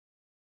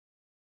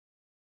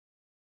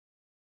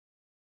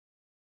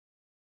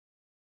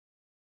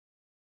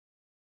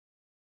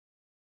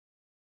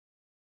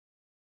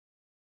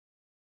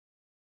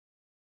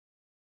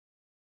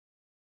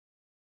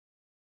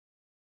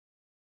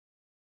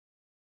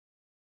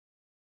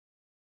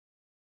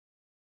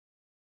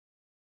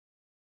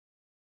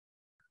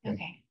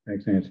Okay.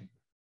 Thanks, Nancy.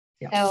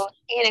 So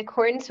in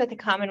accordance with the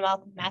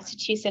Commonwealth of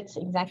Massachusetts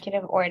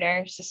Executive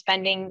Order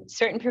suspending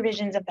certain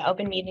provisions of the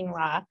open meeting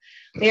law,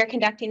 we are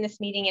conducting this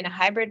meeting in a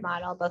hybrid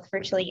model, both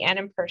virtually and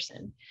in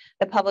person.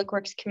 The Public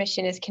Works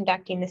Commission is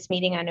conducting this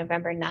meeting on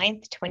November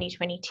 9th,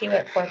 2022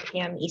 at 4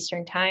 p.m.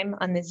 Eastern Time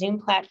on the Zoom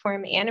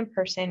platform and in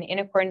person in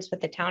accordance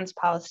with the town's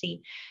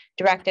policy,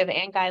 directive,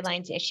 and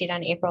guidelines issued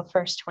on April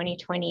 1st,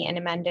 2020 and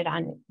amended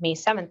on May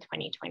 7th,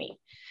 2020.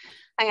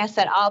 I ask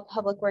that all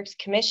Public Works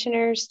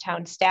commissioners,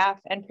 town staff,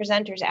 and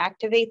presenters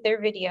activate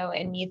their video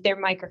and mute their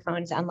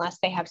microphones unless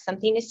they have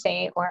something to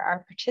say or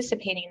are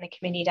participating in the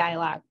committee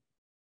dialogue.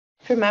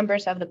 For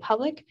members of the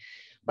public,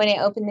 when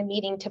I open the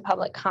meeting to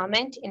public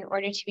comment, in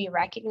order to be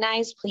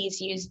recognized, please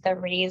use the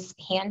raise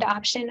hand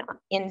option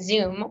in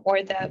Zoom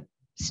or the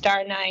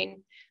 *9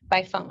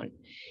 by phone.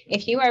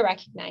 If you are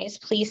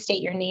recognized, please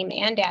state your name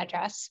and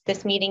address.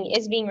 This meeting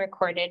is being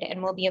recorded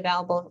and will be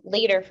available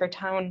later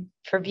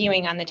for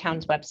viewing on the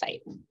town's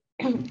website.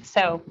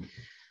 So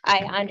I,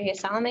 Andrea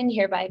Solomon,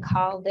 hereby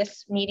call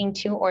this meeting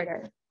to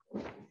order.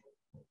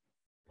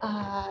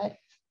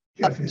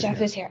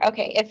 Jeff is here.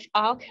 Okay,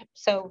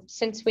 so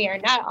since we are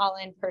not all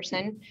in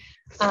person,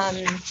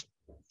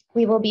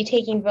 we will be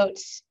taking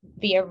votes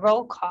via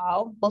roll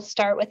call. We'll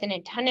start with an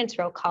attendance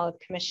roll call of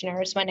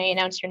commissioners. When I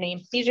announce your name,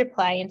 please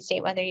reply and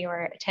state whether you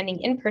are attending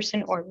in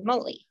person or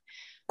remotely.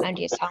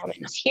 Andrea Solomon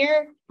is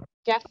here.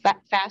 Jeff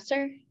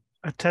Vassar.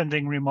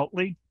 Attending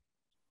remotely.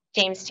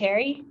 James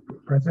Terry.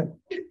 Present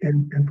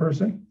in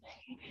person.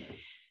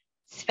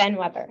 Sven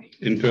Weber.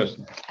 In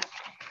person.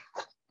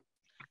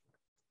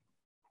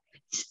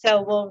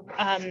 So we'll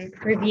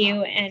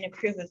review and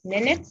approve of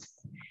minutes.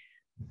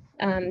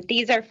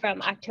 These are from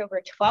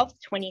October 12th,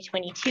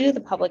 2022,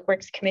 the Public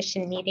Works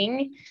Commission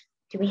meeting.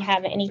 Do we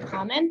have any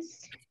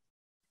comments?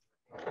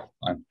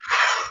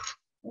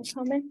 No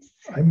comments?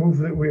 I move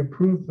that we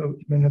approve the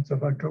minutes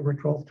of October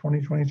 12th,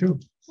 2022.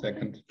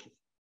 Second.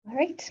 All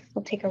right,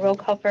 we'll take a roll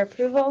call for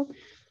approval.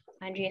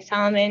 Andrea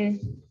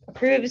Solomon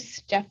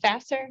approves. Jeff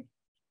Vassar?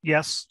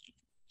 Yes.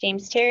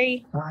 James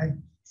Terry? Aye.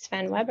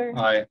 Sven Weber?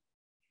 Aye.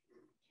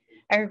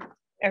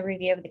 A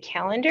review of the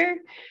calendar.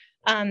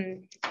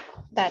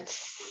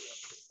 That's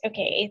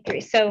okay,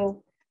 A3.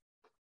 So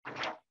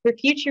for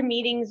future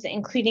meetings,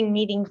 including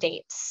meeting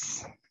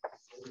dates,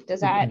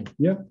 does that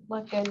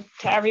look good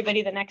to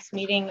everybody? The next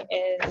meeting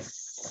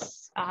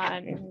is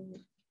on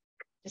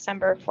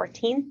December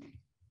 14th.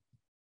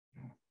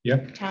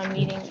 Yep. Town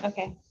meeting.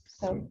 Okay.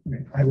 So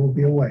I will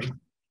be away.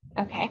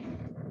 Okay.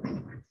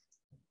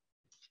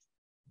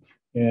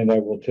 And I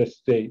will just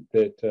state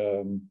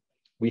that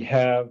we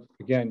have,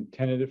 again,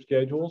 tentative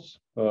schedules,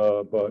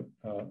 but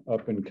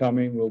up and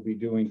coming, we'll be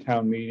doing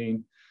town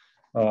meeting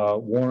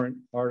warrant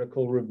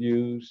article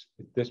reviews.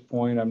 At this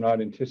point, I'm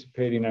not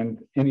anticipating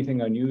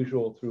anything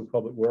unusual through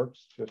Public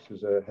Works, just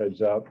as a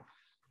heads up.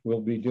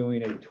 We'll be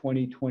doing a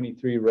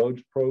 2023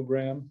 roads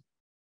program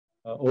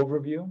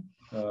overview,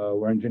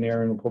 where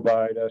engineering will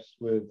provide us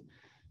with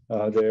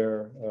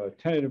their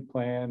tentative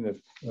plan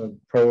of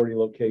priority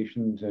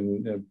locations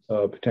and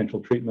potential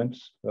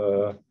treatments.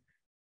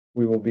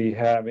 We will be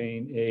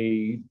having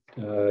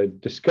a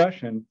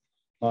discussion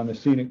on the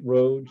scenic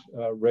roads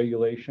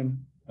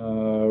regulation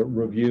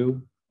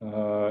review,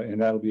 and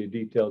that'll be a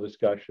detailed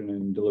discussion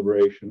and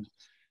deliberation.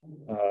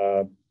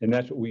 And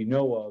that's what we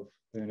know of.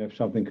 And if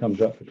something comes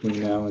up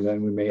between now and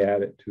then, we may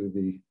add it to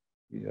the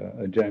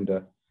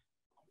agenda.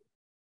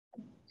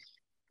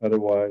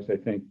 Otherwise, I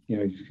think,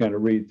 you just kind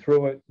of read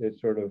through it. It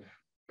sort of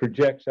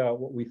projects out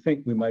what we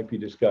think we might be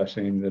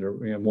discussing that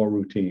are more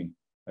routine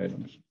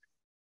items.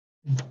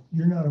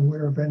 You're not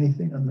aware of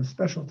anything on the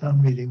special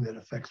town meeting that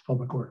affects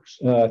Public Works?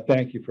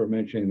 Thank you for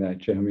mentioning that,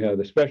 Jim. Yeah,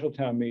 the special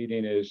town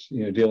meeting is,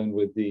 dealing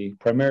with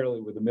primarily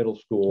with the middle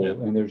school,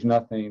 and there's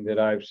nothing that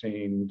I've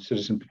seen,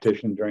 citizen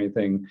petitions or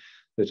anything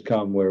that's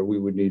come where we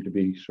would need to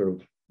be sort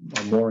of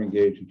more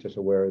engaged and just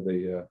aware of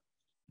the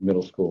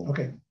middle school.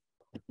 Okay.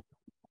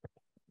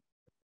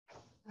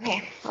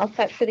 Okay, all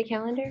set for the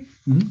calendar.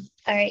 Mm-hmm.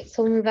 All right,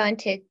 so we'll move on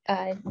to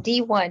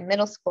D1,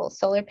 middle school,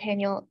 solar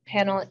panel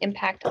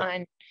impact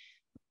on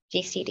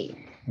GCD.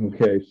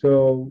 Okay,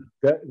 so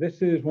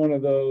this is one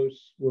of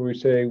those where we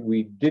say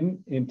we didn't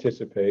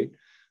anticipate.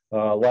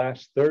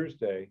 Last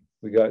Thursday,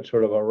 we got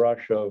sort of a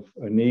rush of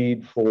a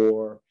need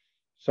for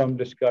some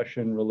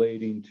discussion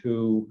relating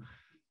to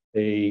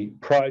a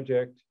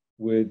project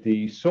with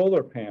the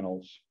solar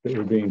panels that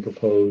were being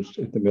proposed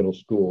at the middle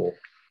school.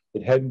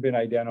 It hadn't been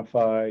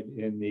identified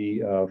in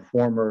the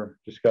former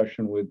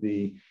discussion with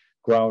the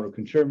groundwater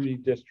conservancy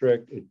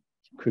district. It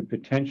could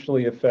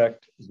potentially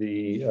affect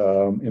the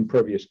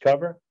impervious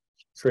cover,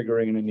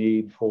 triggering a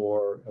need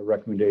for a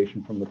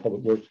recommendation from the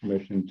Public Works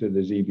Commission to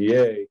the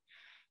ZBA.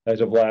 As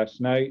of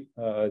last night,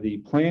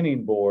 the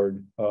planning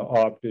board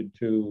opted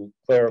to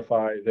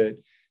clarify that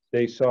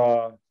they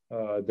saw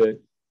that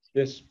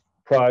this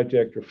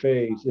project or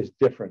phase is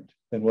different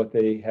than what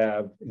they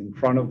have in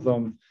front of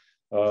them.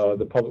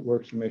 The Public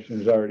Works Commission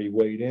has already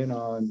weighed in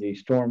on the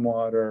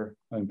stormwater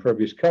and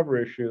impervious cover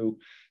issue.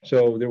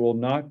 So there will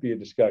not be a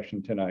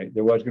discussion tonight.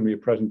 There was going to be a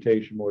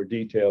presentation, more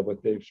detail,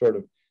 but they've sort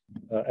of,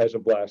 as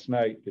of last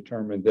night,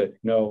 determined that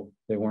no,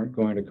 they weren't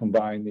going to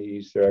combine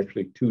these. They're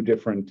actually two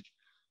different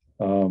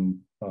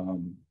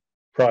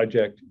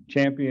project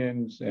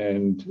champions.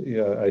 And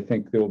I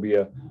think there will be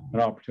an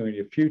opportunity,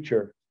 a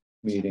future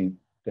meeting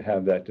to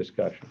have that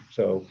discussion.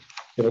 So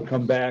it'll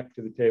come back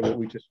to the table.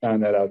 We just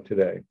found that out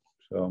today.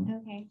 So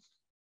Okay.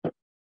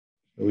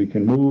 we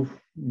can move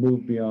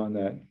beyond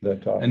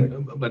that topic.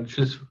 And but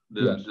just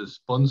Yes. the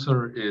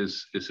sponsor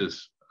is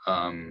this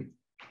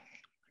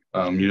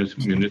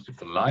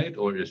municipal light,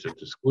 or is it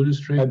the school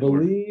district? I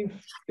believe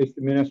it's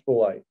the municipal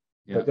light,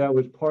 Yeah. but that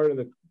was part of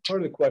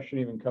the question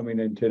even coming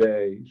in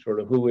today, sort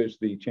of who is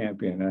the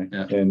champion,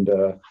 and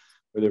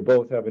where they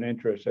both have an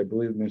interest. I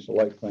believe the municipal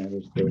light plan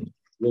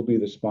will be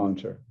the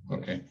sponsor.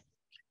 Okay.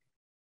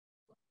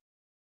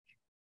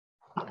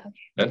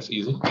 That's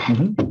easy.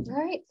 All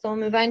right, so we'll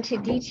move on to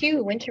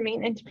D2, winter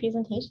maintenance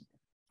presentation.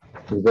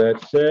 With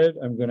that said,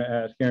 I'm going to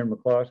ask Aaron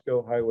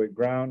McCloskey, Highway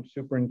Ground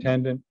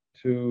Superintendent,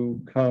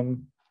 to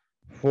come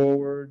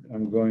forward.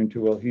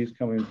 While he's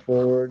coming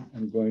forward,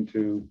 I'm going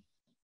to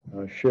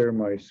share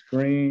my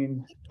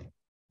screen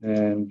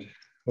and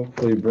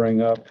hopefully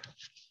bring up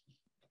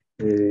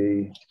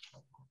a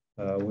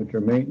winter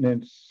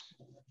maintenance.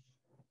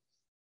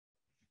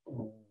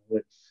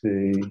 Let's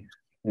see,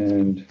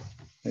 and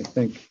I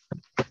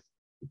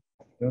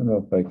don't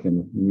know if I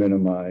can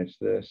minimize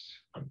this,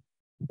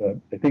 but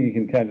I think you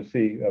can kind of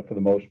see for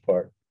the most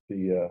part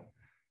the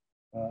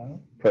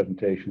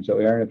presentation. So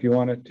Aaron, if you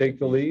want to take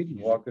the lead and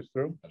walk us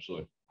through.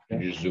 Absolutely.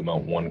 Can you just zoom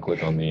out one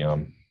click on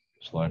the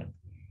slide?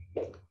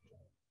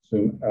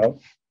 Zoom out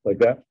like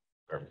that.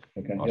 Perfect.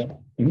 Okay. Awesome.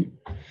 Yeah.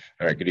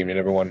 All right. Good evening,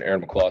 everyone.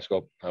 Aaron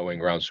McCloskey, Highway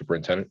and Ground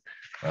Superintendent.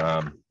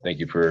 Thank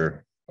you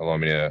for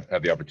allowing me to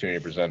have the opportunity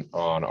to present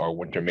on our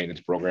winter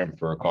maintenance program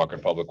for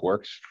Concord Public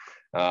Works.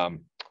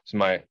 It's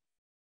my,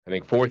 I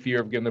think, fourth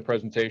year of giving the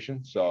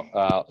presentation. So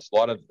it's a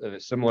lot of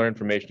similar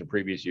information to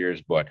previous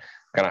years, but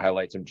kind of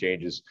highlight some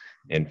changes,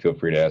 and feel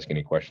free to ask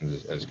any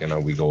questions as kind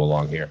of we go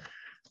along here.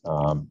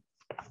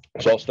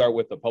 So I'll start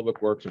with the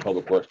Public Works and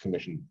Public Works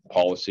Commission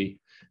policy.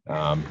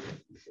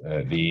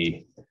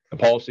 The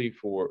policy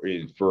for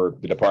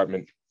the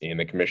department and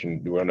the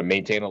commission, we want to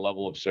maintain a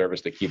level of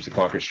service that keeps the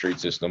Concord street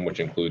system, which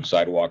includes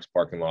sidewalks,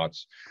 parking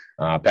lots,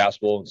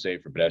 passable and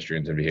safe for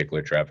pedestrians and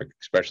vehicular traffic,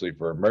 especially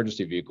for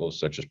emergency vehicles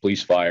such as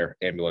police, fire,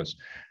 ambulance,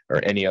 or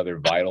any other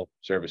vital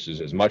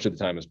services as much of the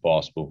time as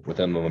possible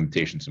within the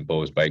limitations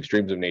imposed by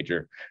extremes of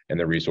nature and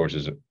the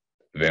resources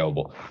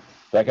available.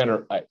 That kind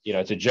of,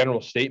 it's a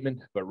general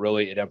statement, but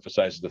really it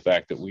emphasizes the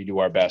fact that we do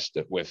our best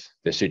with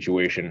the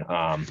situation.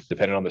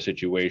 Depending on the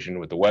situation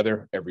with the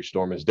weather, every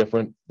storm is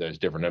different. There's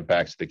different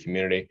impacts to the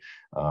community.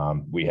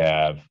 We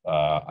have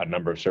a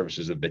number of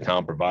services that the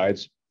town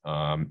provides,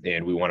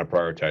 and we want to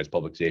prioritize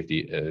public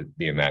safety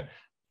being that.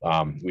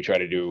 We try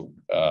to do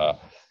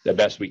the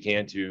best we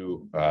can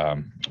to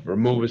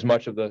remove as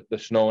much of the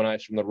snow and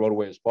ice from the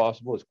roadway as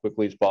possible, as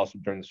quickly as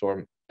possible during the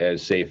storm,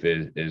 as safe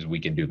as we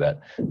can do that.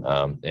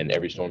 And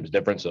every storm is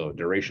different. So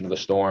duration of the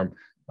storm,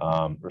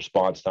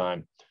 response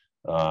time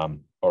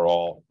are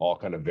all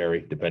kind of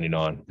vary depending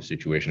on the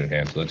situation at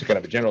hand. So it's kind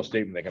of a general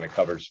statement that kind of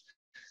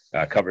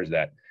covers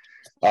that.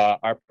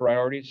 Our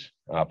priorities,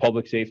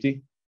 public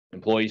safety,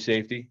 employee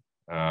safety,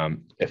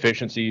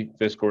 efficiency,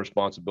 fiscal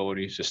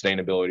responsibility,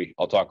 sustainability.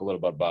 I'll talk a little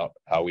bit about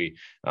how we,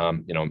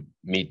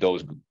 meet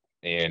those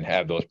and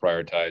have those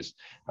prioritized.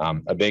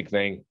 A big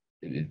thing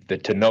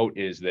to note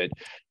is that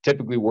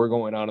typically we're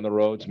going out on the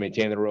roads,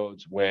 maintain the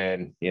roads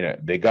when,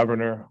 the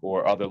governor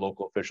or other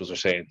local officials are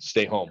saying,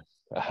 stay home.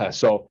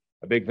 So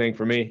a big thing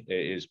for me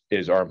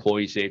is our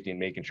employee safety and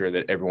making sure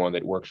that everyone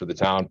that works for the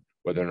town,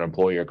 whether an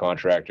employee or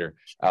contractor,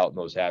 out in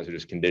those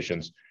hazardous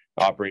conditions,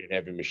 operating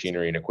heavy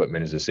machinery and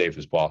equipment is as safe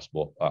as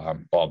possible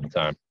all the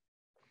time.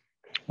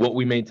 What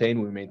we maintain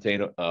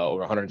over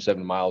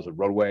 107 miles of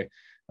roadway,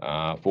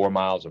 4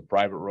 miles of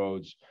private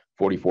roads,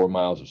 44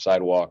 miles of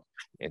sidewalk,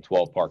 and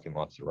 12 parking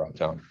lots around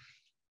town.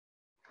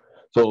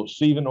 So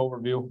Stephen,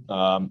 overview.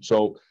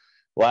 So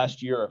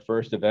last year, our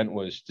first event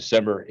was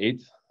December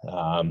 8th.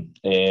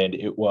 And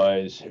it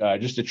was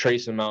just a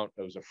trace amount.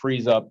 It was a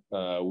freeze up.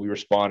 We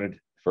responded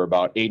for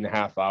about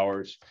 8.5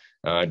 hours.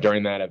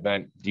 During that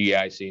event,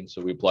 de-icing.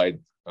 So we applied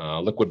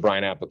liquid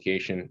brine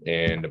application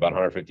and about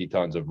 150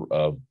 tons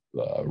of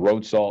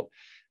road salt.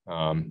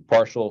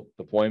 Partial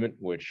deployment,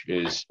 which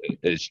is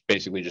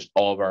basically just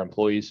all of our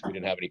employees. We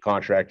didn't have any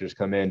contractors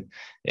come in,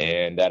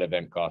 and that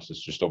event cost us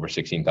just over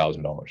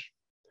 $16,000.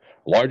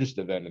 Largest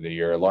event of the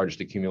year,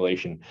 largest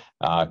accumulation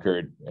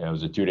occurred. It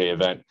was a 2-day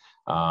event.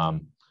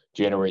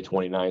 January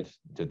 29th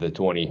to the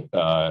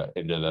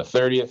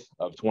 30th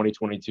of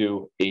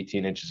 2022,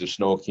 18 inches of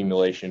snow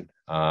accumulation,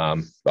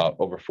 about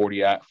over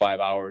 45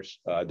 hours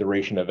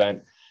duration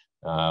event,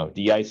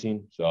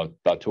 de-icing, so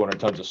about 200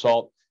 tons of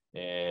salt,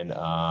 and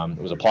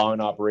it was a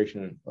plowing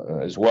operation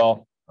as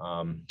well.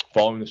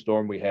 Following the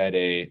storm, we had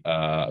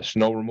a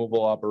snow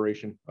removal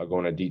operation. I'll go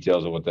into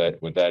details of what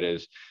that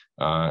is.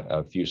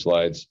 A few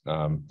slides.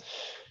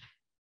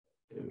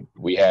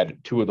 We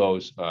had 2 of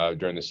those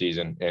during the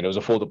season, and it was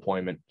a full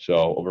deployment.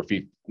 So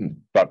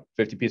about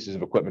 50 pieces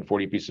of equipment,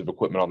 40 pieces of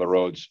equipment on the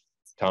roads,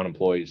 town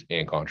employees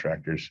and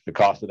contractors. The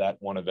cost of that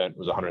one event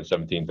was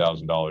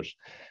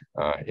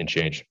 $117,000 in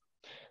change.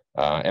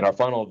 And our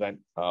final event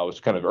was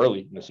kind of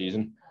early in the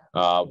season,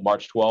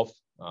 March 12th.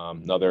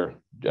 Another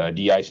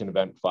de-icing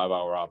event,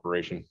 5-hour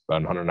operation,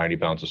 about 190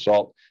 pounds of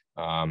salt,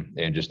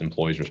 and just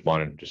employees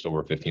responded just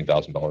over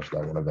 $15,000 for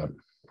that one event.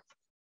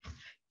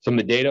 Some of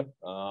the data,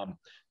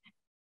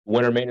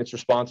 winter maintenance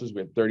responses,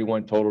 we had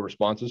 31 total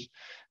responses.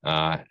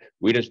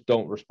 We just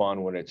don't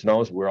respond when it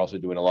snows. We're also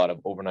doing a lot of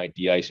overnight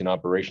de-icing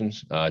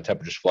operations.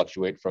 Temperatures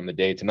fluctuate from the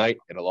day to night,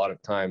 and a lot of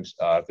times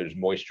if there's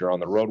moisture on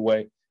the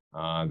roadway,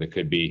 there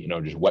could be,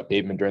 just wet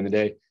pavement during the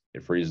day.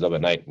 It freezes up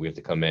at night. We have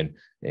to come in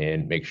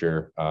and make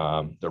sure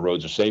the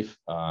roads are safe,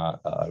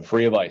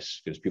 free of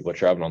ice, because people are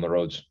traveling on the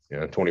roads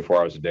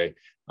 24 hours a day.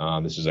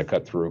 This is a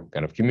cut through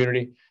kind of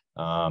community,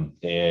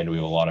 and we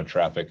have a lot of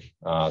traffic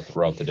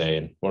throughout the day,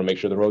 and want to make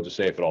sure the roads are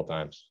safe at all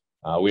times.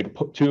 We had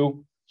put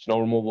 2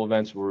 snow removal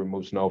events where we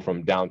removed snow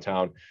from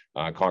downtown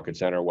Concord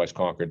Center, West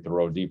Concord, the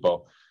Road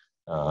Depot.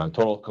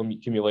 Total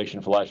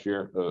accumulation for last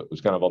year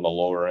was kind of on the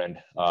lower end,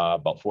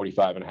 about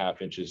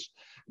 45.5 inches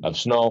of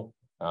snow.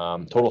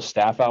 Total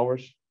staff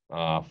hours,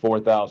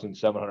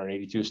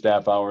 4,782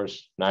 staff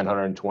hours,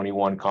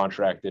 921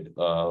 contracted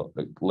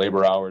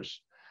labor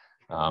hours.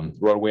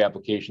 Roadway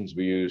applications,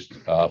 we used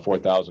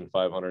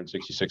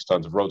 4,566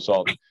 tons of road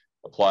salt,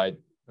 applied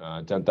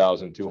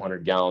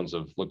 10,200 gallons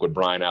of liquid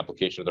brine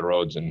application of the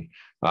roads, and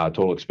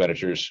total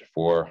expenditures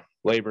for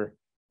labor,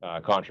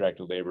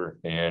 contracted labor,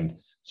 and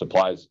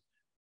supplies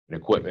and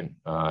equipment,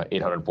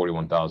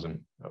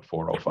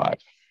 841,405.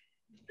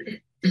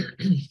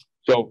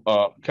 So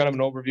kind of an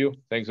overview,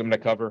 things I'm going to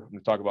cover. I'm going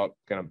to talk about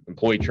kind of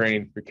employee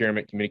training,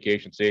 procurement,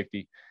 communication,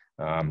 safety,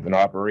 and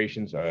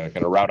operations, kind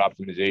of route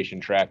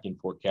optimization, tracking,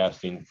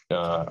 forecasting,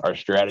 our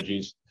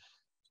strategies.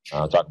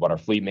 Talk about our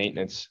fleet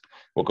maintenance,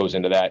 what goes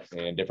into that,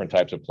 and different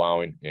types of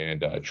plowing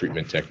and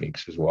treatment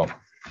techniques as well.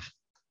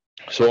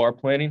 So our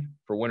planning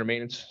for winter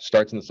maintenance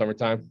starts in the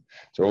summertime.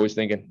 So we're always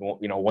thinking,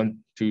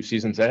 1-2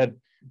 seasons ahead.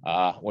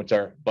 Once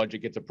our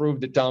budget gets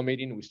approved at town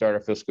meeting, we start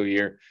our fiscal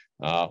year.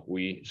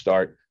 We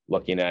start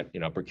looking at,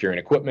 procuring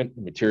equipment,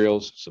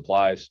 materials,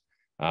 supplies.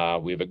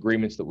 We have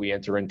agreements that we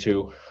enter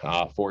into.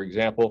 For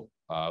example,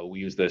 we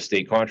use the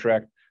state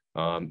contract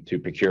to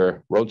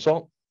procure road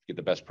salt, get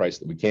the best price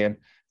that we can.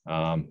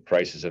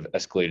 Prices have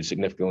escalated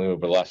significantly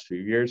over the last few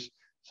years.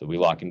 So we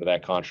lock into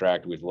that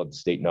contract. We let the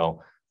state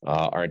know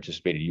our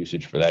anticipated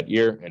usage for that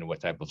year and what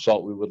type of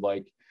salt we would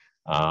like.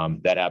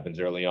 That happens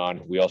early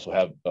on. We also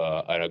have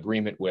an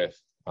agreement with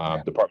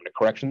Department of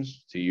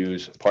Corrections to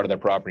use part of their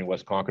property in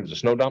West Concord as a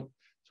snow dump.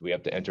 So we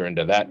have to enter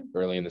into that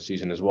early in the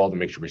season as well to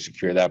make sure we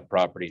secure that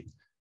property,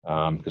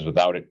 because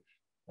without it,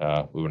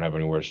 we wouldn't have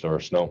anywhere to store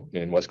snow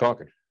in West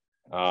Concord.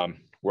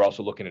 We're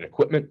also looking at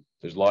equipment.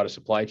 There's a lot of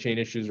supply chain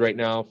issues right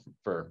now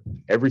for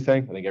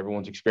everything. I think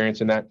everyone's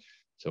experiencing that.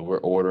 So we're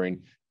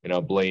ordering,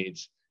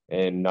 blades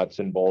and nuts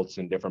and bolts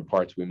and different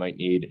parts we might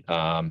need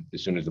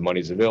as soon as the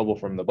money's available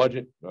from the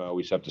budget.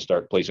 We just have to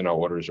start placing our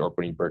orders or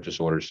putting purchase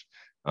orders,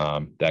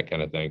 that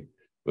kind of thing.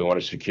 We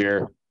want to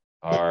secure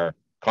our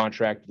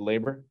contracted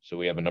labor. So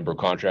we have a number of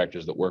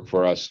contractors that work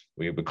for us.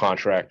 We have a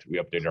contract. We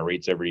update our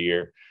rates every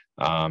year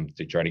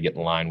to try to get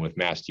in line with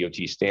Mass DOT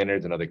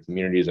standards and other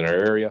communities in our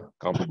area,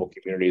 comparable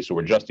communities. So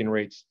we're adjusting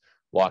rates,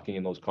 locking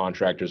in those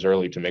contractors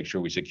early to make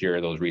sure we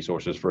secure those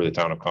resources for the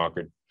town of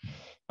Concord.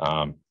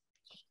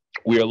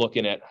 We are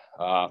looking at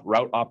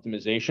route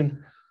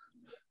optimization.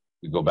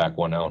 We go back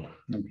one now.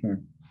 Okay.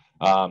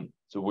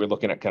 So we're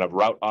looking at kind of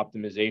route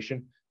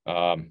optimization.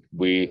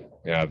 We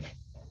have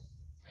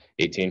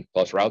 18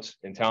 plus routes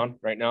in town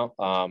right now.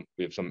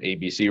 We have some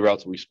ABC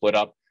routes we split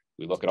up.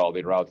 We look at all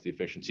the routes, the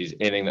efficiencies,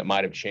 anything that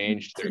might have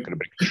changed. There could have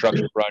been a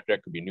construction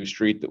project, could be a new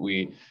street that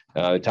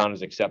the town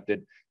has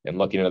accepted, and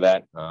looking into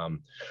that.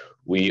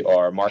 We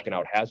are marking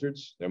out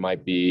hazards. There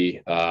might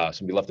be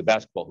somebody left a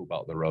basketball hoop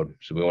out in the road.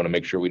 So we want to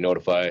make sure we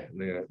notify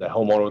the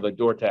homeowner with a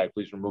door tag,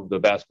 please remove the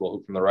basketball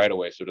hoop from the right of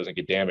way so it doesn't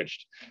get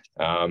damaged.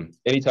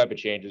 Any type of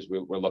changes,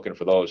 we're looking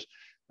for those.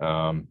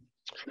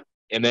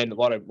 And then a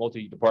lot of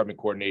multi-department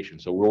coordination.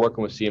 So we're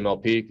working with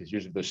CMLP because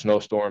usually there's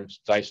snowstorms,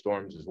 ice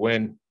storms, there's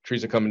wind,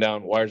 trees are coming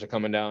down, wires are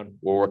coming down.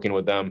 We're working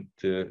with them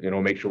to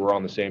make sure we're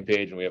on the same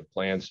page and we have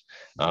plans.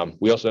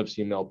 We also have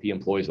CMLP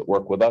employees that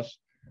work with us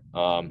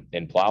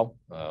and plow.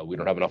 We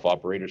don't have enough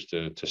operators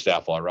to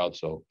staff all our routes,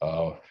 so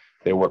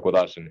they work with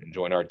us and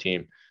join our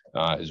team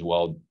as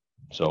well.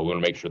 So we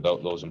want to make sure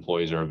that those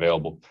employees are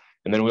available.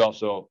 And then we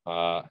also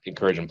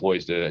encourage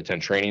employees to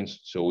attend trainings.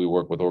 So we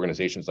work with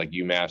organizations like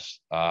UMass,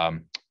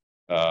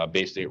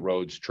 Bay State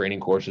Roads training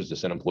courses to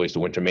send employees to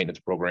winter maintenance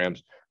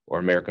programs, or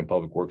American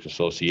Public Works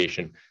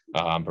Association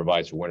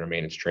provides for winter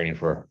maintenance training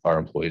for our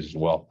employees as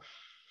well.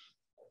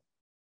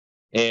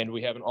 And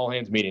we have an all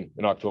hands meeting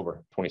in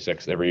October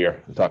 26th every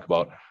year to talk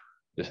about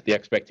the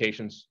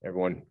expectations.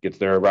 Everyone gets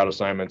their route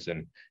assignments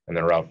and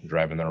their route,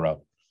 driving their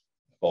route,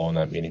 following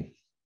that meeting.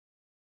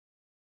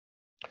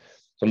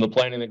 Some of the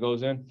planning that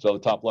goes in. So the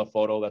top left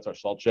photo, that's our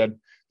salt shed to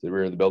the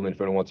rear of the building. If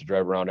anyone wants to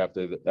drive around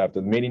after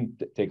the meeting,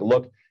 take a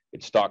look.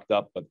 It's stocked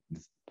up, but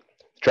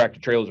tractor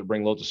trailers will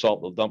bring loads of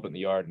salt. They'll dump it in the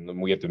yard, and then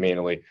we have to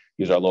manually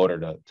use our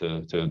loader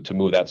to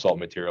move that salt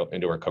material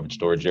into our covered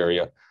storage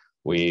area.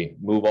 We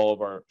move all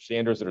of our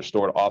sanders that are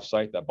stored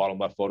off-site. That bottom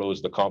left photo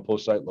is the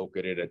compost site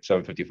located at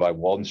 755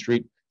 Walden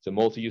Street. It's a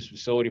multi-use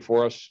facility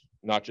for us,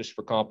 not just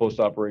for compost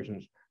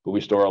operations, but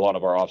we store a lot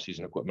of our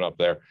off-season equipment up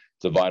there.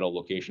 It's a vital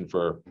location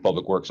for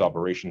public works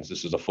operations.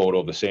 This is a photo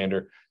of the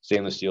sander,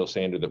 stainless steel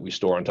sander that we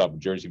store on top of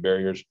Jersey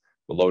barriers.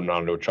 We're loading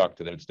onto a truck,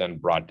 and then it's then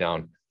brought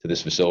down to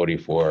this facility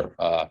for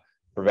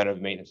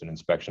preventive maintenance and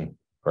inspection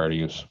prior to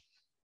use.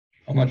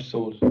 How much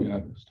salt do you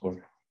have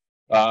stored?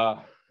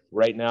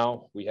 Right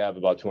now, we have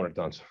about 200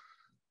 tons.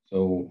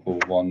 So for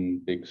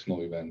one big snow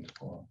event?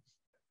 Or...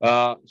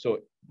 So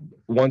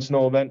one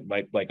snow event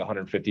might like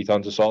 150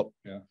 tons of salt.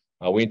 Yeah.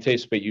 We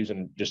anticipate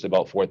using just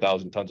about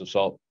 4,000 tons of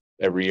salt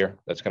every year.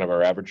 That's kind of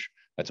our average.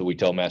 That's what we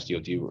tell Mass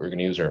DOT we're going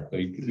to use. Or so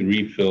you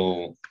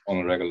refill on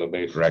a regular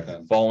basis. Correct.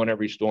 Following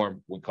every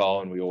storm, we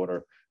call and we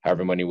order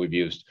however many we've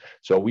used.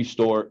 So we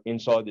store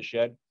inside the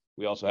shed.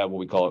 We also have what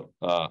we call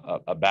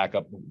a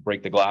backup,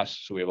 break the glass.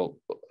 So we have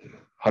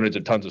hundreds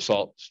of tons of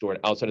salt stored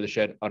outside of the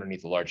shed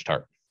underneath a large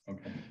tarp.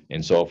 Okay.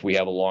 And so if we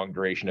have a long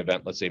duration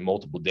event, let's say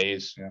multiple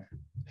days,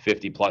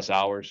 50 plus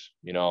hours,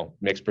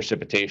 mixed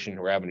precipitation,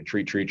 we're having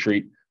to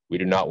treat. We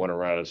do not want to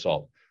run out of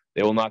salt.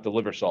 They will not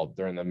deliver salt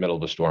during the middle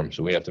of a storm.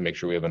 So we have to make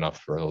sure we have enough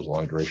for those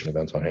long duration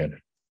events on hand.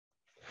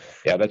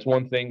 Yeah, that's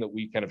one thing that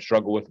we kind of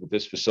struggle with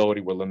this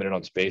facility. We're limited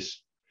on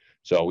space.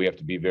 So we have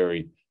to be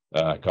very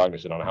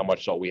cognizant on how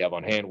much salt we have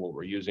on hand, what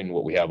we're using,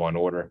 what we have on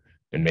order,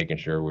 and making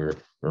sure we're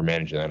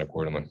managing that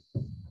accordingly.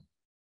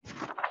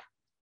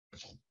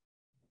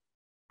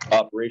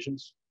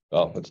 Operations.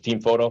 Oh, it's a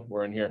team photo.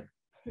 We're in here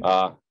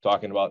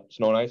talking about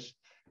snow and ice.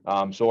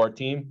 So our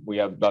team, we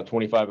have about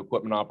 25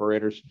 equipment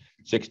operators,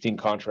 16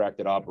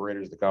 contracted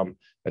operators that come.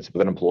 That's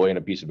with an employee and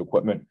a piece of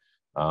equipment.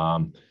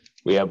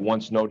 We have one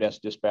snow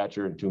desk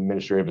dispatcher and 2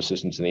 administrative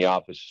assistants in the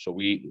office. So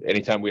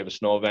anytime we have a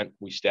snow event,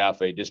 we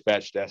staff a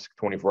dispatch desk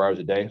 24 hours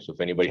a day. So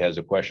if anybody has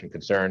a question,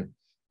 concern,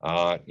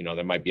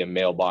 there might be a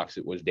mailbox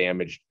that was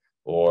damaged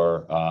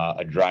or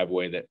a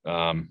driveway that,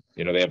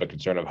 they have a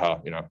concern of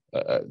how,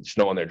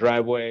 snow on their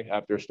driveway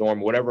after a storm,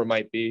 whatever it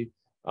might be.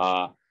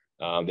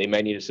 They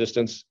might need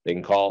assistance. They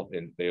can call,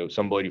 and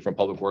somebody from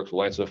Public Works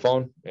will answer the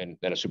phone, and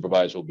then a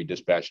supervisor will be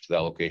dispatched to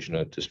that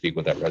location to speak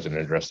with that resident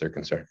and address their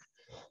concern.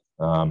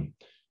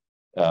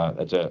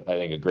 That's I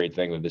think a great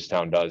thing that this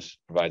town does,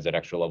 provides that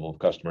extra level of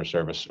customer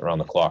service around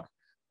the clock.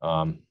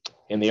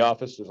 In the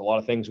office, there's a lot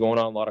of things going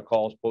on, a lot of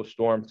calls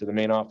post-storm to the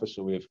main office.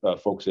 So we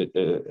have folks that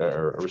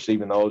are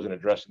receiving those and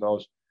addressing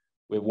those.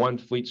 We have one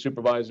fleet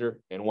supervisor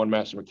and one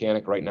master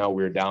mechanic. Right now,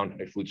 we're down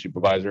a fleet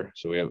supervisor.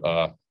 So we have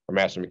our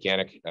master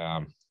mechanic.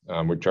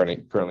 We're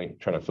currently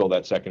trying to fill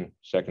that second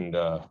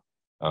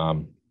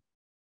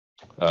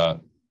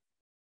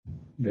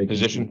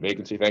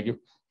vacancy. Thank you.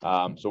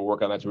 So we'll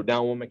work on that. So we're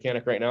down one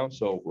mechanic right now.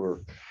 So we're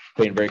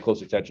paying very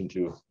close attention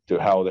to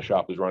how the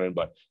shop is running.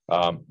 But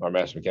our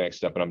master mechanic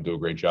stepping up and do a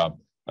great job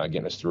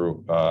getting us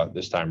through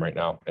this time right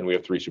now. And we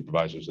have 3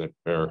 supervisors that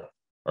are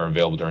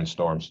available during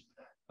storms.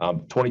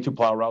 22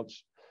 plow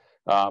routes.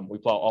 We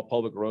plow all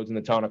public roads in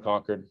the town of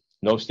Concord.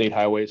 No state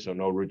highways, so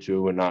no Route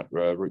 2 and not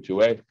Route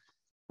 2A.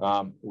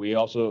 We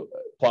also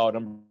plow a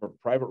number of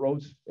private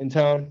roads in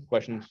town.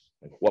 Questions,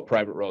 like what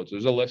private roads?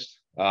 There's a list.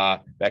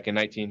 Back in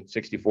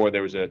 1964,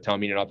 there was a town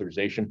meeting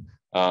authorization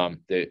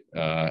that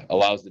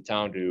allows the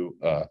town to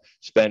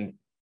spend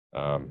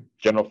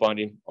general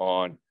funding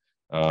on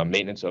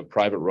maintenance of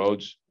private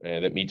roads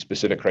that meet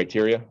specific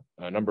criteria.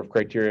 A number of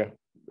criteria.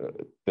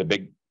 The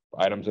big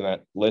items in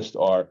that list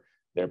are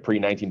their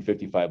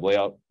pre-1955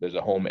 layout. There's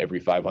a home every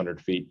 500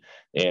 feet,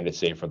 and it's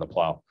safe for the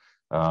plow.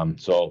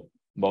 So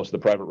most of the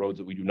private roads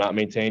that we do not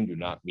maintain do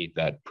not meet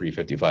that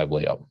pre-55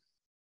 layout.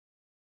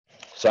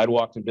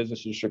 Sidewalks in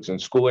business districts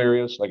and school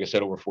areas. Like I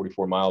said, over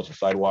 44 miles of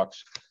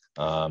sidewalks.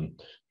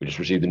 We just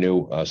received a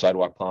new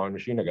sidewalk plowing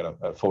machine. I got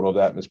a photo of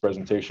that in this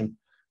presentation.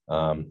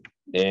 And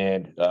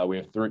we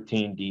have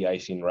 13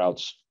 de-icing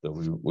routes that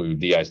we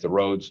de-ice the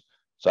roads,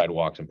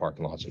 sidewalks, and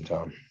parking lots in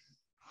town.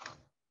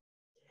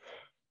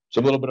 So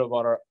a little bit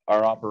about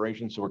our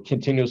operations. So we're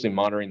continuously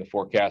monitoring the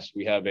forecast.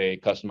 We have a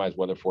customized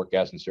weather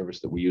forecasting service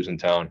that we use in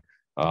town.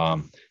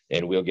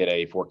 And we'll get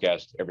a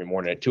forecast every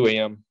morning at 2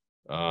 a.m.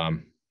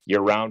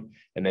 Year round.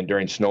 And then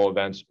during snow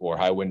events or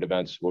high wind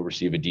events, we'll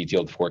receive a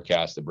detailed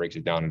forecast that breaks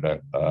it down into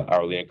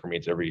hourly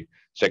increments every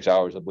 6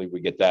 hours. I believe we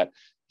get that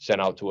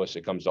sent out to us.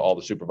 It comes to all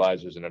the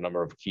supervisors and a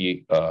number of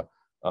key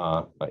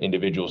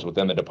individuals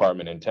within the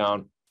department in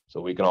town.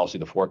 So we can all see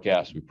the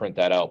forecast. We print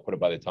that out, put it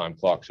by the time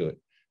clock so that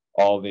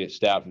all the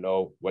staff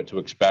know what to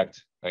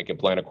expect and can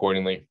plan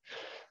accordingly.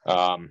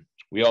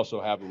 We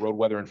also have road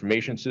weather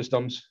information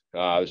systems.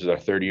 This is our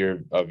third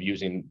year of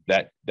using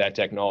that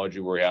technology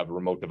where we have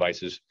remote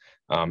devices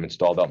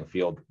installed out in the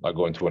field. I'll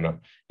go into in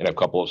a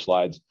couple of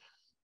slides.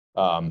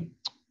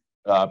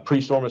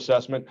 Pre-storm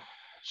assessment.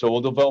 So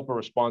we'll develop a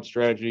response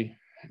strategy.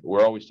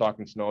 We're always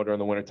talking snow during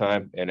the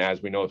wintertime. And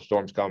as we know, if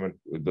storms coming,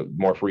 the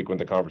more frequent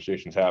the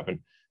conversations happen.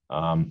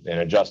 And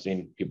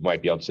adjusting, people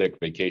might be out sick,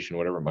 vacation,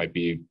 whatever it might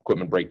be,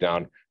 equipment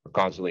breakdown. We're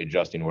constantly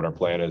adjusting what our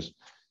plan is.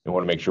 And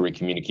want to make sure we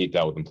communicate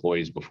that with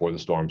employees before the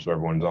storm so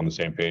everyone's on the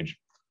same page.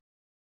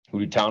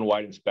 We do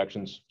town-wide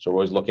inspections. So we're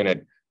always looking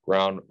at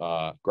ground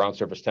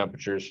surface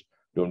temperatures,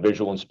 doing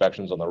visual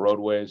inspections on the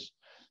roadways.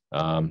 We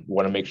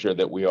want to make sure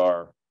that we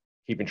are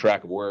keeping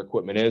track of where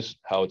equipment is,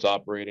 how it's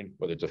operating,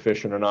 whether it's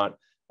efficient or not,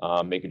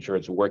 making sure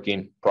it's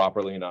working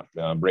properly, not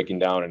breaking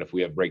down. And if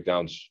we have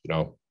breakdowns,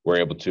 we're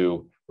able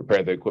to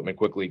repair the equipment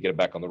quickly, get it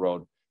back on the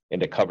road,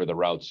 and to cover the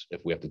routes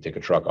if we have to take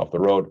a truck off the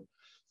road.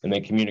 And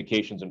then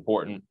communication is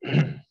important.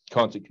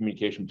 Constant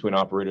communication between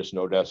operator,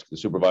 snow desk, the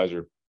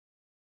supervisor.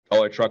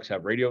 All our trucks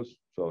have radios,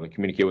 so they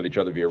communicate with each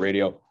other via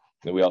radio. And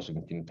then we also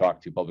can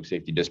talk to public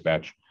safety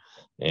dispatch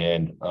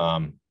and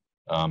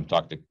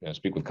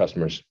speak with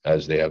customers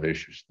as they have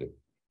issues that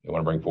they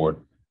want to bring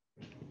forward.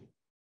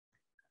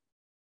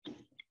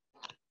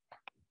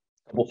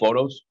 Couple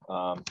photos.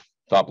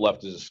 Top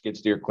left is a skid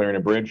steer clearing a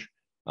bridge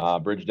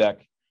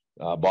deck.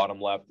 Bottom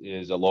left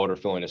is a loader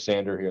filling a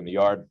sander here in the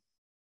yard.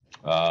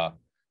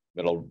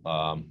 Middle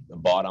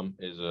bottom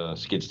is a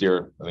skid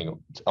steer. I think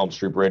it's Elm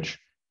Street Bridge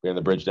here in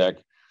the bridge deck.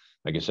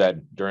 Like I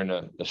said, during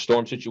a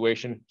storm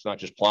situation, it's not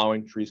just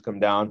plowing, trees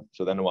come down.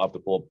 So then we'll have to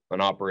pull an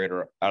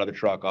operator out of the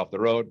truck off the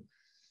road,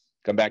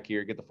 come back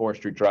here, get the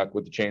forestry truck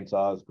with the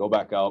chainsaws, go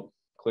back out,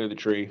 clear the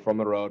tree from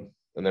the road,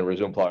 and then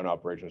resume plowing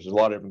operations. There's a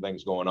lot of different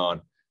things going on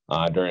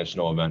during a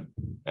snow event.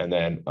 And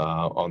then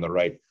on the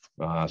right,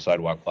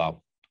 sidewalk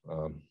plow.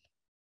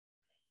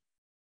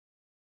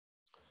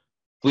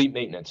 Fleet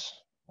maintenance.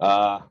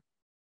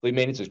 Fleet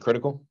maintenance is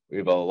critical. We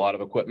have a lot of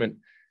equipment.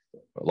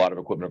 A lot of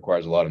equipment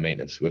requires a lot of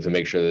maintenance. We have to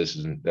make sure this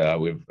isn't.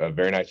 We have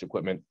very nice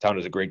equipment. Town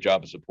does a great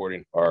job of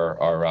supporting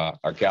our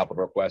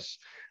capital requests.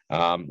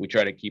 We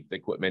try to keep the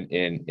equipment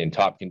in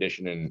top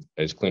condition and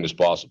as clean as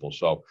possible.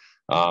 So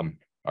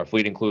our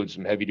fleet includes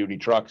some heavy duty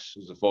trucks.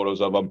 There's the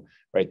photos of them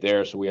right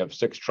there. So we have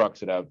 6 trucks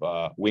that have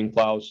wing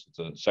plows. It's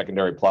a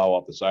secondary plow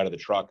off the side of the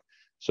truck.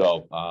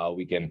 So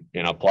we can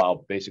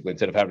plow basically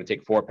instead of having to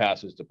take 4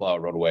 passes to plow a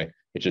roadway,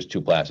 it's just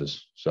 2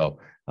 passes. So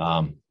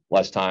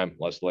less time,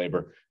 less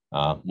labor.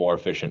 More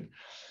efficient.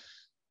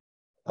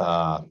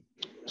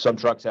 Some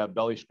trucks have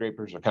belly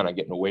scrapers. Are kind of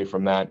getting away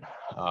from that.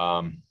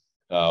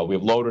 We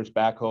have loaders,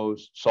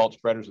 backhoes, salt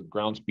spreaders with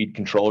ground speed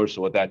controllers.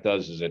 So what that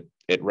does is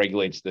it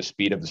regulates the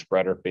speed of the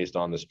spreader based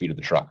on the speed of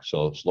the truck.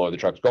 So slower the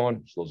truck's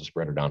going, slows the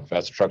spreader down.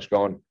 Faster truck's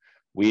going.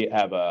 We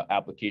have a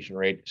application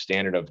rate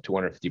standard of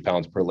 250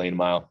 pounds per lane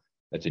mile.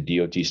 That's a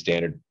DOT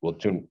standard. We'll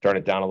turn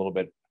it down a little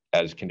bit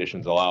as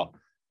conditions allow.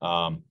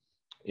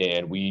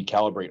 And we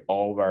calibrate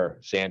all of our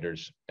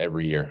sanders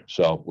every year.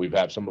 So we've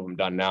had some of them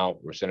done now.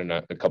 We're sending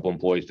a couple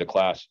employees to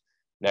class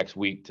next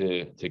week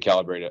to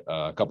calibrate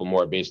a couple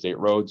more Bay State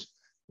roads.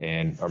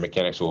 And our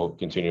mechanics will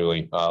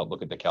continually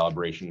look at the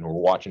calibration. We're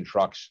watching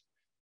trucks.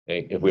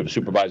 If we have a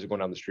supervisor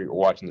going down the street, we're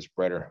watching the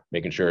spreader,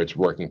 making sure it's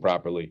working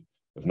properly.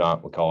 If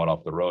not, we'll call it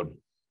off the road.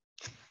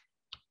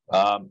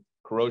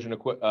 Corrosion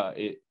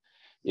it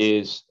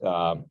is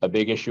a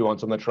big issue on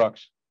some of the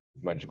trucks.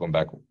 Might just going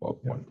back.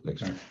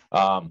 Thanks.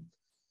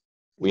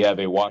 We have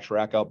a wash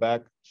rack out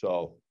back.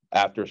 So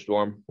after a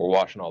storm, we're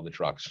washing all the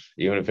trucks.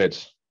 Even if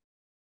it's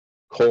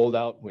cold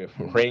out, we have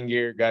rain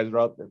gear, guys are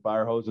out there,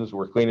 fire hoses.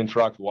 We're cleaning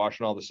trucks,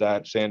 washing all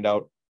the sand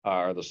out,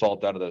 or the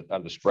salt out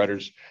of the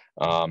spreaders.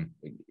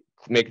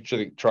 Making sure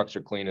the trucks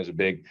are clean is a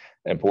big,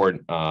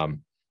 important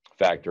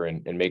factor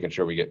in making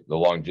sure we get the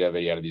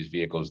longevity out of these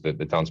vehicles that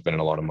the town's spending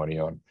a lot of money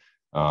on.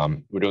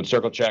 We're doing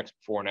circle checks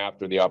before and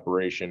after the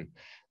operation.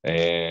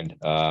 And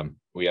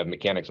we have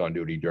mechanics on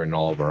duty during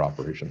all of our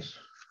operations.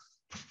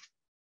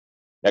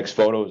 Next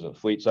photo is a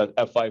fleet size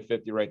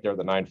F550 right there,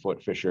 the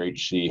 9-foot Fisher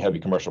HC heavy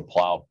commercial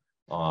plow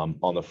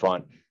on the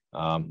front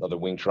of the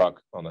wing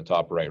truck on the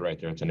top right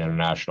there. It's an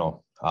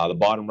International. The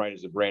bottom right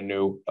is a brand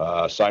new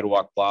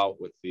sidewalk plow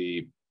with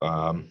the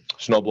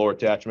snowblower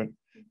attachment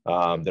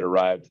that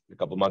arrived a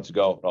couple of months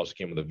ago. It also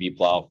came with a V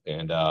plow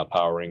and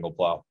power angle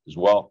plow as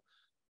well.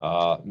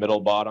 Middle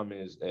bottom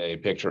is a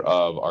picture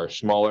of our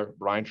smaller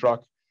brine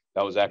truck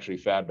that was actually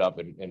fabbed up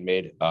and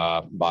made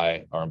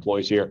by our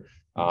employees here.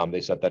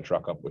 They set that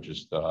truck up, which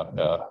is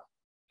a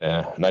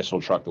nice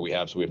little truck that we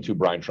have. So we have 2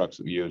 brine trucks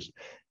that we use.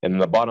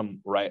 And the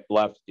bottom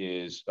left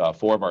is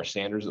 4 of our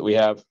sanders that we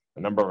have. A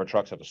number of our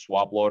trucks have a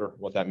swap loader.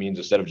 What that means,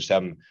 instead of just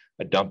having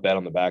a dump bed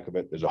on the back of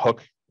it, there's a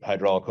hook,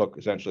 hydraulic hook,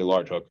 essentially a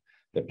large hook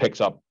that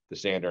picks up the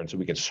sander. And so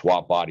we can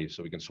swap bodies.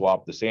 So we can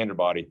swap the sander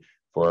body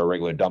for a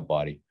regular dump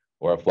body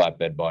or a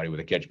flatbed body with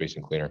a catch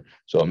basin cleaner.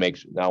 So it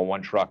makes now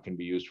one truck can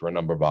be used for a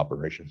number of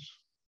operations.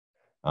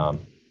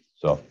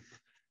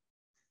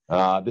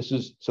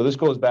 This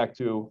goes back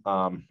to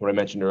what I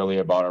mentioned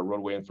earlier about our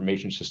roadway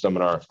information system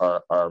and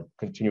our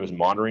continuous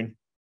monitoring.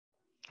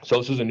 So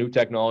this is a new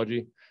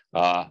technology.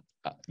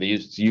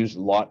 It's used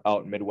a lot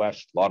out in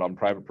Midwest, a lot on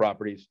private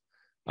properties.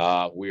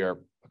 We are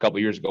a couple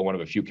of years ago, one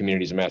of a few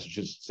communities in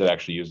Massachusetts that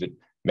actually used it.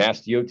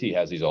 Mass DOT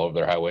has these all over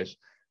their highways.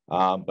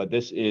 But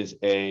this is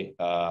a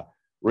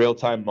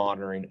real-time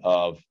monitoring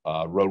of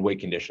roadway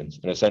conditions.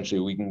 And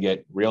essentially we can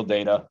get real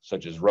data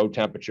such as road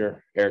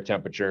temperature, air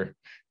temperature,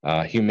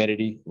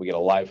 humidity. We get a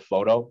live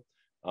photo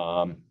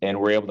and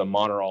we're able to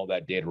monitor all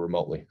that data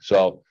remotely.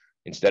 So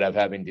instead of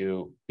having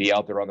to be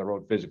out there on the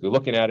road physically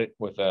looking at it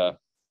with a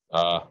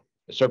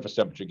surface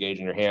temperature gauge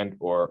in your hand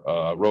or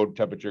a road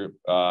temperature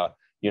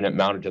unit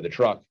mounted to the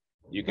truck,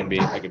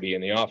 I could be in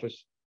the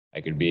office,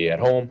 I could be at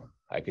home,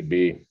 I could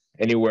be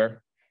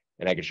anywhere,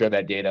 and I can share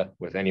that data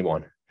with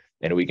anyone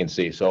and we can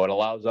see. So it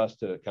allows us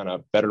to kind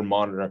of better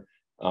monitor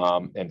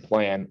and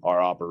plan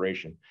our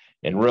operation.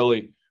 And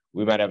really,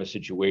 we might have a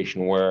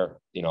situation where,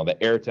 the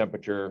air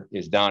temperature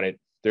is down at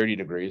 30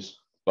 degrees,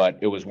 but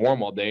it was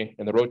warm all day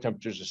and the road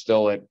temperatures are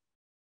still at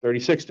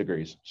 36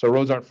 degrees. So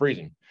roads aren't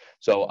freezing.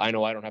 So I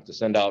know I don't have to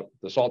send out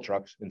the salt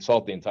trucks and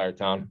salt the entire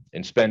town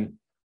and spend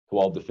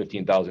 $12,000 to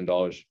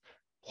 $15,000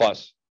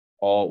 plus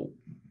all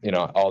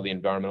the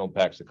environmental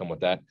impacts that come with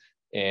that.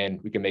 And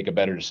we can make a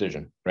better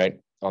decision, right?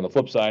 On the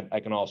flip side, I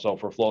can also,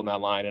 if we're floating that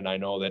line and I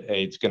know that,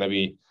 hey, it's going to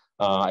be,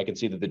 I can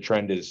see that the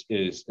trend is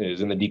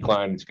in the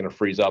decline, it's going to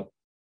freeze up.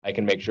 I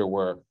can make sure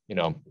we're,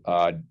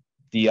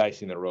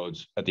 de-icing the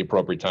roads at the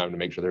appropriate time to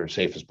make sure they're as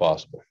safe as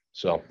possible.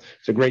 So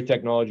it's a great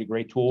technology,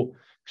 great tool,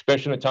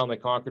 especially in a town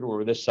like Concord where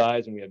we're this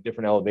size and we have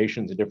different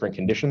elevations and different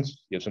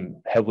conditions. You have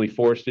some heavily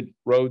forested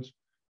roads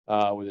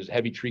where there's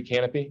heavy tree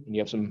canopy, and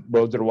you have some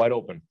roads that are wide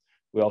open.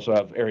 We also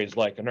have areas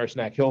like a Nurse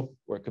Neck Hill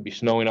where it could be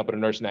snowing up at a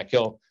Nurse Neck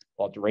Hill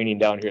while it's raining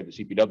down here at the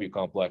CPW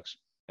complex.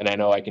 And I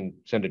know I can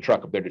send a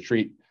truck up there to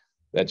treat.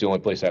 That's the only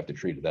place I have to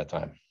treat at that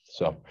time.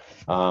 So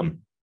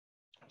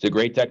it's a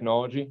great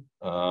technology.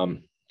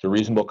 It's a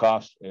reasonable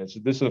cost. And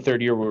this is the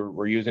third year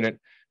we're using it.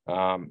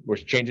 We're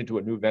changing to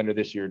a new vendor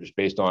this year just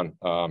based on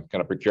kind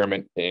of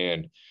procurement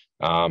and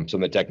some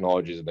of the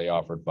technologies that they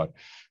offered. But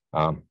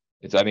I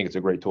think it's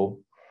a great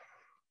tool.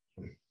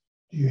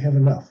 Do you have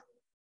enough?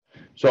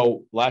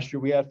 So last year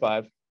we had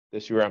 5.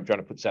 This year I'm trying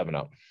to put 7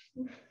 out.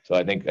 So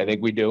I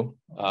think we do.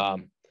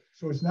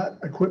 So it's not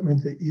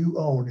equipment that you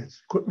own,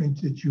 it's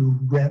equipment that you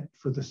rent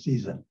for the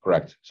season.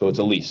 Correct. So it's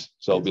a lease.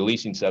 So we'll be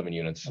leasing 7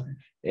 units. Okay.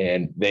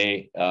 And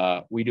they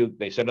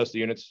send us the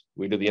units,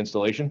 we do the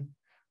installation,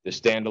 the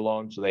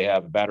standalone. So they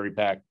have a battery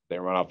pack, they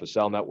run off a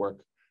cell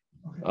network.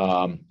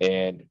 Okay.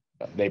 And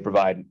they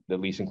provide, the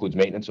lease includes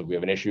maintenance. So if we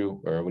have an issue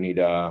or we need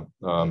the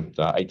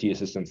IT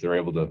assistance, they're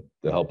able to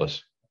help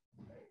us.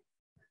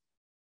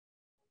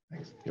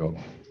 Thanks. You're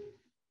welcome.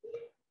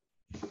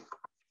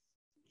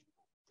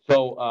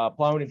 So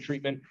plowing and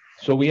treatment.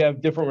 So we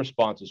have different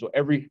responses. So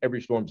every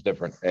storm is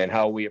different, and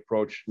how we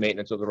approach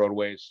maintenance of the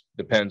roadways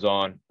depends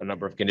on a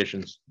number of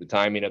conditions: the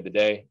timing of the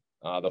day,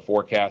 the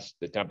forecast,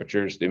 the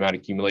temperatures, the amount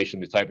of accumulation,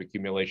 the type of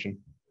accumulation.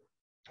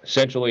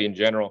 Essentially, in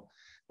general,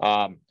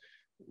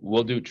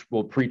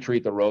 we'll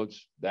pre-treat the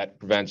roads. That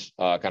prevents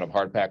kind of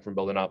hard pack from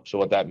building up. So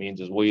what that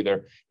means is we'll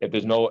either, if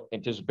there's no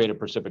anticipated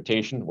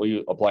precipitation,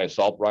 we apply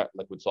a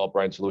liquid salt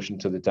brine solution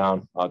to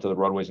the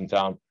roadways in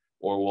town,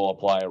 or we'll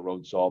apply a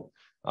road salt.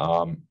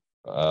 And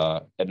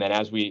then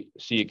as we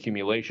see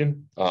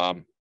accumulation,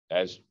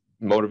 as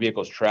motor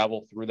vehicles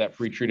travel through that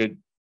pre-treated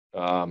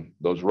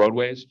those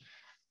roadways,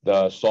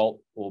 the salt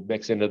will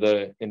mix into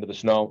the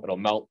snow. It'll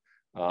melt.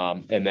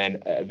 And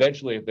then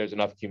eventually, if there's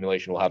enough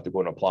accumulation, we'll have to go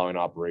into a plowing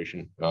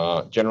operation.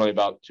 Generally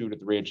about 2 to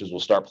 3 inches,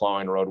 we'll start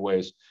plowing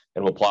roadways,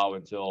 and we'll plow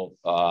until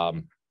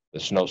the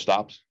snow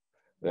stops.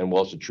 Then we'll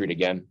also treat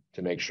again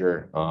to make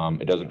sure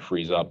it doesn't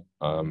freeze up,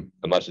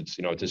 unless it's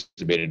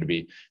anticipated to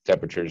be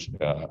temperatures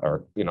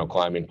or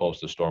climbing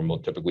post the storm. We'll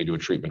typically do a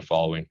treatment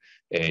following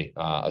a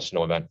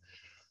snow event.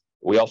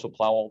 We also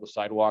plow all the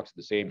sidewalks at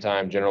the same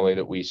time, generally,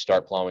 that we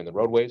start plowing the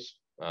roadways.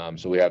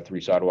 So we have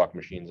 3 sidewalk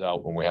machines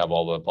out when we have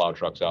all the plow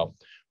trucks out.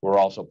 We're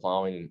also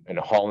plowing and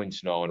hauling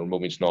snow and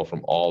removing snow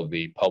from all of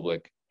the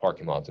public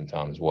parking lots in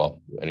town as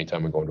well,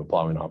 anytime we go into a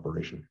plowing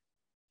operation.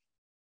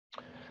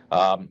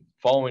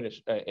 Following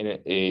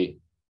a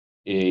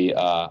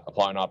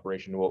plowing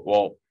operation,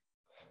 well,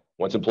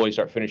 once employees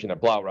start finishing their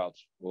plow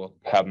routes, we'll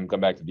have them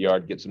come back to the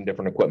yard, get some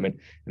different equipment.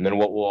 And then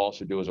what we'll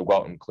also do is we'll go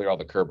out and clear all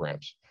the curb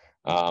ramps.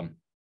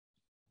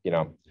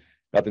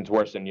 Nothing's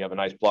worse than you have a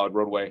nice plowed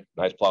roadway,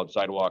 nice plowed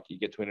sidewalk. You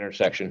get to an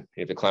intersection,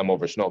 you have to climb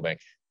over a snowbank.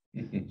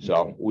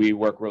 So we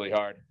work really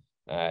hard,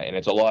 and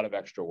it's a lot of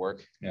extra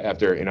work. Yeah.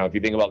 After, if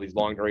you think about these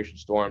long duration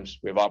storms,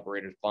 we have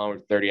operators plowing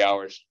for 30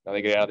 hours. Now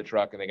they get out of the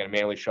truck and they got to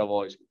manually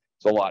shovel. It's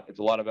a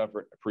lot of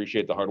effort.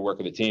 Appreciate the hard work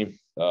of the team.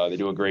 They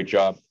do a great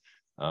job.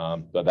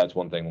 But that's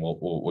one thing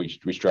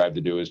we strive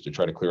to do, is to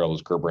try to clear all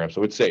those curb ramps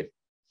so it's safe.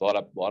 A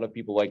lot of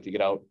people like to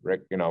get out,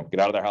 get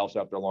out of their house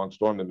after a long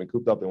storm. They've been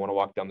cooped up. They want to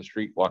walk down the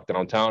street, walk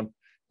downtown,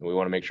 and we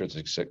want to make sure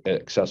it's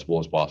accessible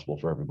as possible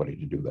for everybody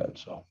to do that.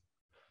 So.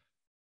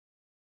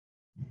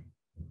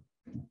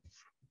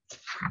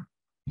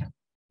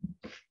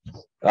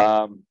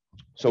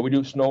 So we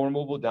do snow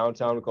removal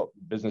downtown, we call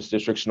it business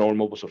district snow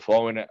removal. So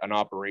following an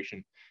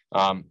operation,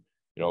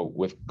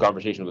 with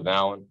conversations with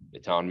Alan, the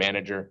town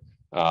manager,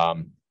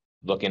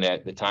 looking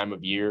at the time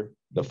of year,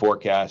 the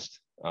forecast,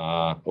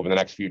 over the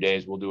next few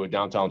days, we'll do a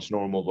downtown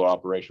snow removal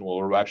operation.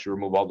 We'll actually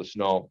remove all the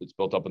snow that's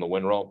built up in the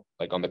windrow,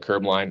 like on the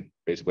curb line,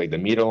 basically the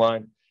meter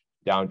line,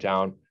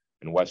 downtown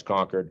in West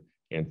Concord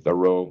and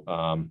Thoreau,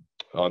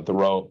 on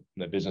Thoreau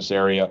in the business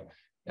area.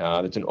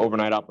 It's an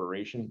overnight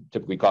operation.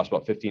 Typically costs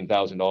about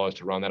 $15,000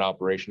 to run that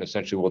operation.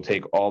 Essentially, we'll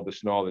take all the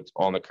snow that's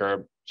on the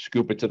curb,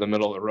 scoop it to the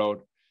middle of the road,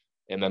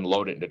 and then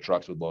load it into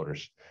trucks with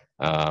loaders.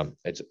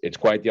 It's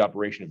quite the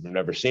operation if you've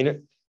never seen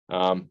it.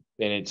 And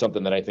it's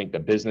something that I think the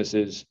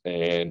businesses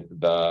and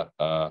the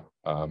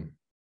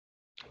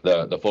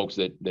folks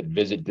that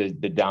visit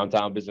the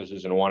downtown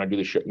businesses and want to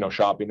do the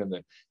shopping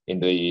in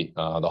the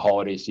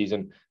holiday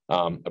season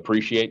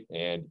appreciate.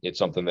 And it's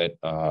something that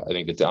I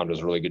think the town does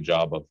a really good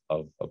job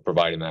of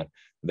providing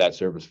that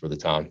service for the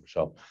town.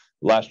 So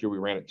last year we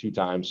ran it 2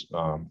 times.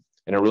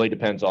 And it really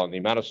depends on the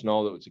amount of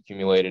snow that was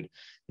accumulated,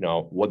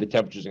 what the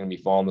temperatures are going to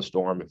be following the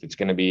storm. If it's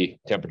going to be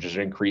temperatures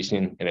are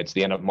increasing and it's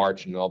the end of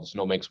March and all the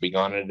snow makes will be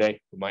gone in a day,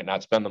 we might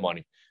not spend the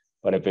money.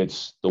 But if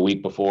it's the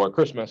week before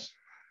Christmas,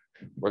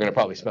 we're going to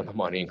probably spend the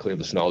money and clear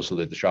the snow so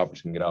that the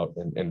shoppers can get out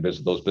and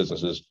visit those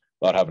businesses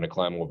without having to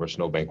climb over a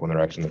snowbank when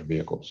they're exiting their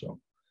vehicle. So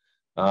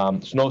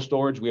snow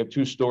storage, we have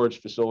 2 storage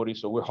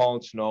facilities. So we're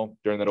hauling snow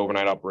during that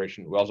overnight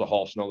operation. We also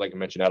haul snow, like I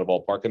mentioned, out of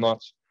all parking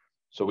lots.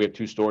 So we have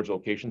 2 storage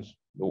locations.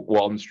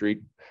 Walden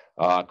Street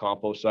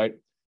compost site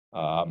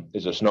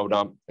is a snow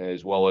dump,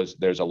 as well as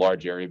there's a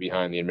large area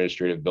behind the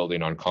administrative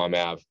building on Com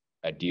Ave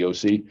at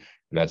DOC, and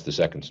that's the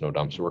second snow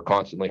dump. So we're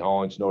constantly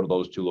hauling snow to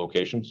those 2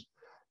 locations.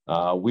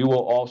 We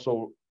will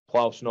also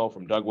plow snow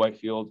from Doug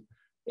Whitefield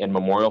and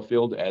Memorial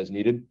Field as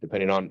needed,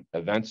 depending on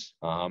events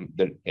and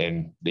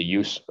the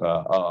use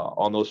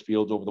on those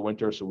fields over the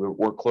winter. So we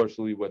work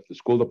closely with the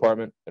school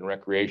department and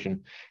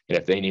recreation, and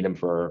if they need them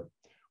for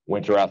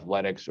winter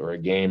athletics or a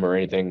game or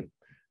anything,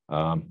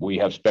 we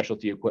have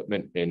specialty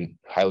equipment and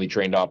highly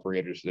trained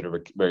operators that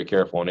are very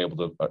careful and able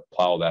to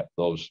plow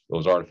those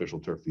artificial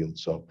turf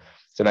fields. So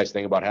it's a nice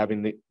thing about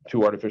having the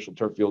 2 artificial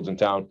turf fields in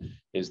town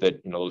is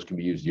that those can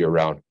be used year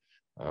round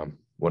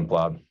when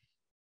plowed.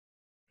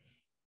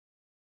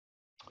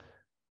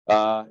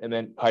 And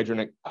then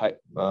hydrant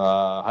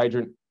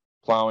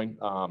plowing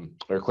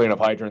or cleaning up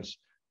hydrants.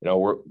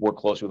 Work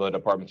closely with other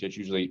departments. It's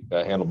usually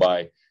handled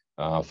by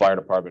fire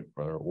department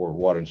or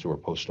water and sewer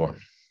post storm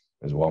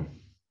as well.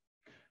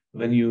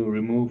 When you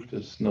remove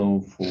the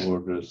snow for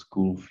the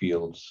school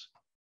fields,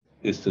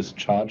 is this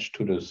charged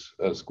to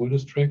the school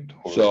district?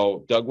 Or?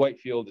 So Doug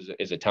Whitefield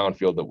is a town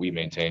field that we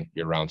maintain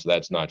year round, so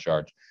that's not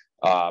charged.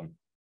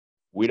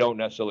 We don't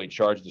necessarily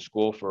charge the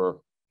school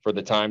for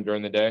the time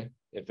during the day.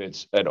 If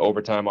it's an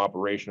overtime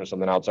operation or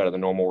something outside of the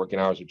normal working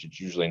hours, which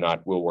it's usually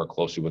not, we'll work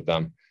closely with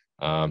them.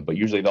 But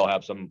usually they'll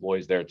have some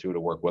employees there too to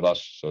work with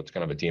us, so it's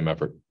kind of a team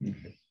effort.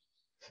 Okay.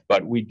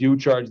 But we do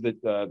charge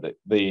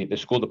the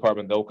school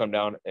department. They'll come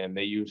down and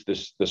they use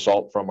the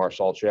salt from our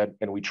salt shed,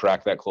 and we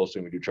track that closely.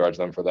 And we do charge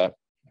them for that.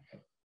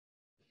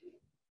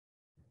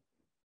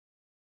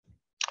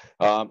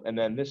 And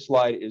then this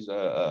slide is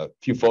a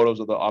few photos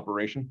of the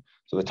operation.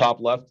 So the top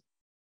left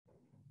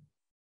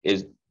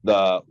is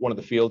one of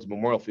the fields,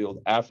 Memorial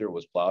Field, after it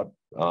was plowed.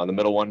 The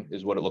middle one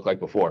is what it looked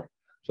like before.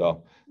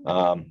 So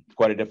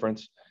quite a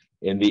difference.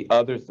 And the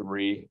other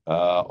 3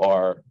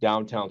 are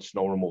downtown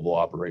snow removal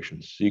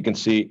operations. So you can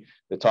see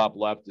the top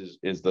left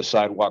is the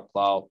sidewalk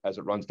plow as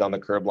it runs down the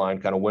curb line,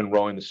 kind of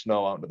windrowing the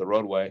snow out into the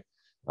roadway.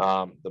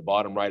 The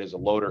bottom right is a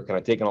loader, kind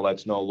of taking all that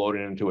snow,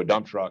 loading it into a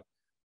dump truck.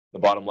 The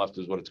bottom left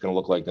is what it's going to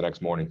look like the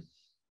next morning.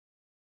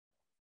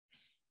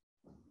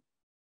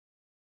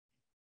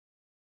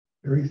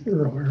 Very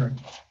thorough, Aaron.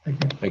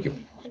 Thank you. Thank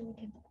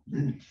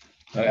you.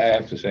 I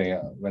have to say,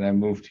 when I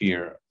moved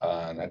here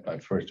and at my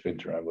first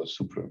winter, I was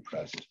super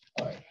impressed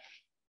by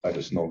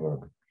the snow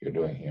work you're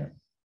doing here.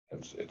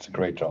 It's a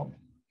great job.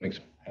 Thanks.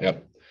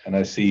 Yep. And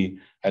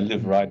I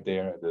live right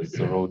there, there's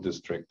the road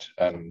district,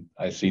 and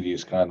I see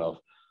these kind of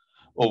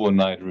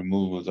overnight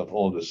removals of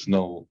all the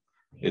snow.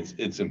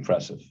 It's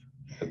impressive.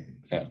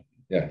 Yeah.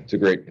 Yeah, it's a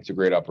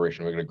great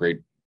operation. We got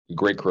a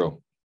great crew,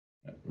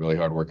 really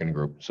hard working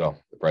group. So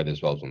they pride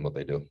themselves on what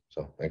they do.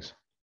 So thanks.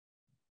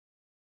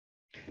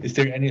 Is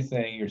there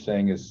anything you're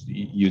saying is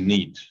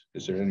unique?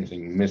 Is there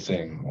anything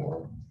missing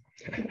or?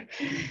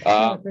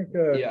 I think,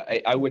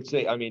 I would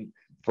say,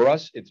 for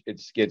us,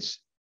 it's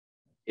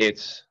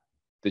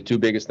the 2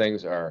 biggest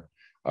things are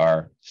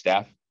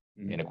staff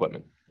and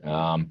equipment.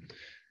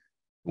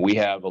 We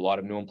have a lot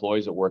of new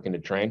employees that work in the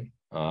train,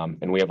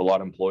 and we have a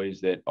lot of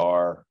employees that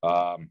are,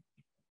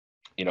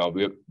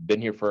 we've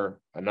been here for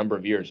a number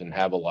of years and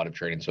have a lot of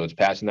training. So it's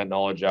passing that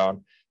knowledge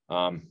on.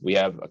 We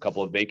have a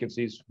couple of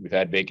vacancies. We've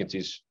had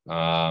vacancies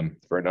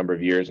for a number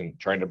of years, and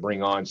trying to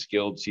bring on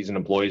skilled, seasoned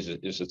employees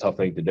is a tough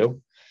thing to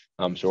do.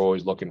 So we're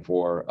always looking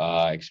for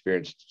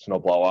experienced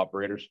snowplow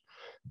operators.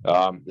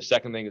 The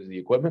second thing is the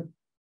equipment.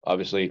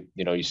 Obviously,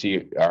 you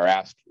see our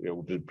ask,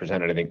 we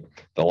presented, I think,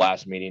 the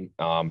last meeting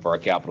for our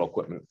capital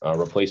equipment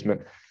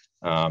replacement.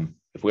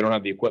 If we don't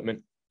have the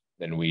equipment,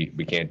 then we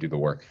can't do the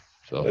work.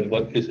 So But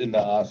what is in the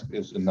ask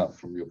is enough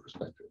from your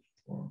perspective.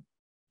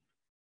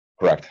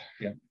 correct.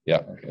 Yeah. Yeah.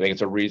 I think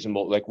it's a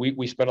reasonable, like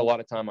we spent a lot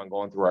of time on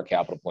going through our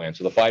capital plan.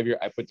 So the 5-year,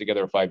 I put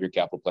together a 5-year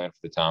capital plan for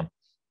the town.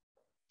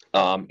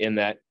 In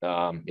that,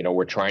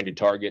 we're trying to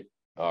target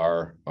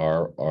our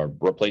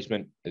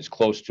replacement as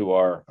close to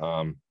our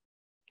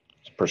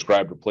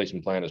prescribed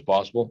replacement plan as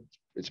possible.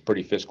 It's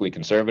pretty fiscally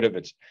conservative.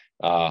 It's,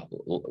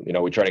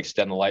 we try to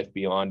extend the life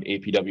beyond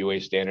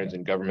APWA standards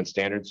and government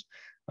standards.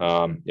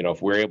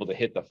 If we're able to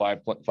hit the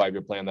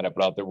 5-year plan that I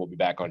put out there, we'll be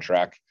back on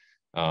track.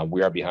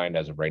 We are behind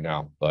as of right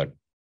now, but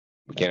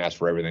we can't ask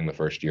for everything the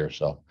first year.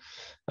 So,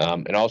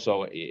 and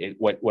also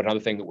what another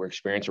thing that we're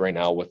experiencing right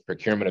now with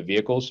procurement of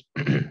vehicles,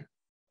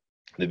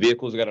 the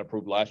vehicles that got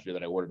approved last year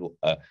that I ordered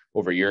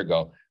over a year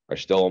ago are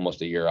still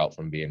almost a year out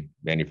from being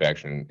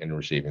manufactured and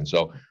receiving.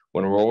 So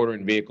when we're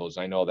ordering vehicles,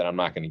 I know that I'm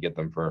not going to get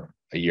them for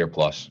a year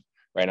plus,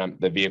 right?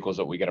 The vehicles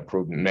that we get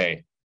approved in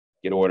May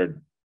get ordered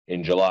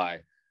in July,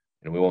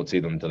 and we won't see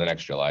them until the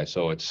next July.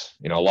 So it's,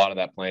 a lot of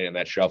that planning and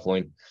that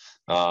shuffling.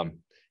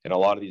 And a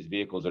lot of these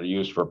vehicles that are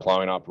used for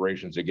plowing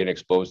operations are getting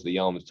exposed to the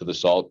elements, to the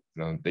salt.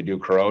 They do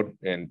corrode,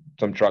 and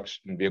some trucks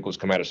and vehicles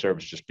come out of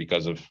service just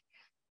because of,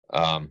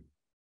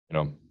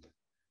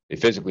 they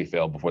physically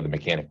fail before the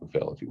mechanic will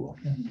fail, if you will.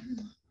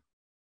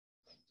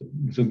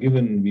 So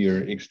given we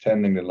are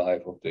extending the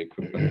life of the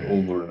equipment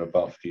over and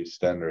above these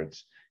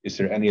standards, is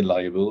there any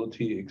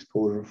liability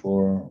exposure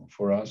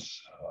for us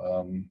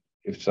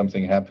if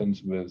something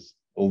happens with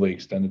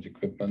overextended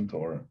equipment?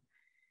 Or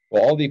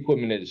Well, all the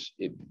equipment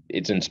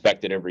it's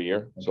inspected every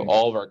year. So Okay.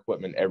 all of our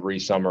equipment every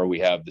summer we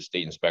have the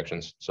state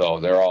inspections. So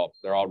they're all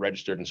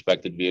registered,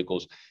 inspected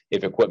vehicles.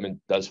 If equipment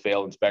does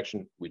fail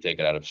inspection, we take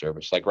it out of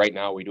service. Like right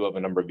now, we do have a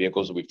number of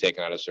vehicles that we've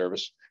taken out of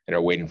service and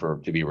are waiting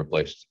to be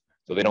replaced.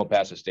 So they don't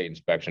pass a state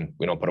inspection.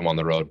 We don't put them on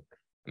the road,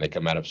 and they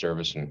come out of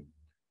service, and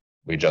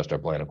we adjust our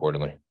plan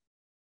accordingly.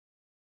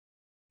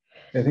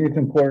 I think it's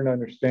important to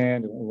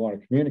understand, and what we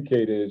want to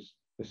communicate is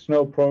the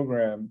snow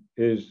program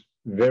is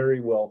very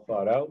well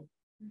thought out.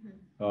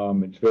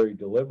 It's very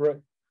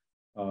deliberate.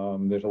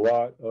 There's a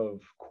lot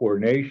of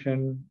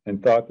coordination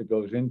and thought that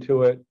goes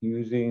into it,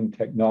 using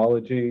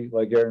technology,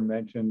 like Aaron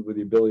mentioned, with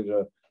the ability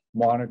to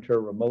monitor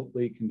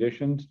remotely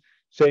conditions,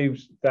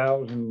 saves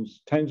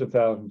thousands, tens of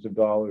thousands of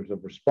dollars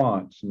of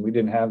response. And we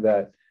didn't have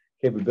that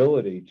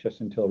capability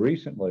just until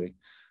recently.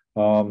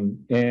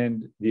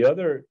 And the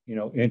other,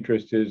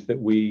 interest is that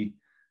we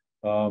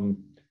know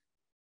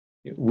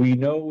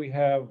we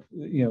have,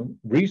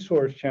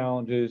 resource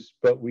challenges,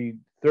 but we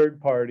third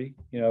party,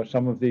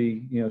 some of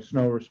the,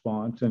 snow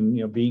response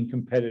and, being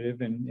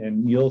competitive,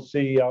 and you'll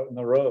see out in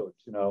the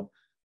roads,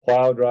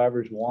 plow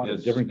drivers want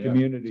Yes, different yeah.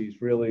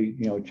 communities really,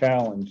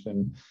 challenged.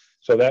 And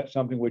so that's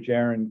something which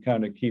Aaron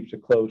kind of keeps a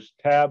close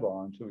tab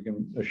on, so we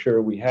can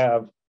assure we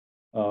have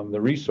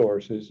the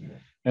resources.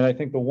 And I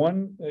think the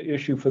one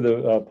issue for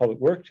the Public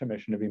Works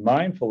Commission to be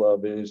mindful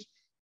of is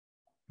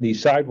the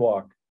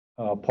sidewalk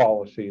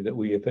policy that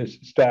we have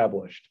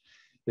established.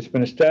 It's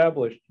been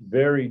established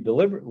very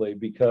deliberately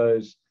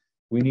because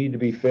we need to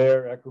be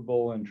fair,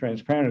 equitable, and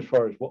transparent as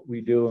far as what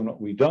we do and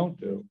what we don't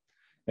do.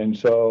 And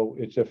so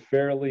it's a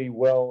fairly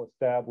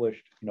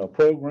well-established,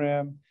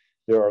 program.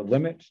 There are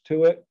limits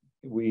to it.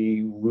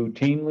 We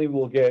routinely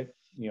will get,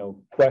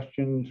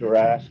 questions or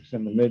asks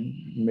in the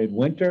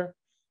midwinter.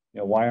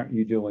 Why aren't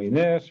you doing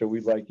this? Or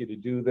we'd like you to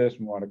do this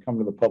and want to come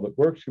to the Public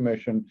Works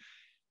Commission.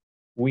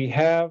 We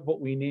have what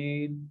we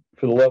need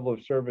for the level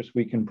of service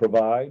we can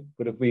provide,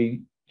 but if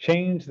we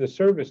change the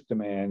service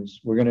demands,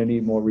 we're going to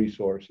need more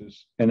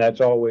resources. And that's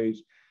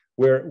always,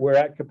 we're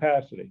at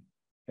capacity,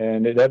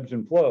 and it ebbs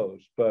and flows.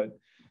 But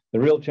the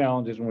real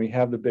challenge is when we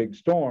have the big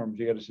storms,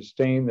 you got to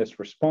sustain this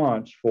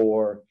response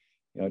for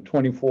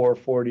 24,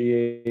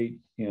 48,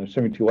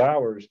 72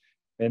 hours.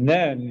 And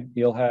then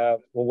you'll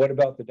have, well, what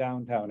about the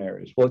downtown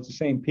areas? Well, it's the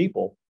same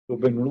people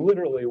who've been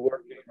literally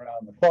working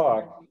around the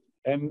clock,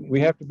 and we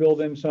have to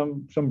build in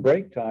some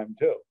break time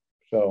too.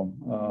 So,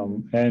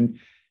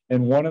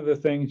 and one of the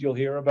things you'll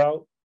hear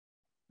about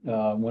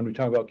when we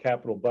talk about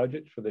capital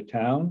budgets for the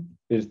town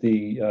is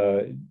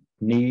the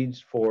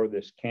needs for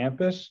this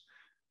campus.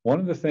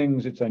 One of the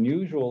things that's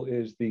unusual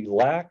is the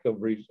lack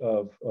of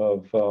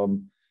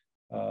room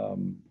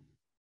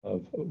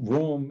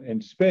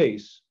and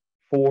space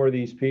for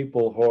these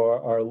people who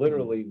are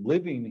literally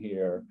living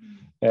here.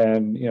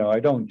 And, I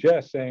don't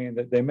jest saying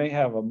that they may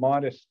have a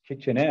modest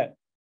kitchenette,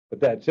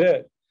 but that's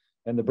it.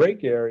 And the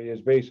break area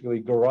is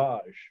basically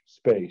garage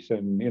space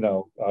and,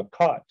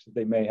 cots that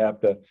they may have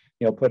to,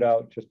 put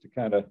out just to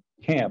kind of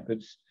camp.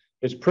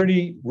 It's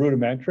pretty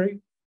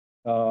rudimentary.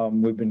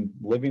 We've been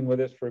living with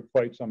this for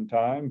quite some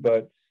time,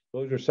 but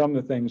those are some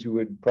of the things we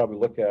would probably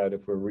look at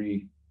if when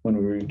we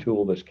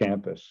retool this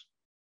campus.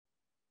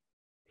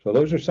 So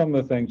those are some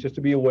of the things just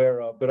to be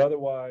aware of, but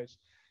otherwise,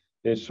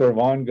 it's sort of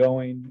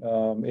ongoing.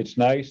 It's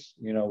nice,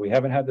 we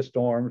haven't had the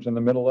storms in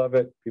the middle of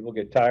it. People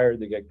get tired,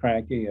 they get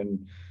cranky, and,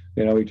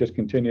 we just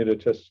continue to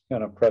just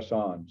kind of press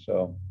on,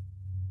 so.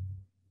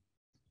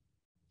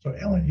 So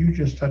Ellen, you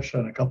just touched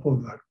on a couple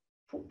of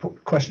the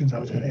questions I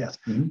was going to ask.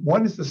 Mhm.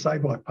 One is the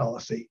sidewalk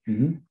policy.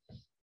 Mhm.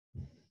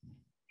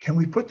 Can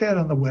we put that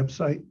on the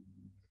website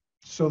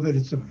so that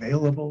it's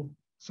available,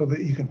 so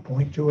that you can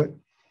point to it?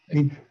 I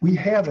mean, we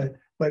have it,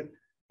 but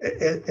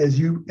as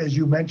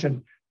you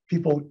mentioned,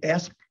 people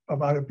ask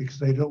about it because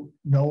they don't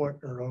know it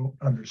or don't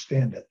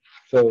understand it.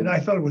 So, And I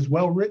thought it was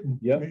well written.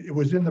 Yeah. I mean, it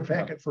was in the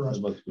packet for us.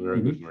 That must be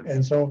very good, Mark.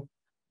 And so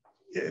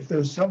if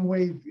there's some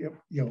way,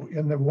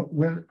 in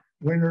the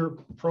winter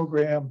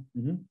program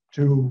Mhm.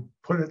 to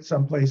put it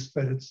someplace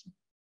that it's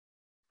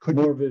could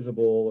be more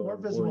visible. or- more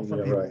visible for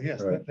yeah, people, right,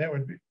 yes, right. that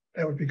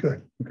would be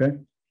good. Okay.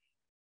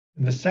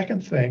 And the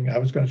second thing I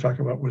was going to talk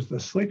about was the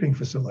sleeping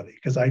facility,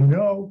 because I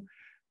know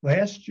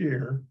last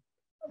year,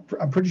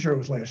 I'm pretty sure it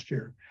was last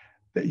year,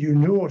 that you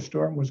knew a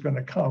storm was going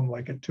to come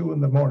like at 2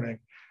 a.m,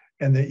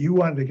 and that you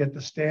wanted to get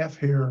the staff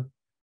here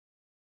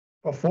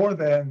before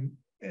then,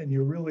 and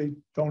you really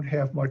don't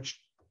have much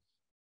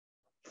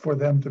for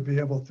them to be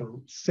able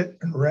to sit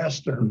and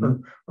rest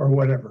or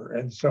whatever.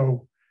 And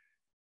so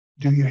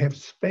do you have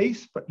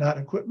space but not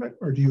equipment,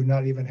 or do you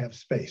not even have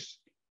space?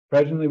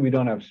 Presently, we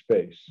don't have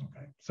space.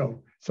 Okay,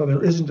 so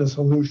there isn't a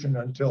solution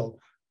until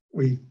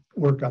we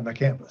work on the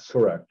campus.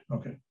 Correct.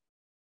 Okay.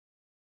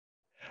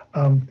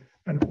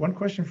 And one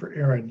question for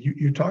Aaron.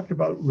 You talked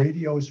about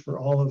radios for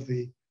all of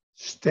the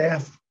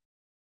staff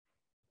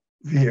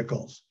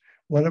vehicles.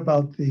 What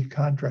about the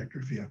contractor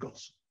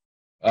vehicles?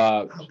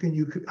 How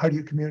do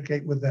you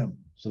communicate with them?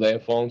 So they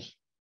have phones.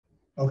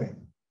 Okay,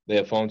 They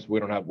have phones. We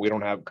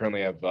don't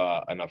currently have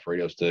enough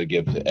radios to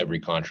give to every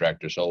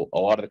contractor. So a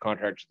lot of the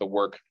contractors that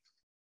work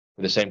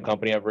for the same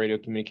company have radio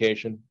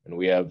communication, and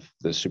we have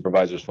the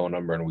supervisor's phone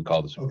number, and we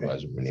call the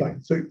supervisor. when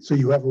needed. so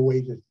you have a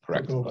way to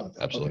Correct. go about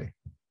that. Absolutely. Okay.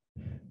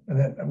 And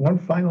then one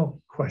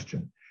final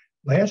question.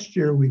 Last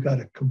year, we got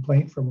a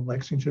complaint from a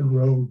Lexington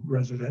Road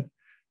resident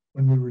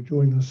when we were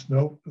doing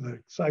the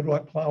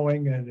sidewalk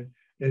plowing, and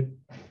it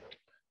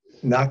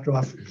knocked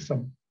off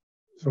some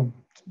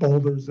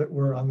boulders that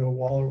were on the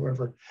wall or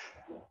whatever.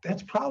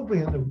 That's probably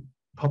in the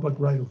public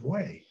right of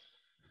way.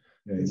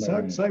 Yeah, you It's might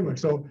not want- sidewalk.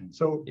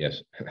 So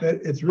Yes.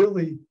 that it's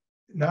really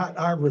not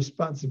our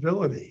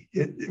responsibility.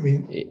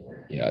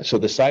 Yeah. So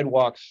the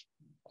sidewalks.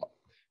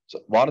 So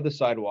a lot of the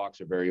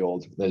sidewalks are very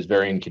old. There's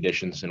varying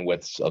conditions and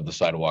widths of the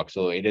sidewalk.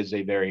 So it is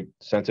a very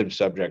sensitive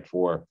subject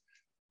for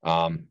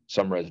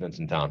some residents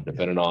in town,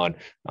 depending on,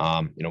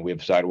 we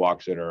have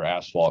sidewalks that are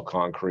asphalt,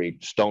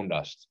 concrete, stone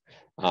dust.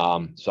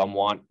 Some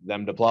want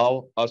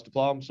us to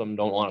plow them. Some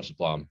don't want us to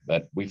plow them,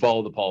 but we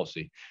follow the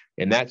policy.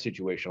 In that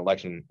situation,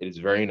 election, it is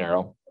very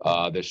narrow.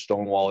 The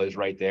stone wall is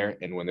right there.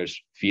 And when there's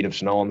feet of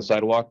snow on the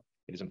sidewalk,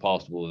 it is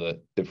impossible to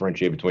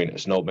differentiate between a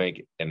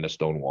snowbank and a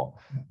stone wall.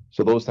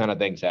 So those kind of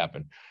things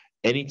happen.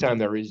 Anytime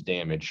there is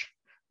damage,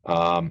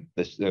 and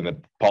the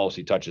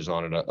policy touches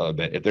on it a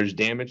bit. If there's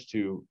damage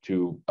to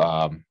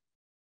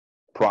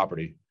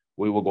property,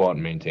 we will go out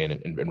and maintain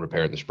it and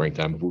repair it in the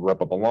springtime. If we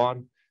rip up a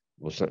lawn,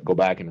 we'll go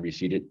back and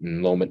reseed it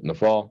and loam it in the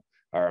fall,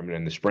 or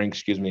in the spring,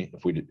 excuse me.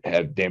 If we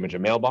have damage a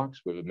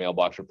mailbox, we have a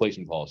mailbox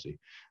replacement policy.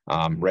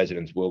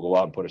 Residents will go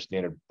out and put a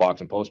standard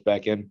box and post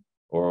back in,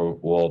 or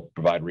we'll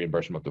provide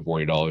reimbursement up to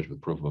 $40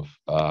 with proof of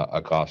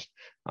a cost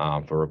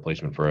for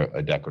replacement for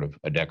a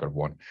decorative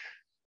one.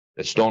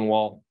 The stone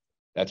wall,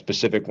 that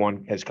specific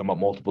one has come up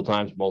multiple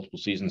times, multiple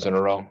seasons in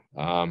a row.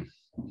 I've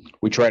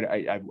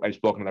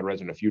spoken to that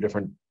resident a few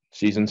different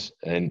seasons,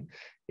 and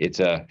it's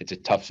a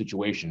tough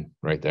situation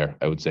right there,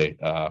 I would say,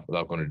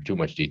 without going into too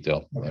much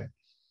detail. Okay.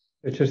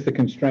 It's just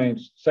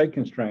the site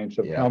constraints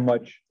of how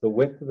much the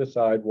width of the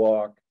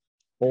sidewalk,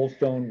 whole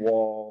stone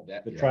wall,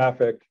 the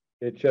traffic,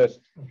 it just.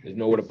 There's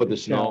nowhere to put the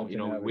snow.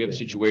 We have a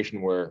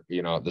situation where,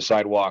 the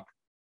sidewalk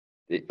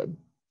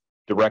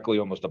directly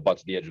almost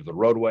abuts the edge of the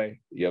roadway.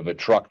 You have a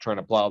truck trying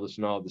to plow the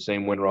snow the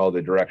same windrow,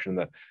 the direction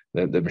that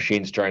the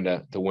machine's trying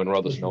to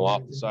windrow the snow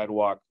off the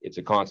sidewalk. It's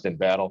a constant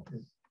battle.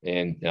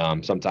 And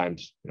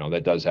sometimes,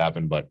 that does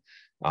happen, but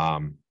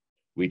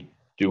we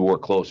do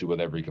work closely with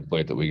every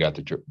complaint that we got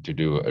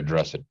to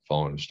address it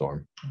following the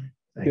storm.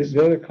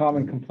 The other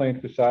common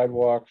complaints with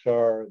sidewalks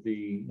are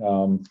the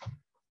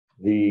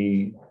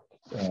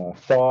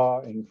thaw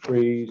and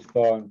freeze.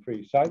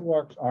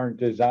 Sidewalks aren't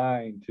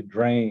designed to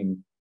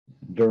drain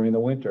during the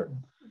winter.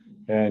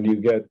 And you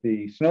get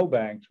the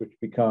snowbanks, which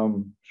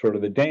become sort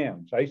of the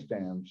dams, ice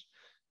dams.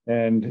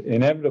 And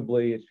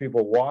inevitably, it's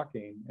people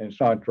walking and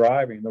it's not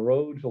driving. The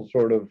roads will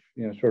sort of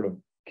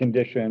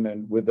condition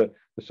and with the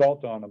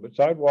salt on them. But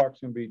sidewalks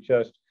can be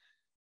just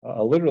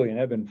literally an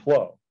ebb and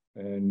flow.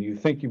 And you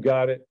think you've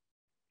got it,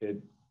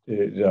 it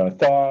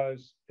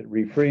thaws, it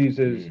refreezes.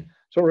 Mm-hmm.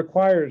 So it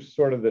requires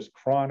sort of this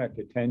chronic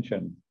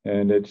attention,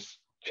 and it's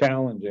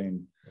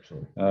challenging,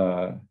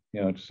 to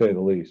say the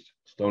least.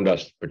 Stone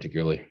dust,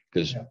 particularly,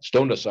 because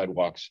stone dust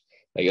sidewalks,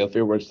 like if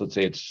it was, let's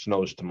say it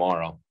snows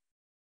tomorrow,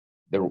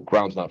 the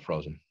ground's not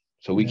frozen.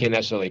 So we Yeah. can't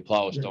necessarily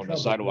plow a You're in stone to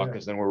trouble, sidewalk yeah.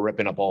 because then we're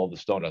ripping up all the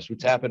stone dust,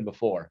 which happened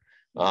before.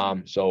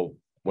 So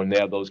when they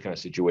have those kind of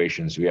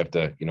situations, we have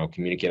to,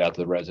 communicate out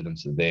to the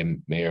residents that they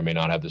may or may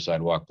not have the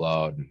sidewalk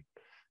plowed.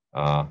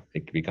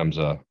 It becomes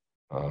an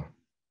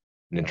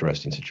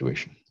interesting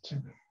situation.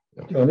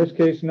 So in this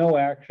case, no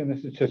action.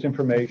 This is just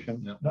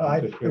information. Yeah.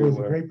 No, Just so it was a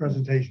you're aware. great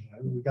presentation.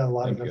 We got a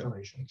lot of Thank you.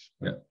 information.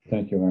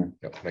 Thank you, Aaron.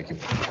 Yep, thank you.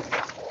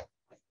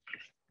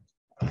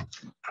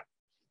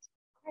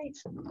 Right,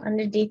 on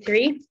to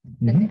D3,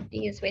 the Mhm.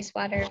 NIFTY is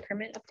wastewater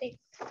permit update.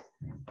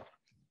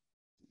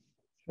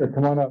 Sure,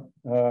 come on up.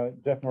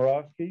 Jeff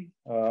Morosky,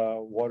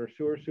 Water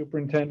Sewer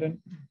Superintendent,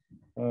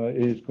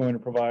 is going to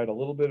provide a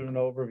little bit of an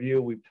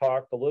overview. We've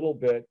talked at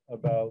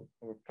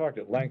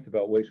length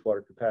about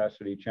wastewater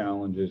capacity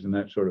challenges and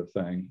that sort of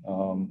thing.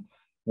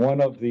 One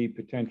of the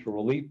potential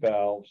relief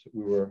valves that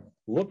we were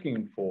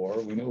looking for,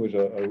 we knew it was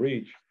a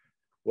reach,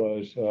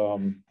 was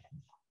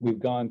we've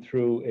gone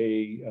through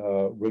a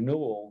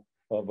renewal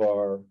of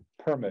our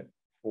permit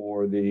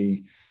for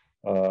the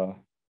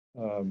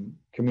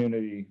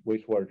community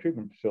wastewater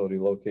treatment facility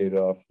located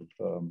off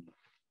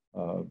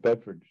of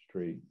Bedford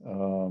Street.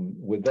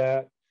 With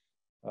that,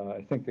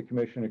 I think the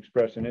commission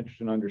expressed an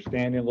interest in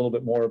understanding a little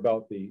bit more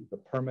about the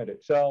permit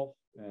itself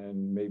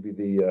and maybe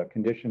the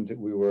conditions that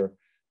we were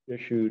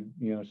issued.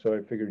 So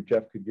I figured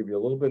Jeff could give you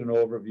a little bit of an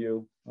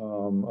overview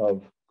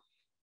of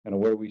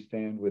where we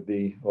stand with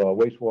the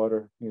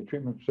wastewater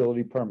treatment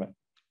facility permit.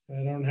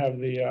 I don't have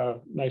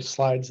the nice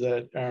slides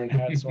that Aaron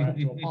had, so I have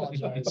to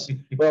apologize.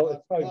 Well,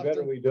 it's probably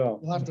better we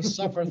don't. You'll have to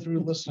suffer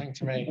through listening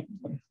to me.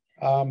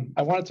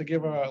 I wanted to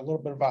give a little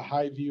bit of a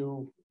high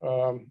view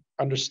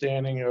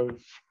understanding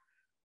of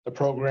the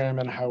program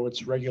and how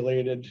it's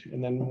regulated,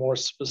 and then more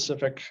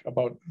specific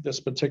about this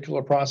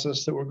particular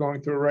process that we're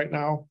going through right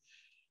now,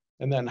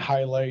 and then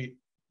highlight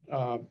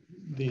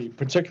the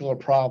particular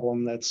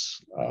problem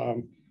that's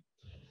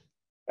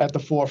at the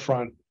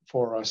forefront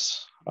for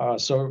us.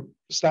 So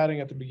starting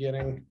at the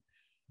beginning,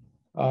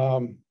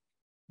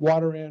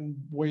 water and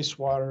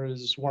wastewater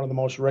is one of the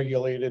most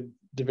regulated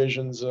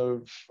divisions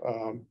of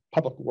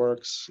public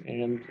works,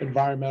 and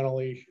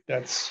environmentally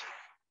that's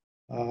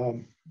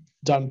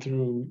done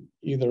through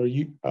either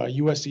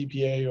US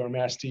EPA or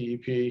Mass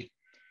DEP.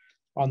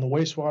 On the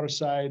wastewater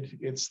side,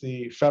 it's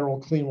the Federal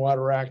Clean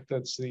Water Act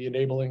that's the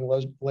enabling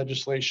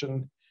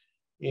legislation,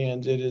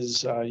 and it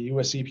is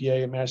US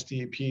EPA and Mass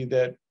DEP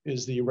that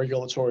is the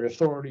regulatory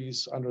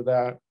authorities under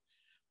that.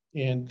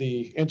 And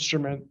the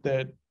instrument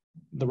that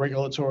the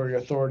regulatory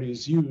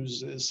authorities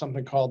use is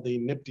something called the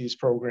NIPDES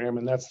program,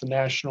 and that's the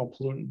National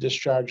Pollutant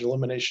Discharge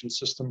Elimination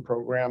System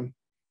program.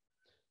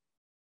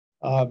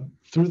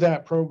 Through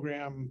that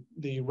program,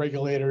 the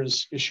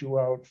regulators issue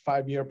out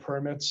 5-year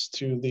permits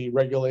to the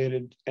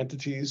regulated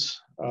entities.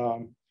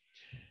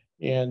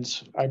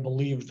 And I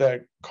believe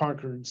that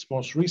Concord's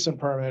most recent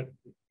permit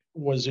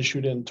was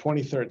issued in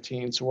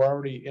 2013. So we're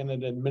already in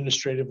an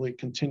administratively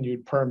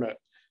continued permit.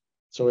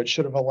 So it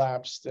should have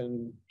elapsed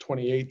in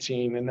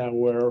 2018, and now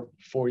we're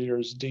 4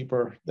 years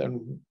deeper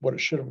than what it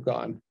should have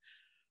gone.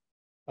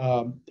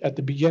 At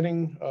the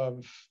beginning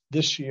of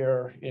this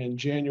year, in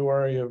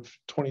January of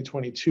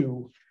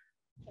 2022,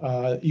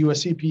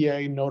 US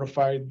EPA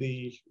notified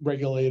the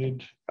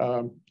regulated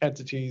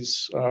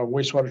entities,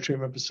 wastewater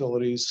treatment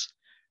facilities,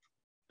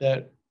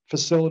 that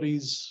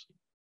facilities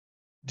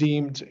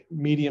deemed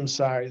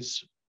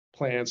medium-sized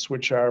plants,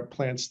 which are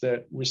plants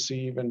that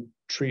receive and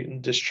treat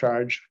and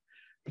discharge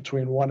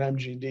between 1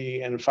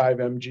 MGD and 5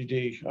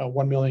 MGD,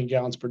 1 million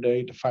gallons per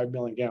day to 5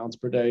 million gallons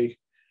per day,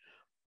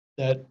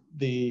 that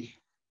the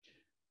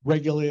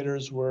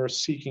regulators were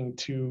seeking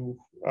to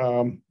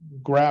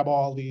grab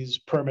all these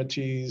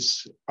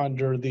permittees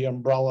under the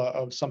umbrella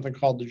of something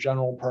called the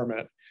general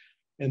permit.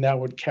 And that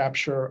would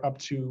capture up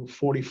to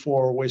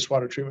 44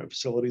 wastewater treatment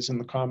facilities in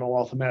the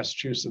Commonwealth of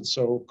Massachusetts.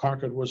 So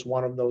Concord was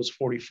one of those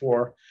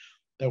 44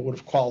 that would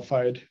have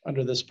qualified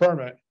under this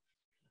permit.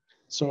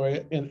 So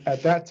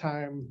at that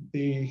time,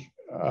 the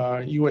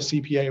US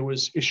EPA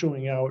was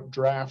issuing out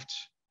draft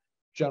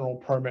general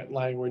permit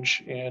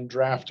language and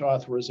draft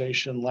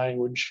authorization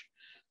language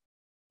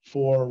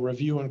for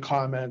review and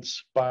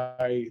comments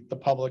by the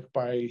public,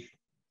 by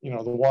the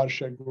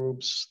watershed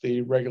groups,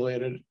 the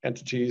regulated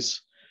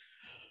entities.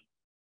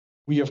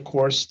 We, of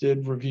course,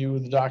 did review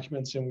the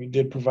documents and we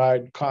did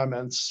provide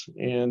comments,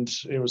 and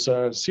it was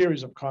a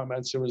series of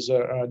comments. It was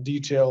a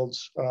detailed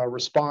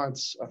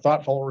response, a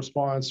thoughtful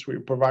response. We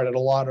provided a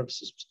lot of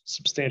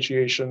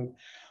substantiation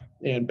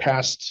and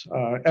past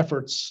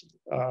efforts,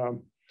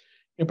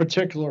 in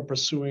particular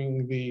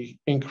pursuing the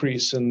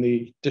increase in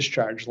the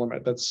discharge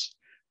limit. That's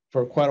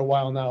for quite a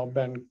while now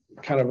been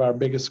kind of our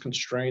biggest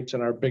constraint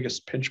and our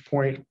biggest pinch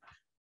point.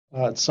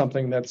 It's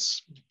something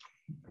that's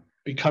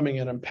becoming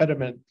an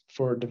impediment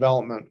for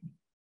development.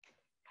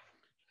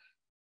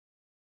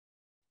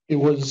 It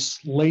was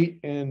late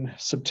in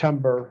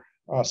September,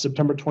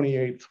 September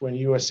 28th, when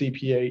US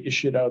EPA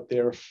issued out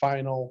their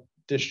final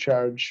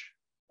discharge,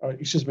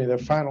 their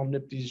final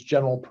NIPDES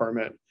general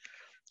permit.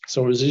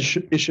 So it was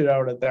issued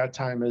out at that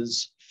time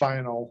as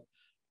final.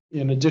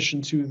 In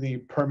addition to the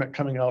permit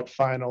coming out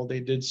final, they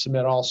did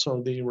submit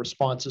also the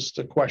responses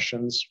to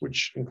questions,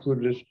 which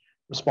included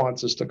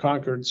responses to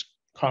Concord's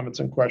comments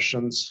and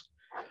questions.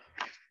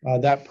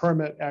 That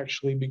permit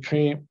actually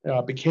became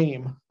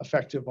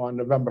effective on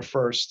November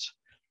 1st.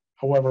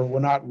 However, we're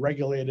not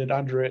regulated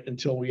under it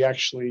until we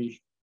actually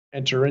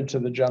enter into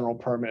the general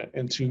permit.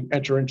 And to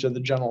enter into the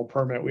general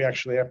permit, we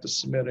actually have to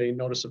submit a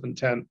notice of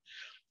intent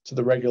to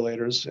the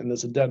regulators. And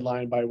there's a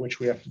deadline by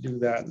which we have to do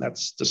that, and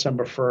that's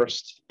December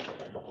 1st.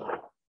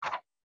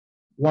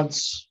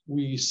 Once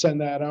we send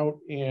that out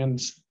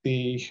and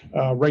the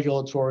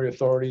regulatory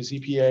authorities,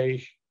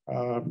 EPA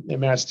and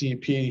Mass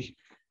DEP,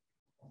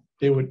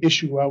 they would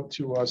issue out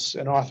to us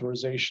an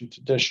authorization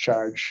to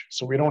discharge.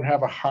 So we don't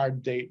have a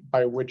hard date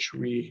by which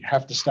we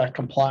have to start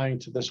complying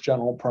to this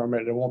general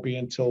permit. It won't be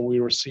until we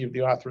receive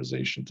the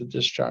authorization to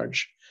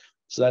discharge.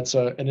 So that's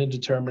an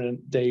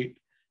indeterminate date.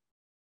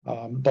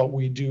 But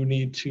we do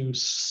need to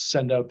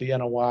send out the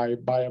NOI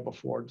by or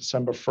before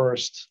December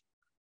 1st.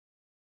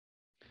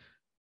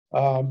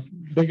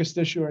 Biggest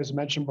issue, as I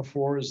mentioned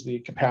before, is the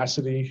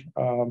capacity.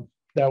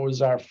 That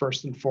was our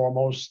first and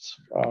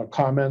foremost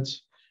comment.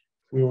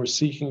 We were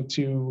seeking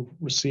to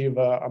receive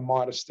a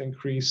modest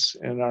increase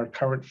in our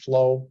current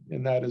flow,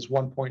 and that is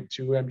 1.2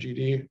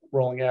 MGD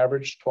rolling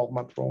average,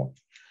 12-month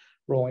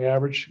rolling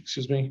average,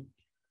 excuse me.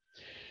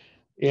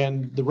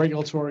 And the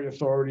regulatory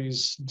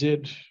authorities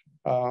did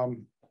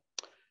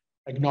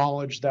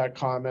acknowledge that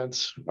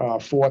comment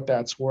for what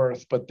that's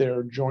worth, but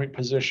their joint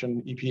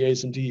position,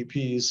 EPA's and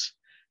DEP's,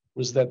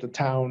 was that the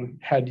town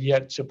had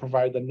yet to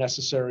provide the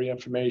necessary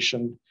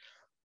information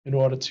in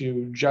order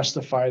to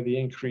justify the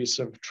increase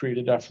of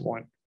treated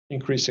effluent,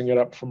 increasing it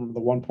up from the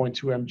 1.2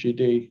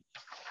 MGD.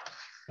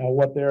 Now,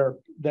 what the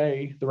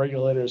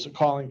regulators are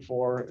calling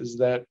for is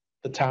that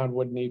the town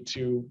would need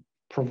to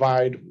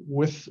provide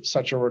with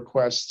such a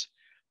request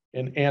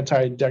an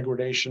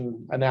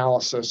anti-degradation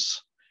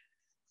analysis.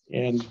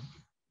 And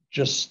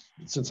just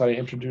since I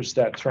introduced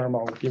that term,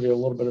 I'll give you a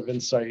little bit of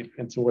insight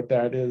into what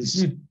that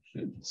is.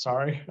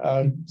 Sorry,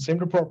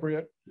 seemed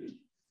appropriate.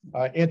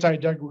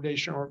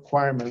 Anti-degradation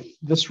requirement.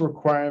 This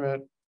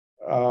requirement,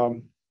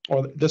 or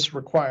this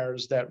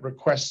requires that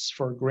requests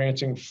for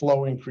granting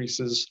flow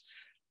increases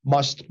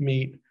must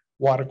meet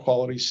water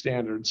quality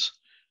standards.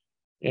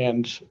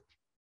 And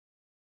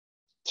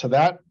to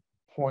that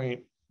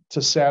point,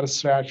 to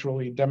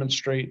satisfactorily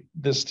demonstrate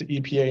this to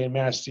EPA and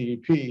Mass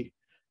DEP,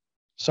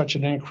 such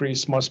an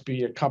increase must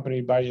be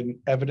accompanied by an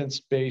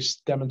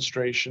evidence-based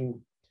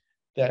demonstration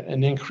that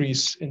an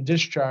increase in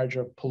discharge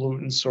of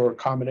pollutants or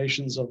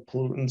combinations of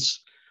pollutants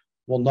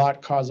will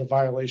not cause a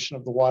violation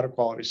of the water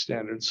quality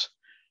standards.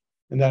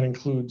 And that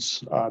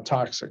includes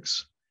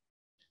toxics.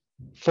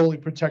 Fully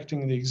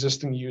protecting the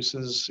existing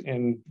uses,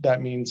 and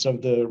that means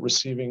of the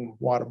receiving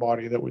water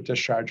body that we're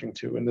discharging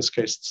to. In this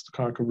case, it's the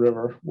Concord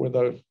River, where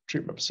the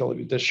treatment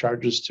facility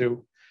discharges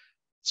to.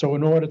 So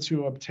in order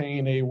to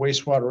obtain a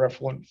wastewater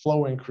effluent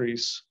flow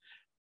increase,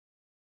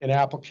 an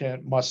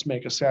applicant must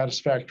make a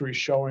satisfactory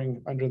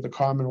showing under the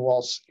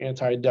Commonwealth's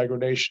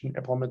anti-degradation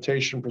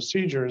implementation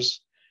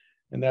procedures,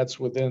 and that's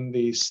within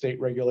the state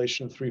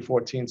regulation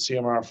 314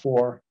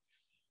 CMR4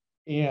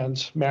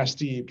 and Mass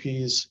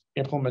DEP's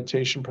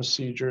implementation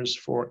procedures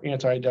for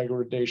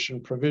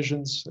anti-degradation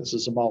provisions. This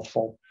is a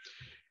mouthful.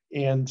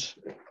 And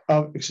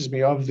of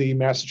the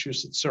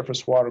Massachusetts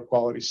surface water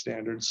quality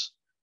standards.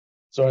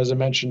 So as I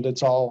mentioned,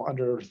 it's all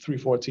under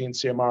 314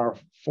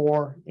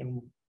 CMR4,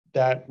 and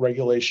that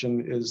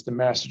regulation is the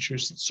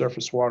Massachusetts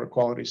surface water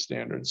quality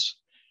standards.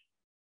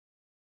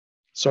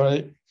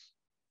 So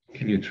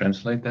Can you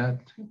translate that?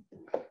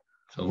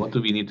 So what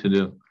do we need to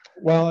do?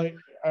 Well,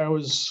 I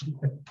was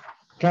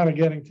kind of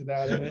getting to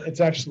that, and it's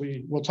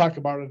actually, we'll talk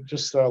about it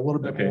just a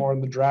little bit more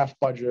in the draft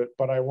budget,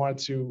 but I want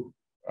to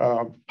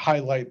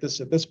highlight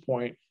this at this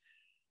point.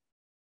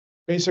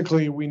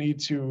 Basically, we need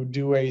to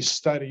do a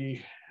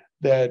study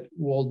that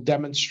will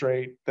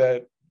demonstrate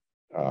that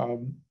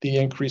the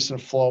increase in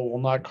flow will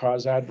not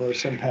cause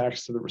adverse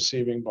impacts to the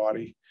receiving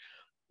body.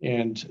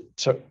 And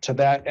to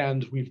that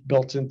end, we've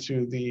built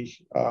into the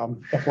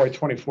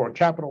FY24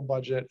 capital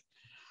budget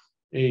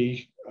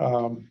a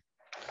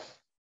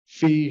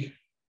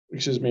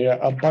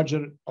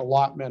budget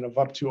allotment of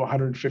up to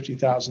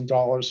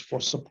 $150,000 for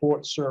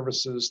support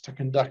services to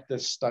conduct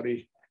this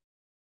study.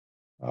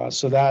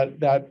 So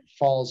that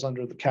falls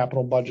under the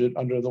capital budget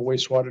under the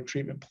wastewater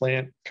treatment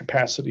plant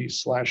capacity /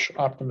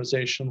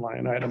 optimization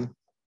line item.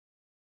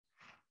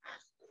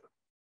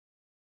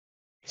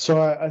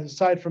 So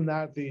aside from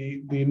that,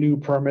 the new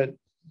permit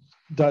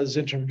does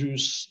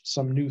introduce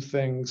some new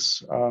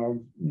things,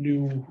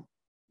 new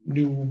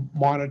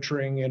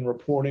monitoring and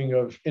reporting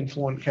of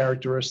influent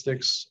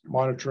characteristics,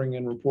 monitoring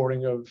and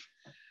reporting of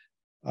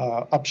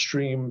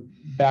upstream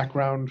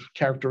background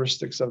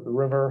characteristics of the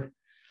river.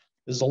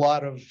 There's a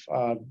lot of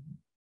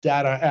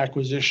data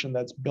acquisition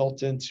that's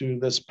built into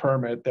this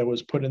permit that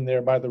was put in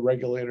there by the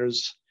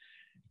regulators,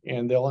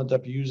 and they'll end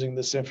up using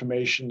this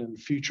information in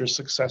future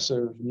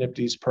successive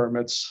NIPD's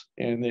permits,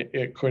 and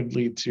it could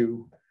lead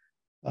to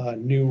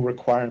new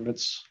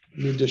requirements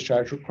new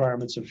discharge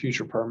requirements and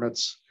future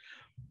permits.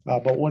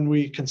 But when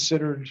we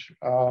considered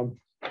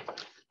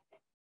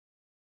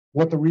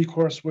what the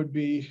recourse would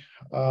be,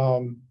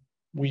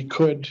 we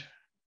could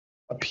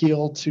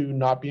appeal to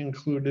not be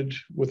included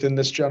within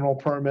this general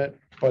permit,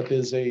 but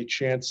there's a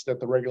chance that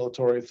the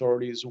regulatory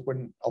authorities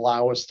wouldn't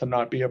allow us to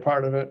not be a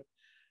part of it.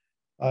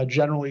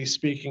 Generally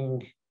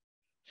speaking,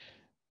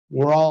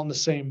 we're all in the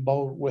same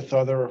boat with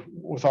all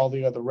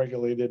the other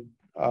regulated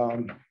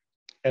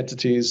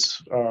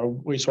entities,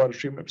 wastewater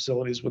treatment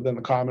facilities within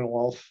the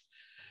Commonwealth.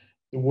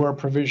 There were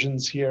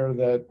provisions here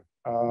that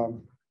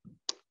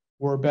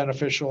were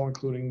beneficial,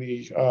 including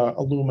the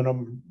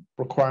aluminum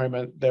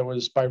requirement that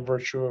was by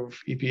virtue of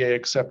EPA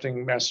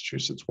accepting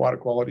Massachusetts water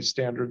quality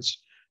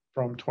standards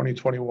from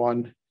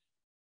 2021.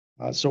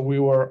 So we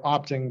were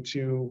opting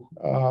to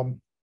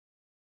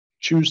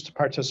choose to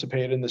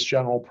participate in this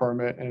general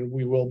permit, and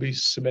we will be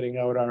submitting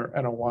out our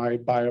NOI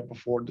by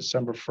before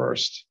December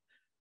 1st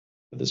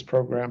for this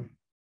program.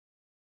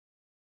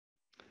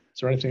 Is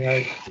there anything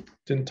I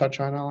didn't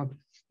touch on, Alan?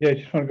 Yeah, I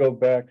just want to go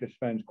back to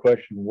Sven's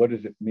question. What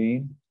does it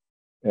mean?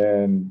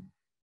 And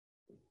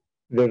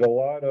there's a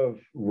lot of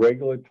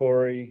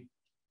regulatory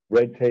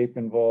red tape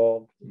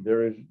involved.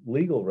 There is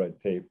legal red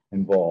tape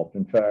involved.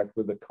 In fact,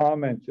 with the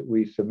comments that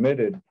we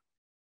submitted,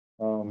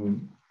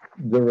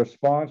 the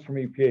response from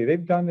EPA,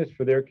 they've done this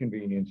for their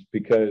convenience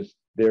because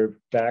they're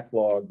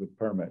backlogged with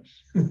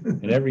permits.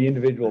 And every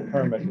individual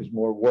permit is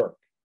more work.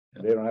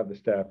 They don't have the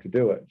staff to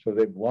do it. So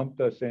they've lumped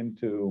us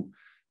into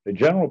the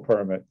general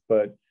permit,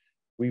 but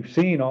we've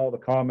seen all the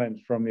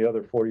comments from the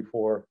other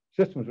 44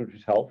 systems, which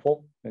is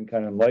helpful and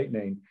kind of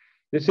enlightening.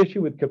 This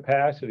issue with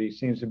capacity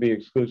seems to be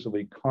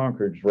exclusively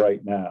Concord's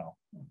right now.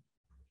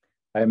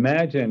 I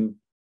imagine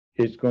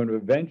it's going to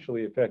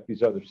eventually affect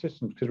these other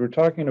systems because we're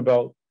talking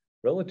about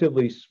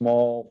relatively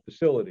small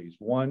facilities.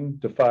 1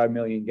 to 5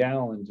 million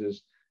gallons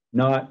is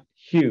not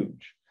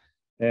huge.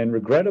 And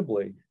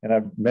regrettably, and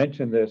I've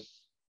mentioned this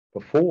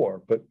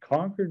before, but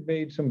Concord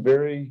made some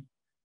very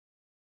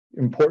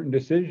important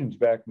decisions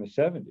back in the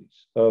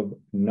 70s of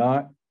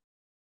not,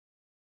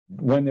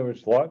 when there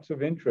was lots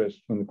of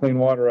interest, when the Clean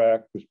Water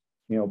Act was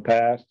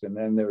passed, and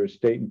then there was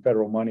state and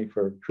federal money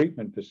for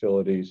treatment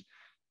facilities.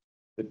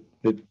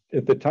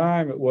 At the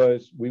time, it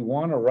was, we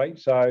want to right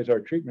size our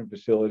treatment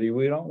facility.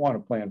 We don't want to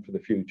plan for the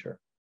future.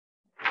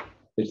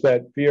 It's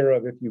that fear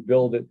of if you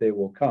build it, they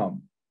will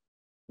come.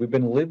 We've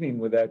been living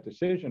with that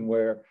decision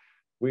where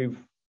we've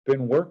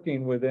been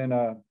working within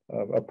a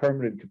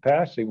permitted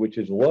capacity, which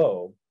is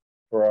low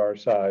for our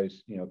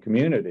size,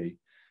 community.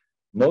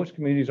 Most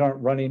communities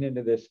aren't running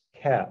into this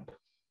cap.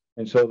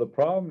 And so the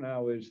problem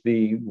now is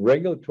the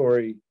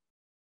regulatory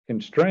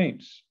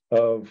constraints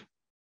of,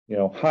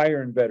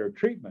 higher and better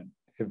treatment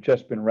have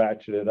just been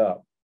ratcheted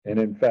up. And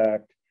in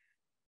fact,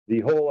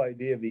 the whole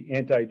idea of the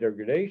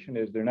anti-degradation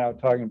is they're now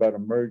talking about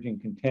emerging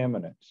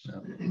contaminants.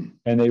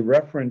 And they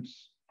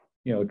reference,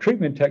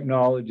 treatment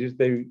technologies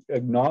they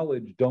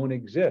acknowledge don't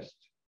exist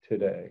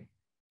today.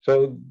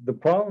 So the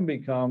problem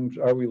becomes,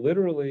 are we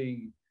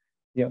literally,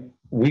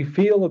 we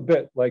feel a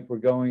bit like we're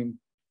going,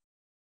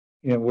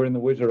 we're in the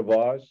Wizard of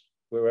Oz,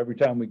 where every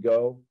time we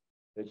go,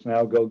 it's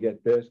now go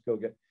get this, go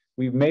get.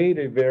 We've made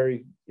a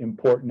very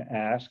important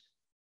ask.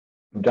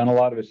 We've done a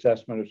lot of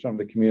assessment of some of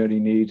the community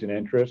needs and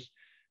interests.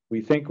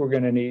 We think we're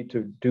going to need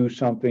to do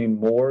something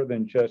more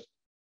than just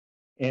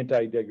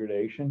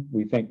anti-degradation.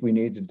 We think we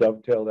need to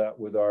dovetail that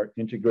with our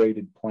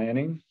integrated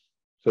planning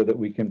so that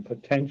we can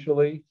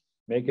potentially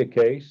make a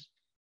case,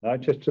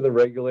 not just to the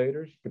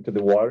regulators, but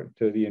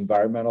to the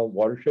environmental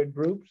watershed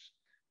groups,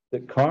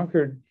 that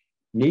Concord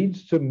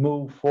needs to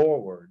move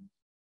forward,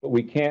 but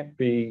we can't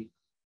be,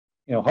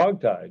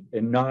 hogtied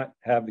and not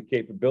have the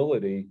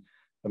capability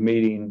of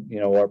meeting,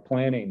 our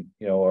planning,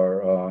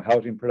 our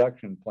housing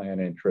production plan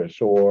interests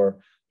or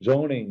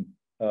zoning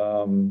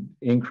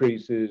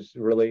increases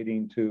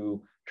relating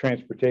to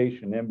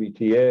transportation,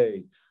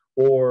 MBTA,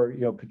 or,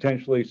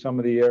 potentially some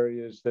of the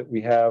areas that we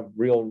have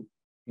real,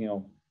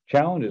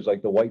 challenges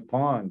like the White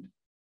Pond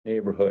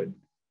neighborhood.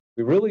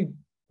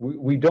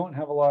 We don't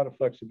have a lot of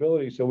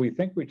flexibility. So we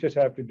think we just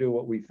have to do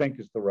what we think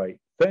is the right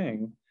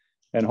thing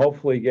and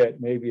hopefully get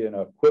maybe an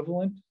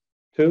equivalent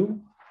to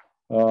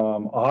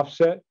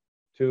offset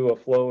to a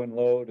flow and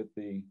load at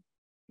the,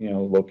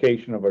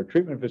 location of our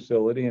treatment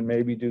facility and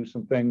maybe do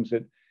some things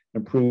that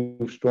improve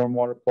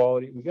stormwater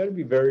quality. We got to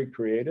be very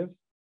creative.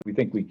 We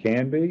think we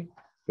can be,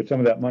 but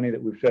some of that money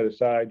that we've set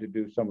aside to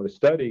do some of the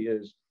study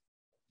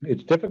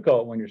it's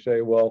difficult when you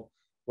say, well,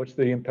 what's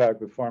the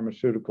impact with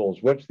pharmaceuticals?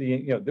 What's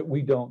the, that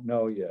we don't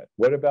know yet?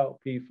 What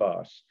about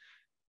PFAS?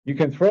 You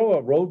can throw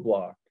a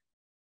roadblock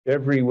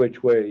every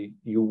which way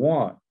you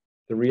want.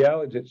 The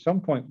reality is at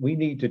some point we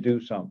need to do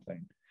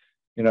something.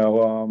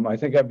 I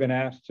think I've been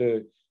asked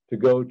to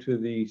go to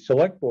the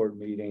select board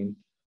meeting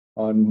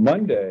on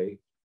Monday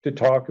to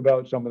talk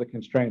about some of the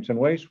constraints in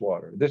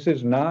wastewater. This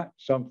is not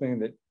something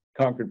that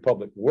Concord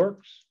Public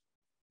Works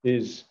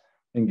is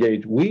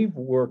engaged. We've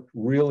worked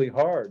really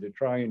hard to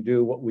try and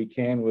do what we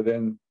can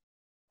within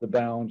the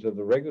bounds of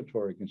the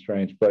regulatory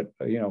constraints, but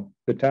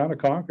the town of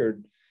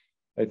Concord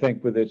I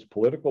think with its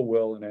political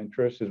will and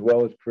interest, as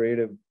well as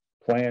creative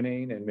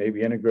planning and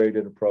maybe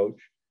integrated approach,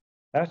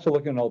 has to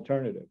look at an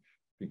alternative,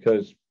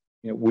 because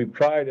we've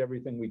tried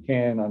everything we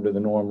can under the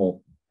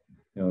normal,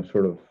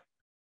 sort of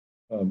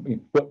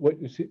what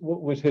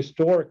was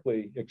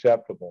historically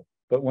acceptable.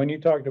 But when you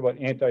talked about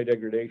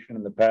anti-degradation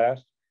in the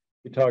past,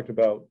 you talked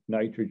about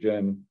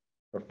nitrogen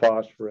or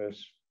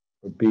phosphorus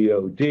or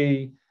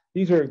BOD.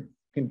 These are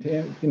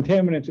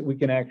contaminants that we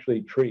can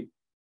actually treat.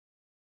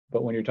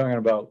 But when you're talking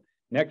about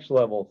next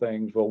level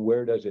things, well,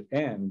 where does it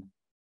end?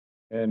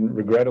 And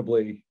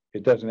regrettably,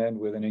 it doesn't end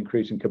with an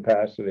increase in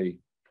capacity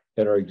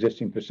at our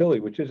existing facility,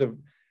 which is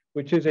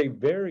a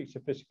very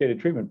sophisticated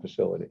treatment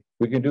facility.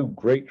 We can do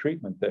great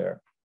treatment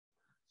there.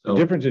 The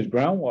difference is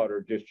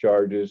groundwater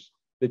discharges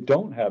that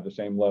don't have the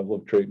same level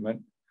of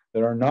treatment,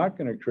 that are not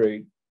going to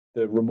create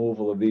the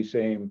removal of these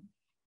same,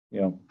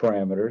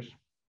 parameters.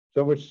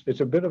 So it's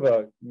a bit of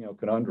a,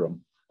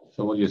 conundrum.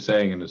 So what you're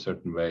saying in a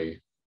certain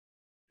way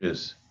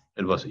is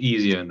it was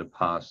easier in the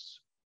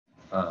past,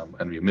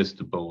 and we missed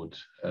the boat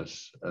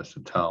as a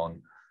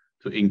town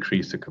to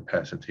increase the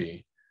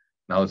capacity.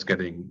 Now it's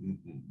getting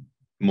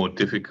more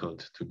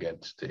difficult to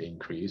get the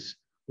increase.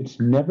 It's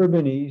never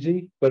been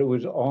easy, but it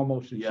was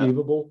almost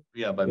achievable.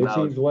 Yeah, but it now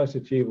seems less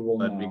achievable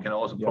but now. we can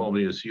also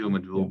probably assume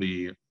it will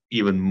be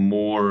even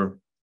more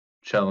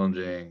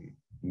challenging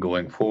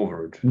going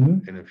forward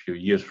in a few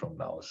years from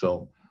now.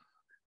 So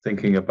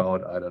thinking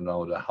about, I don't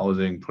know, the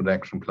housing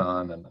production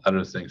plan and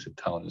other things the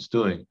town is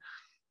doing,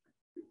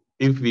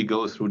 if we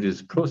go through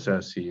this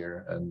process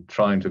here and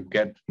trying to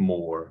get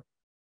more,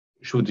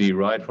 should we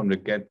right from the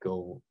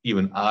get-go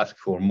even ask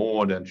for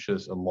more than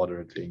just a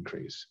moderate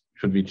increase?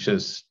 Should we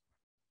just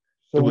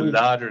do a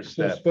larger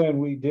step? Sven,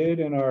 we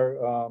did in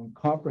our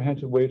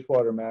comprehensive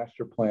wastewater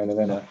master plan, and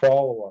then a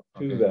follow-up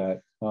to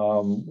that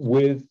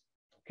with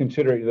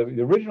considering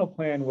the original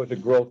plan was a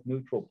growth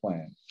neutral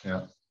plan.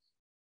 Yeah.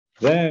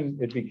 Then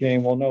it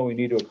became, well, no, we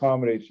need to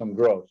accommodate some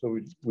growth. So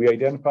we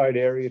identified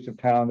areas of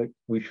town that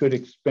we should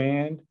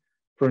expand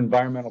for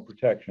environmental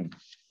protection,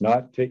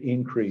 not to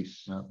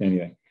increase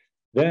anything.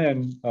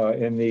 Then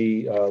in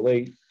the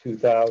late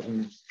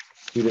 2000s,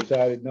 we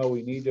decided, no,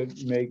 we need to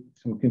make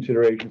some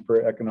consideration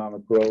for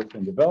economic growth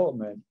and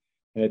development.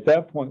 And at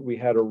that point, we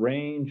had a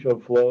range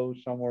of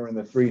flows somewhere in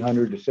the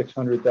 300 to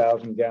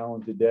 600,000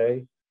 gallons a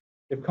day.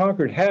 If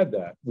Concord had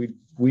that,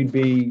 we'd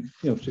be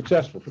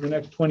successful for the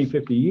next 20,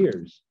 50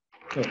 years.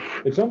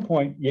 At some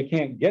point, you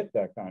can't get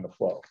that kind of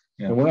flow.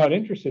 Yeah. And we're not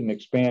interested in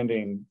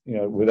expanding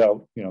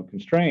without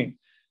constraint.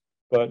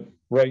 But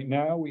right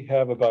now, we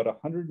have about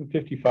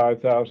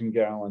 155,000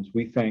 gallons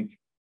we think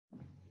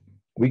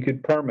we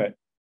could permit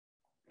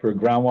for a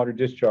groundwater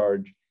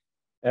discharge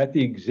at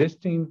the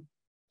existing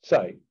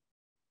site.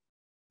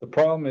 The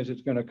problem is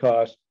it's going to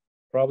cost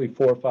probably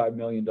 $4 or $5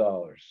 million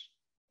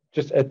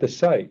just at the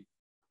site,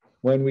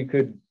 when we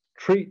could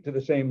treat to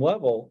the same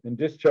level and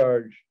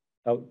discharge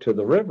out to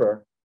the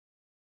river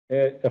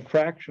at a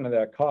fraction of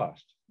that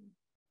cost.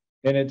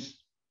 And it's,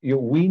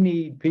 we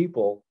need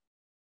people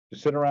to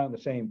sit around the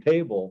same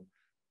table,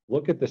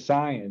 look at the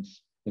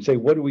science and say,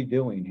 what are we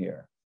doing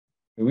here?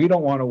 And we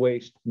don't want to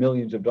waste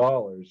millions of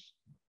dollars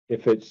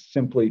if it's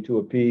simply to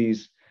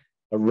appease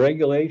a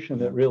regulation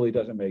that really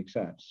doesn't make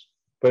sense.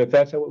 But if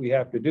that's what we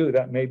have to do,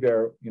 that may be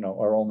our,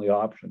 our only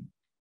option.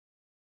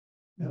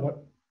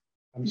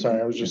 I'm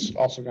sorry, I was just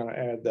also going to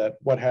add that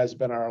what has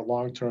been our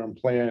long-term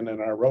plan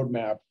and our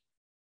roadmap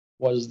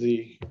was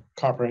the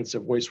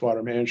comprehensive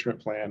wastewater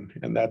management plan,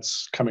 and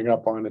that's coming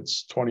up on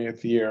its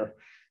 20th year.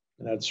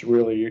 And that's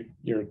really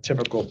your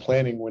typical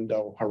planning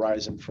window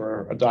horizon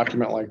for a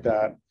document like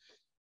that.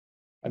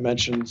 I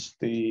mentioned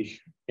the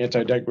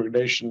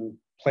anti-degradation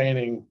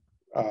planning,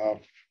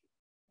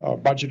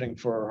 budgeting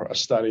for a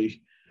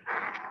study.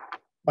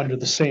 Under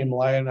the same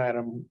line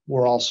item,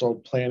 we're also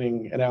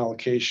planning an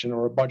allocation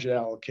or a budget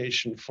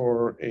allocation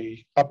for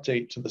a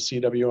update to the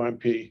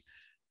CWMP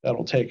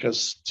that'll take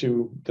us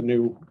to the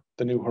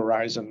new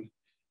horizon.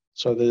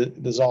 So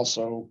there's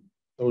also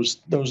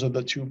those are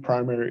the two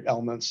primary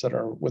elements that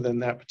are within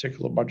that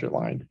particular budget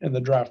line in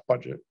the draft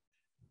budget.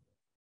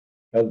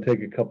 That'll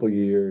take a couple of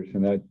years,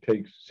 and that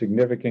takes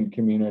significant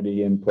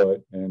community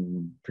input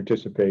and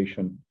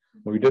participation.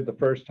 When we did the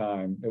first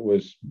time, it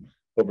was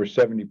over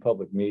 70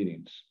 public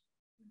meetings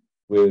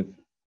with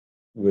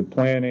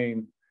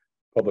planning,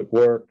 public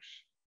works,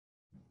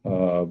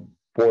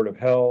 Board of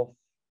Health,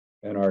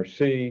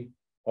 NRC,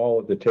 all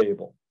at the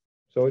table.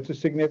 So it's a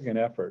significant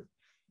effort.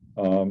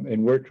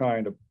 And we're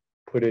trying to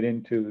put it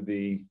into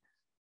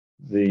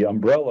the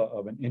umbrella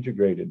of an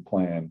integrated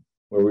plan,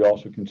 where we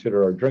also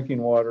consider our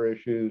drinking water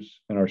issues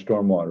and our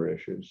stormwater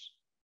issues.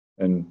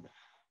 And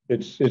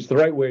it's the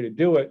right way to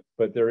do it,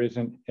 but there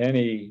isn't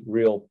any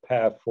real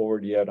path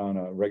forward yet on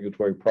a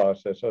regulatory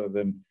process other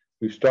than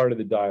we've started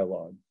the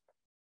dialogue.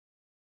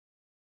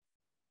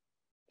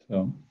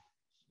 So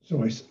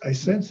I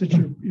sense that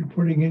you're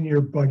putting in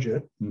your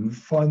budget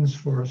funds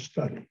for a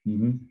study.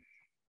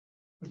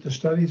 But the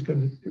study is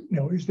going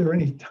to, is there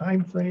any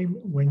time frame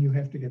when you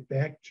have to get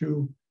back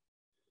to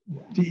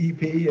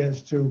DEP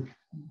as to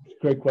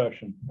Great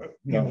question.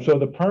 So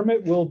the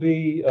permit will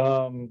be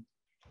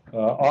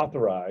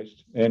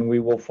authorized and we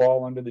will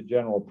fall under the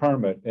general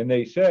permit. And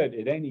they said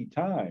at any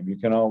time, you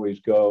can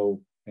always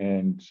go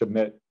and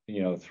submit,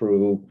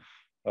 through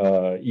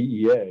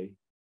EEA,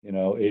 an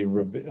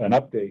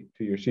update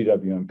to your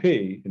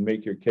CWMP and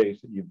make your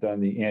case that you've done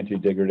the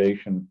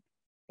anti-degradation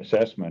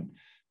assessment.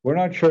 We're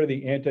not sure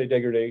the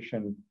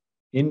anti-degradation,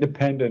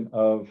 independent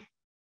of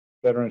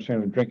better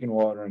understanding of drinking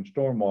water and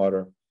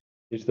stormwater,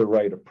 is the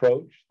right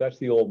approach. That's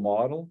the old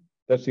model.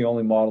 That's the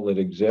only model that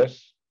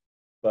exists.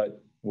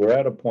 But we're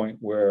at a point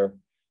where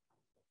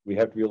we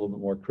have to be a little bit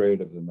more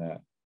creative than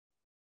that.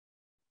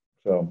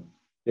 So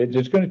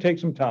it's going to take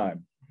some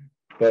time,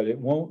 but it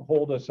won't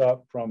hold us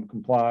up from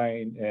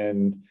complying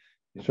and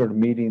sort of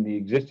meeting the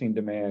existing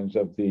demands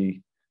of the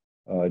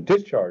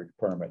discharge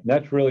permit. And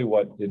that's really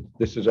what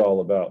this is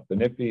all about. The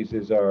NIPIs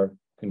is our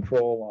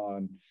control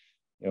on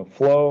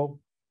flow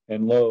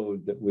and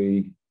load that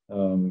we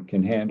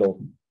can handle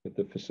at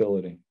the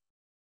facility.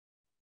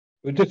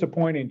 It was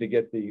disappointing to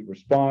get the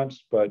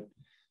response, but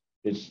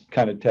it's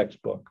kind of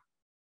textbook.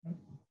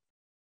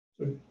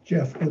 So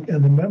Jeff,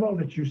 in the memo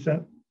that you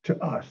sent to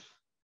us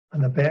on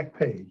the back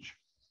page,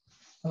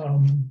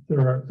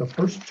 there are the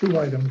first two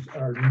items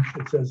are,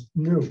 it says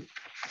new.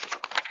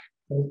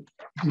 So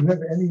do you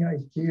have any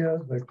idea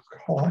the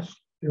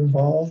cost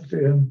involved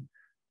in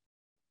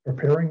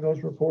preparing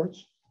those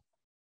reports?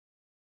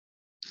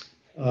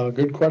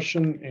 Good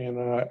question, and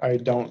I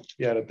don't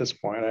yet at this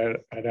point.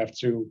 I'd have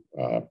to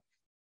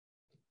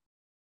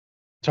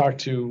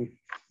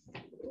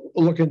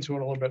look into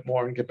it a little bit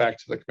more and get back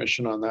to the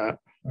commission on that.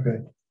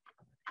 Okay.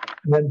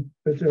 And then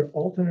is there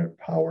alternate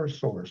power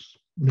source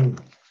new?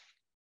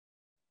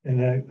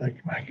 And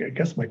I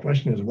guess my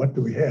question is, what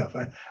do we have?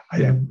 I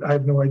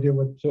have no idea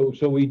what.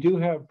 So we do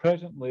have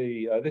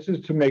presently, this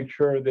is to make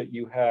sure that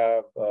you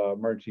have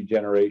emergency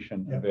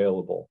generation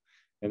available.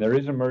 And there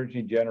is an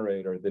emergency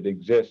generator that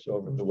exists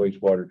over the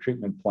wastewater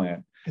treatment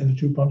plant. And the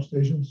two pump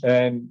stations?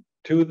 And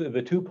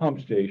the two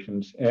pump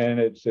stations. And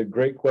it's a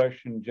great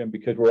question, Jim,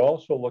 because we're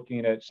also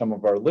looking at some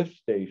of our lift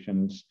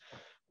stations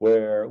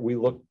where we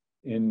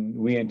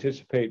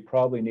anticipate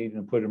probably needing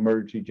to put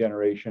emergency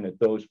generation at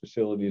those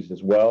facilities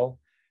as well.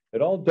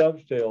 It all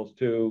dovetails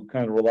to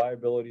kind of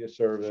reliability of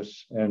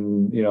service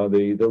and,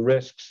 the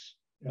risks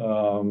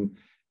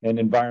and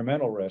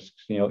environmental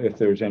risks, if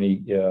there's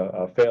any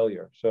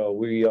failure. So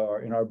we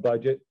are in our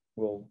budget,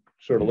 we'll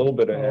sort of a little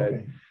bit ahead.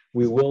 Okay.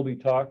 We will be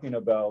talking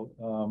about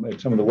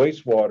at some of the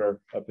wastewater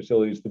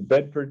facilities, the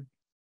Bedford,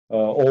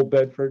 Old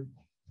Bedford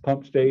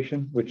pump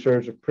station, which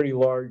serves a pretty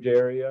large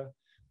area,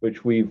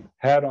 which we've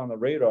had on the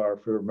radar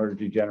for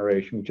emergency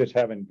generation. We just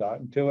haven't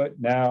gotten to it.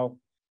 Now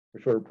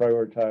we're sort of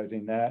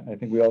prioritizing that. And I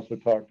think we also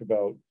talked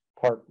about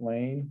Park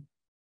Lane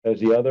as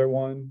the other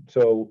one.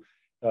 So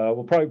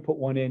we'll probably put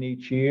one in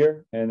each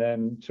year and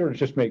then sort of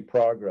just make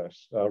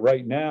progress.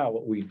 Right now,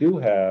 what we do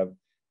have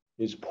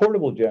is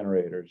portable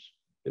generators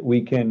that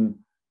we can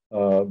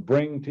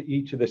bring to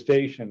each of the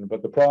stations.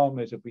 But the problem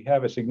is if we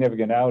have a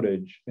significant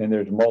outage and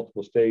there's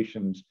multiple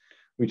stations,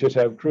 we just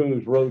have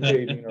crews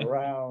rotating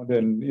around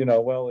and,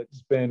 well,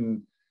 it's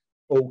been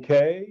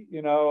okay,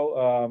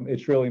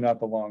 it's really not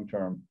the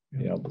long-term,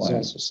 plan. There's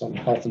also some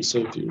health and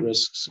safety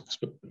risks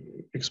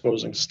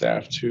exposing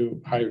staff to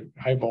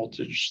high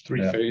voltage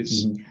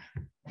three-phase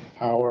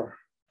power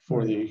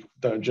for the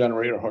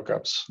generator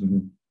hookups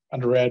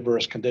under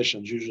adverse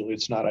conditions. Usually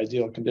it's not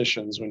ideal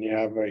conditions when you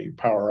have a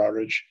power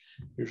outage.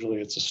 Usually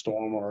it's a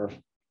storm or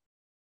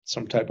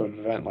some type of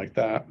event like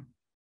that,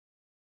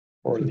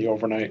 or in the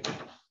overnight.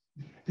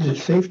 Is it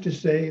safe to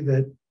say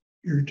that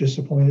you're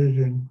disappointed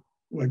in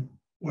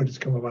what has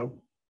come about?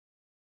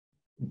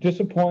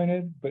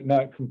 Disappointed, but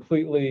not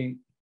completely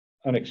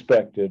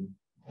unexpected.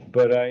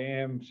 But I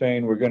am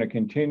saying we're going to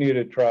continue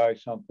to try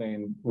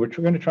something, which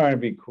we're going to try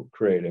and be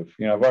creative.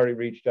 I've already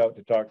reached out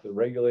to talk to the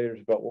regulators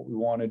about what we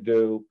want to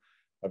do.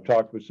 I've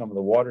talked with some of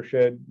the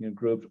watershed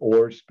groups,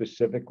 or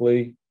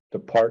specifically to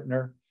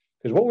partner,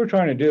 because what we're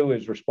trying to do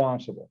is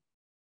responsible.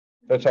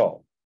 That's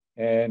all.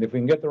 And if we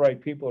can get the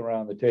right people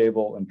around the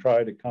table and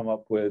try to come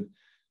up with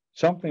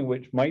something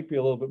which might be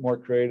a little bit more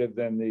creative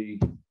than the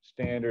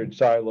standard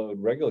siloed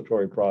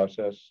regulatory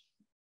process,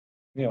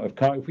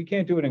 if we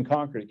can't do it in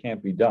Concord, it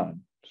can't be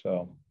done.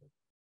 So,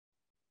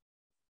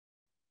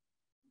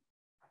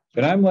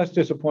 and I'm less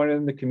disappointed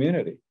in the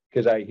community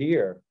because I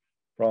hear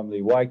from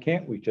why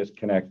can't we just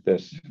connect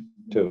this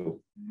to?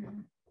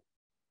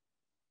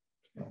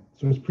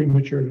 So it's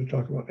premature to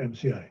talk about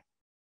MCI.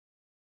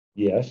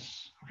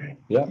 Yes. Okay.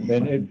 Yeah.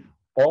 And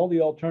all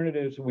the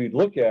alternatives we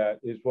look at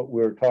is what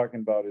we're talking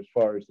about as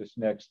far as this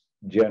next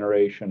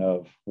generation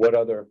of what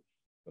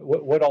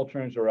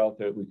alternatives are out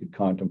there that we could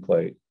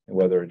contemplate,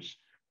 whether it's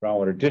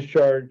groundwater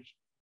discharge,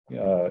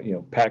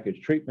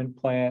 packaged treatment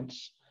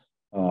plants,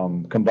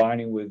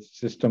 combining with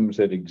systems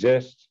that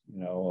exist,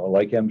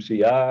 like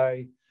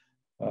MCI.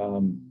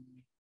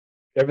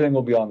 Everything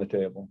will be on the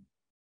table.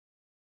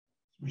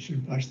 We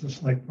should watch the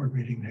select board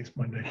meeting next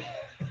Monday.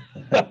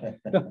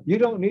 You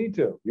don't need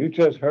to. You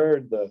just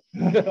heard the.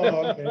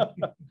 Oh,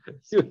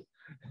 okay.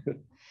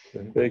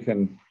 they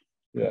can,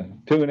 yeah,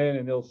 tune in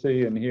and they'll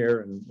see and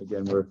hear. And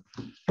again, we're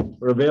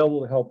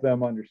available to help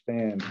them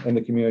understand and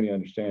the community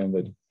understand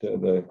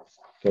the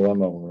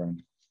dilemma we're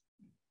in.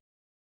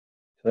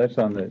 So that's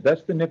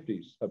the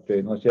NIPD's update,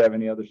 unless you have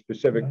any other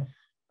specific,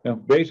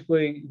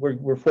 basically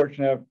we're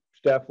fortunate to have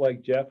staff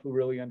like Jeff who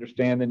really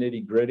understand the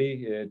nitty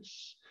gritty.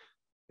 It's,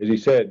 as he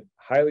said,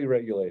 highly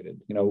regulated,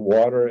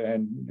 water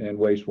and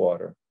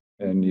wastewater.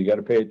 And you got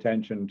to pay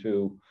attention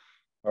to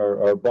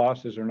our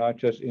bosses are not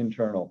just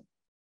internal.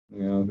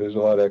 There's a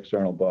lot of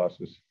external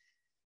bosses.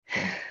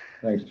 So,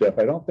 thanks, Jeff.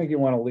 I don't think you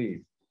want to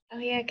leave. Oh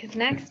yeah, because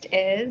next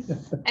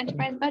is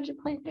enterprise budget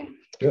planner.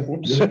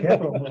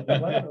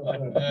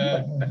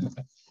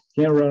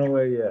 Can't run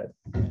away yet.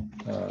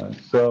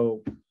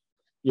 So,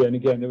 yeah, and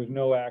again, there was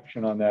no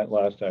action on that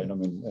last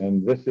item.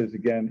 And this is,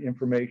 again,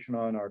 information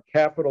on our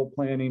capital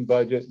planning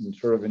budget and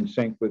sort of in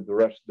sync with the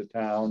rest of the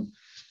town.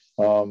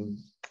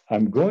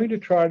 I'm going to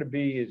try to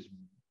be as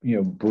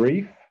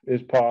brief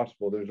as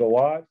possible. There's a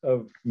lot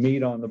of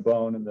meat on the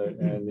bone in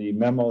the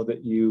memo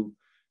that you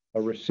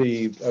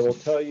received. I will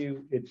tell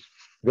you, it's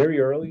very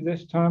early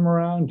this time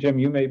around. Jim,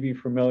 you may be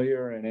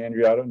familiar, and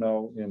Andrea, I don't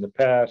know, in the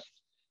past,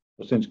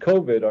 well, since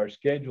COVID, our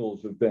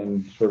schedules have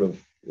been sort of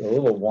a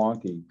little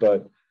wonky,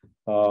 but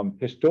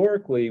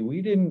historically,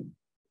 we didn't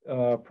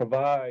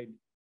provide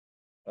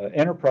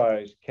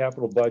enterprise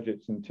capital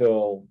budgets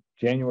until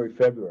January,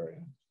 February.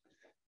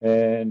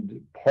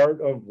 And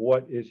part of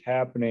what is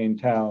happening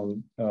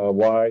town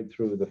wide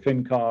through the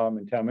FinCom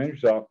and town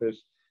manager's office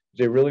is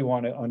they really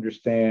want to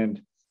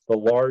understand the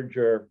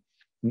larger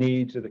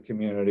needs of the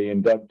community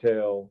and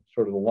dovetail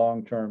sort of the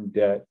long-term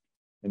debt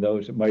and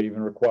those that might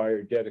even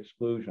require debt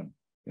exclusion,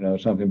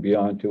 something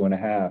beyond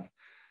 2.5.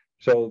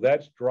 So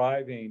that's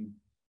driving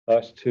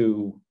us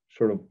to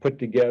sort of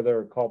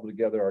cobble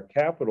together our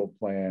capital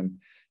plan.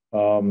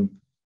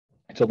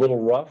 It's a little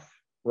rough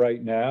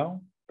right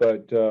now,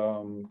 but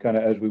kind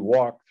of as we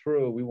walk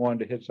through, we wanted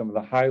to hit some of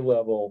the high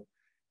level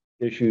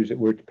issues that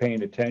we're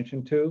paying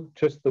attention to.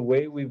 Just the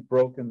way we've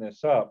broken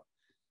this up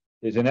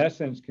is in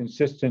essence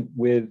consistent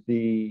with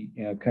the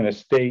kind of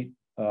state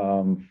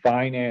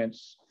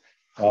finance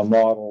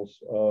models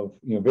of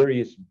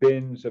various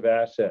bins of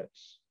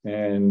assets.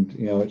 And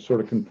it sort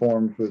of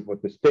conforms with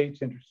what the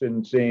state's interested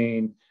in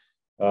seeing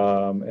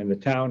and the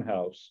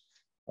townhouse.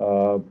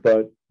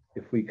 But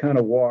if we kind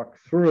of walk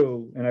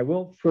through, and I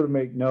will sort of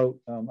make note,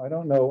 I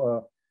don't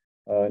know,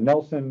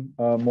 Nelson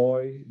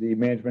Moy, the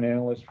management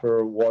analyst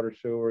for water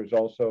sewer, is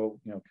also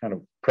kind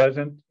of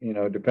present,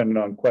 depending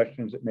on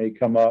questions that may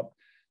come up.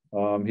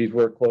 He's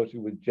worked closely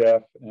with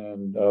Jeff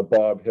and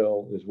Bob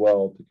Hill as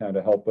well to kind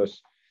of help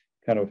us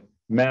kind of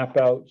map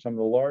out some of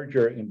the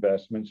larger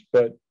investments.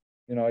 But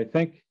I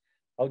think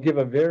I'll give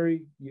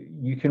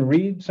you can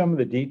read some of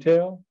the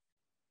detail,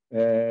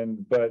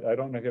 but I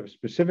don't know if you have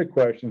specific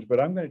questions, but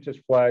I'm going to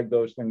just flag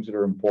those things that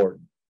are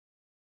important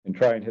and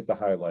try and hit the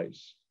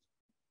highlights.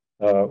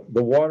 The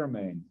water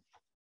main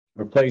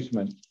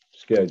replacement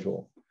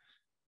schedule.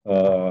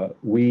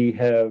 We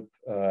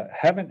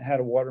haven't had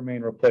a water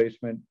main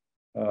replacement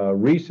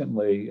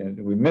recently,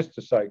 and we missed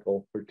a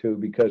cycle or two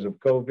because of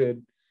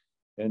COVID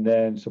and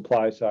then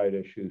supply side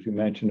issues. We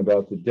mentioned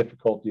about the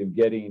difficulty of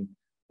getting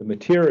the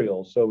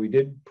materials. So we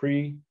did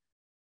procure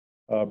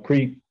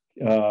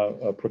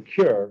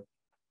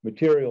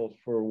materials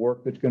for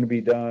work that's going to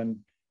be done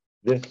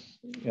this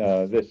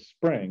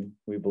spring,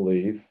 we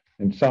believe,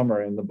 in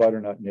summer in the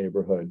Butternut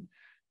neighborhood.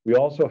 We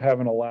also have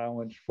an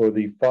allowance for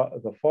the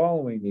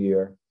following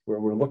year where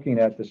we're looking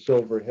at the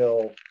Silver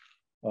Hill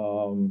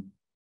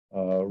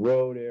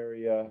road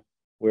area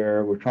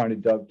where we're trying to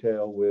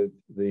dovetail with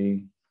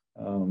the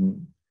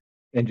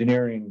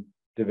engineering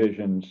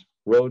division's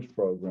roads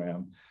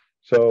program.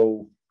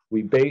 So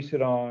we base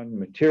it on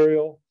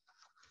material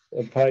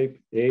of pipe,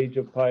 age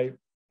of pipe,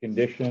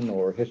 condition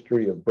or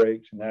history of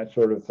breaks and that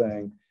sort of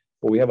thing.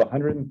 But we have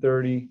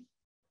 130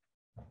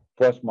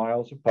 plus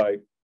miles of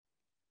pipe.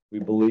 We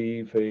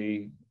believe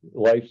a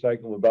life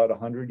cycle of about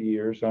 100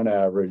 years on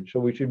average. So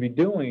we should be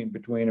doing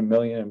between 1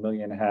 million and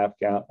 1.5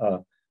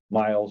 million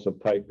miles of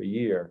pipe a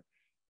year.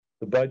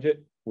 The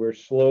budget, we're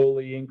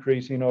slowly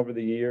increasing over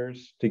the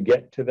years to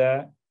get to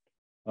that.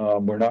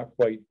 We're not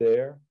quite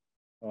there,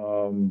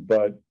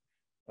 but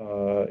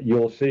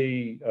you'll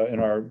see in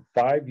our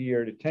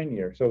 5-year to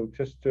 10-year. So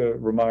just to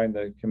remind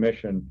the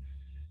commission,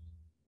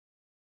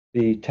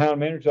 the town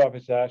manager's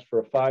office asked for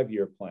a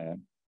 5-year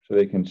plan so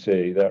they can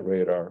see that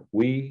radar.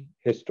 We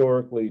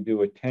historically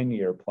do a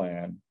 10-year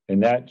plan,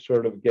 and that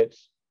sort of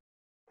gets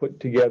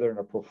put together in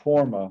a pro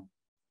forma,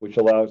 which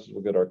allows us to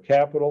look at our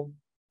capital,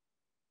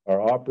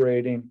 our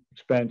operating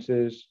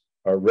expenses,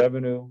 our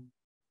revenue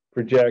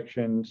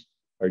projections,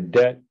 our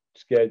debt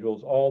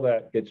schedules, all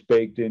that gets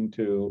baked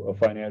into a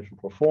financial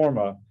pro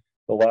forma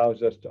that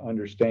allows us to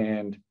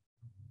understand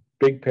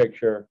big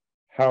picture,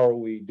 how are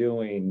we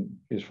doing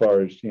as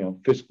far as,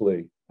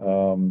 fiscally.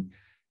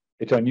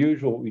 It's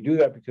unusual. We do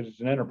that because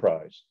it's an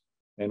enterprise.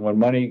 And when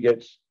money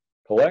gets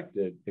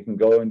collected, it can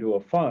go into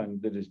a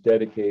fund that is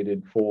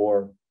dedicated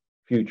for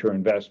future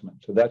investment.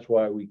 So that's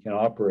why we can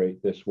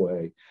operate this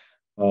way.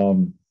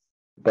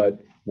 But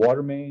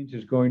water mains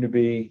is going to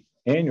be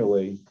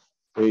annually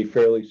a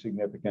fairly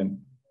significant,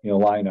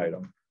 line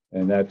item.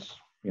 And that's,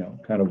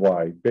 kind of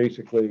why.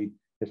 Basically,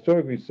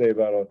 historically, say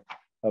about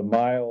a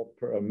mile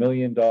per $1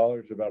 million,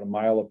 about a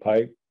mile of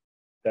pipe.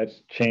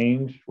 That's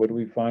changed. What are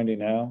we finding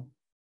now?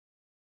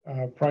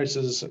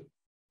 Prices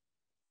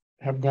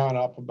have gone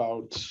up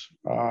about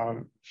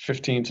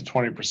 15 to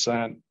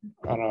 20%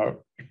 on a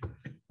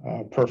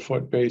per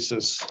foot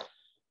basis.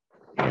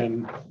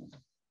 And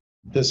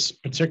this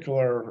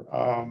particular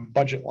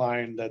budget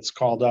line that's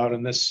called out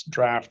in this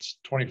draft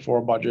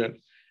 24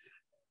 budget,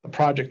 the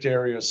project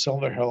area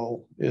Silver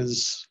Hill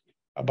is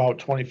about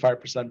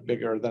 25%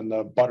 bigger than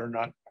the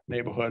Butternut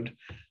neighborhood.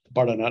 The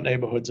Butternut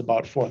neighborhood's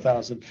about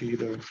 4,000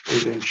 feet of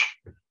 8-inch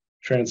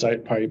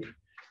transite pipe.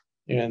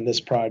 And this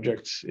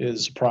project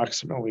is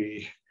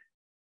approximately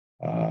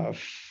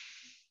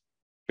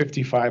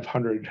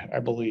 5,500, I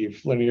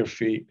believe, linear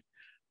feet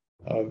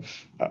of,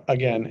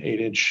 again,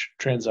 8-inch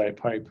transite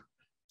pipe.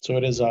 So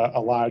it is a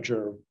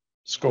larger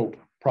scope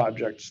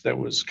project that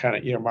was kind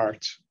of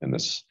earmarked in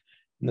this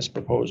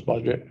proposed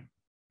budget.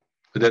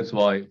 But that's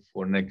why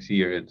for next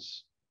year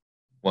it's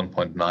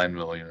 1.9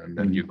 million, and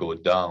then you go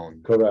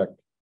down. Correct.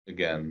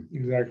 Again.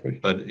 Exactly.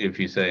 But if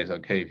you say,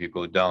 okay, if you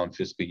go down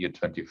fiscal year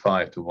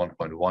 25 to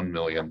 1.1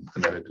 million,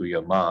 and then do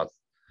your math,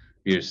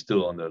 we're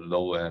still on the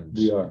low end.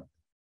 We are.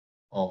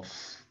 Of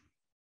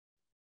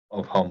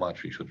how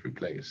much we should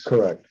replace.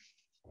 Correct.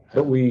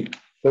 But we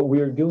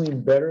are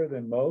doing better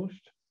than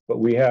most, but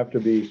we have to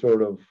be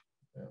sort of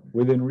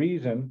within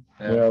reason.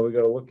 Yeah. We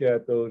got to look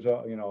at those,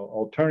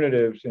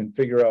 alternatives and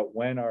figure out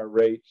when our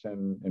rates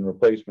and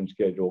replacement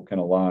schedule can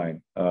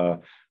align.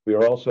 We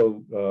are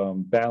also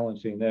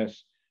balancing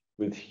this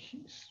with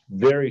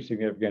very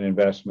significant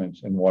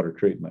investments in water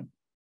treatment.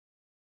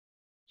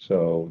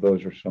 So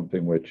those are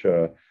something which,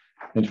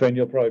 and Sven,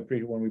 you'll probably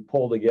appreciate when we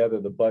pull together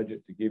the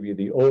budget to give you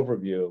the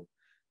overview.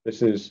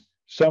 This is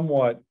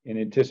somewhat in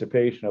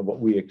anticipation of what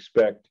we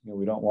expect.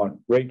 We don't want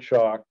rate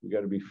shock. We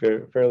got to be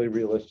fairly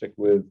realistic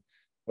with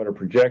what our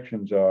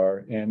projections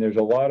are. And there's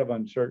a lot of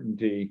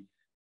uncertainty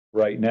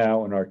right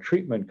now in our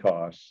treatment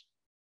costs.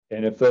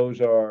 And if those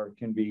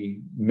can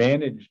be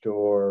managed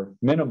or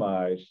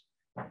minimized,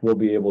 we'll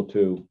be able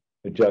to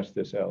adjust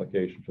this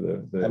allocation for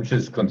the I'm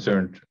just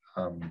concerned.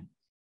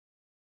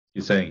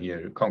 You're saying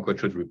here Concord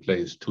should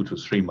replace 2 to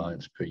 3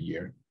 miles per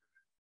year.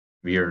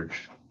 We're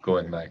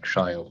going like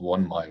shy of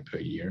 1 mile per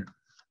year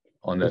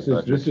on that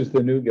budget. This is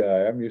the new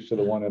guy. I'm used to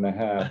the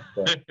 1.5.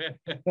 But.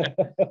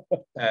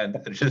 And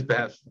it's just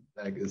perhaps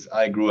like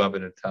I grew up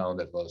in a town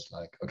that was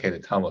like, okay, the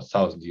town was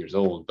 1,000 years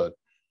old, but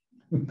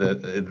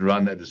it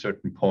ran at a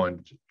certain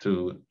point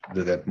to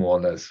that more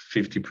or less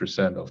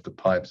 50% of the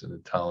pipes in the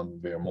town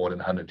were more than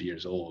 100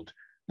 years old,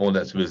 more or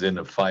less within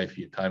a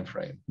 5-year time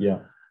frame. Yeah.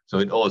 So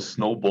it all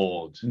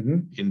snowballed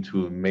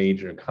into a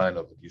major kind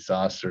of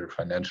disaster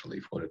financially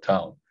for the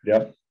town.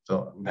 Yeah.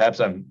 So perhaps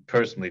I'm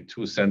personally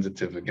too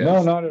sensitive against.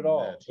 No, not at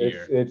all.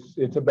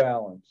 It's a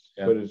balance.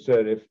 Yeah. But it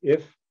said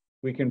if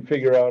we can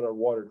figure out our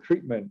water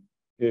treatment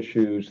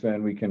issues,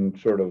 then we can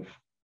sort of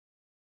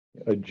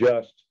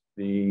adjust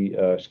the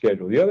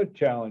schedule. The other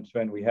challenge,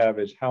 Sven, we have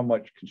is how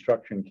much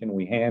construction can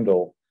we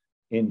handle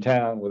in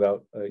town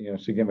without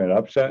significant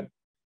upset.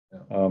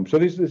 Yeah. So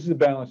this is a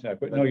balance act,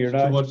 but no, you're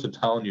not. Towards the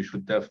town, you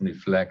should definitely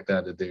flag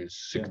that there's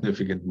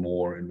significant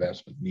more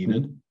investment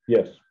needed.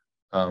 Yes.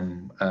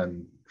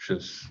 And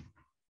just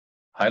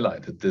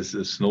highlight that this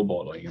is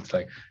snowballing. It's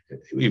like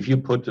if you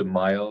put 1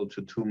 mile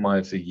to 2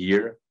 miles a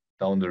year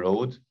down the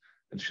road,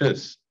 it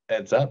just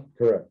adds up.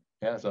 Correct.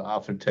 Yeah. So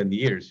after 10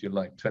 years, you're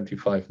like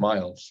 25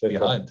 miles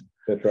behind.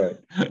 That's right.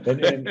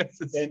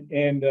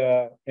 And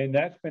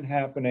that's been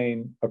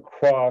happening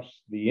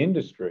across the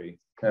industry.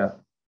 Yeah.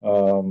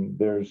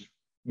 There's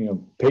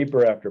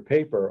paper after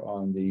paper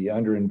on the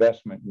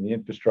underinvestment in the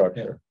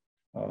infrastructure.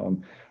 Yeah.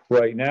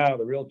 Right now,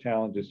 the real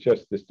challenge is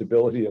just the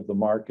stability of the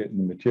market and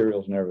the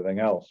materials and everything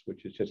else,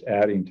 which is just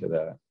adding to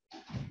that.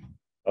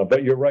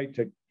 But you're right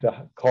to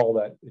call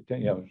that.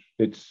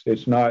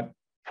 It's not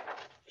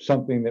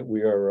something that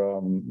we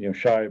are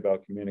shy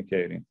about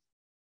communicating.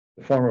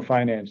 The former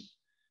finance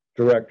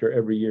director,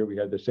 every year we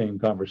had the same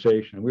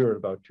conversation. We were at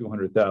about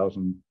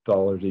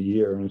 $200,000 a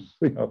year, and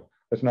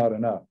that's not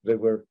enough.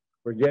 We're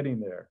getting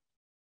there.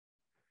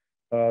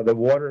 The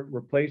water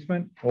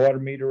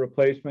meter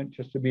replacement,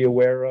 just to be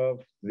aware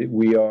of, that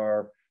we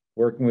are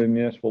working with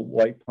Municipal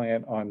Light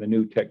Plant on the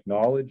new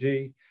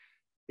technology.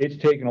 It's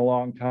taken a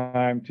long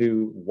time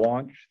to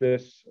launch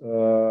this.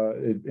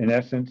 In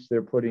essence,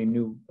 they're putting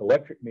new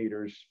electric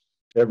meters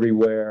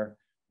everywhere.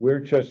 We're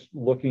just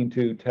looking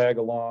to tag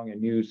along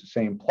and use the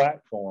same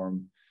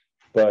platform,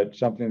 but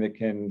something that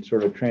can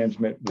sort of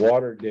transmit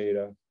water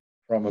data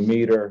from a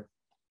meter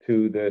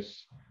to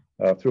this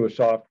through a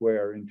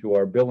software into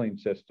our billing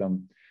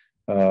system.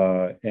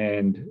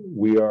 And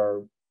we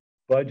are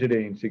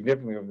budgeting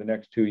significantly over the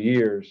next 2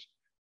 years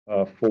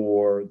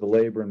for the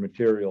labor and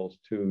materials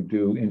to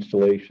do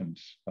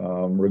installations.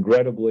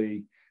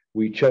 Regrettably,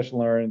 We just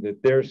learned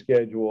that their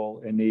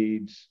schedule and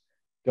needs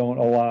don't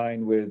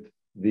align with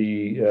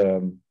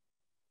the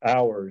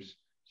hours.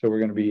 So we're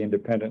going to be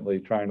independently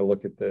trying to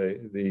look at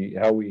the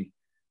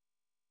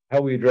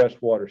how we address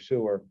water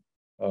sewer,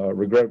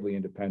 regrettably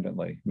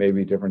independently,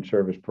 maybe a different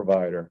service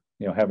provider,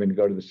 having to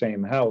go to the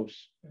same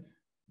house,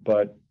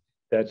 but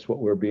that's what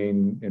we're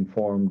being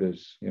informed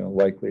is,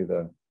 likely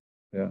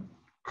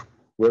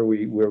where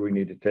we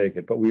need to take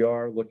it. But we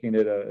are looking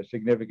at a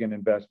significant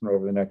investment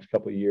over the next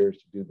couple of years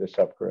to do this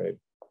upgrade.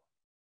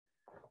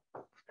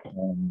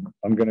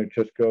 I'm going to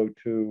just go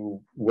to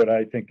what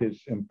I think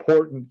is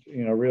important,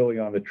 really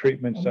on the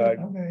treatment side.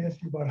 I'm going to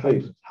ask you about Please.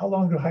 hydrants. How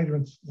long do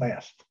hydrants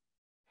last?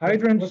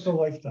 Hydrants. What's the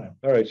lifetime?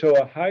 All right. So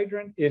a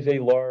hydrant is a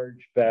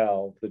large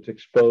valve that's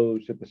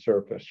exposed at the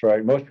surface,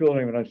 right? Most people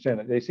don't even understand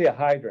it. They say a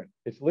hydrant.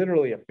 It's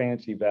literally a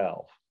fancy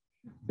valve,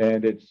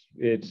 and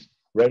it's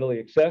readily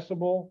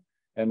accessible,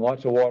 and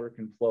lots of water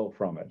can flow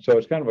from it. So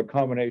it's kind of a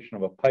combination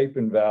of a pipe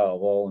and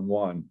valve all in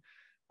one.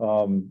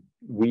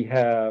 We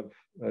have,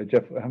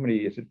 Jeff, how many,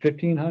 is it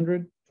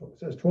 1,500? It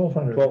says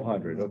 1,200.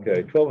 1,200,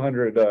 okay,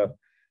 1,200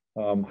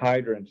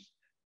 hydrants.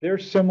 They're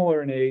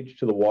similar in age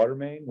to the water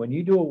main. When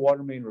you do a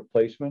water main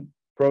replacement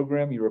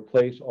program, you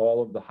replace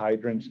all of the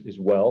hydrants as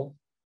well.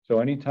 So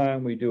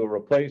anytime we do a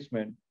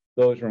replacement,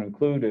 those are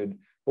included,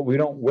 but we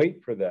don't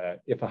wait for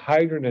that. If a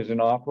hydrant is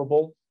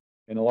inoperable,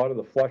 and a lot of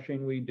the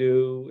flushing we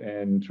do,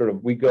 and sort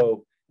of we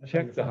go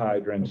check the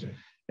hydrants. Okay.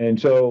 And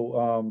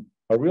so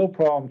a real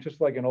problem,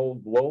 just like an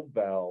old globe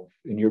valve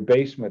in your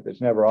basement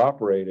that's never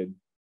operated,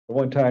 the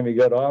one time you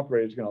got to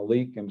operate, it's going to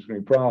leak and it's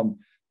going to be a problem.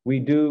 We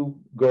do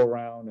go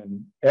around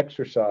and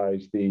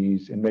exercise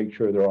these and make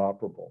sure they're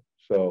operable.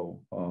 So,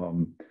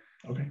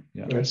 Okay.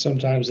 yeah. And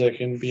sometimes they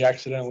can be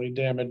accidentally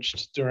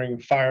damaged during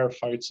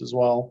firefights as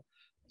well.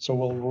 So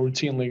we'll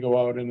routinely go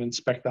out and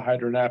inspect the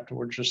hydrant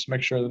afterwards, just to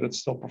make sure that it's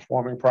still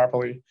performing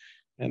properly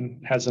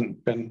and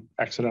hasn't been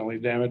accidentally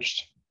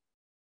damaged.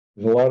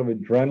 There's a lot of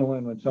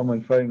adrenaline when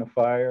someone's fighting a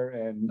fire,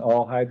 and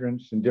all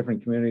hydrants in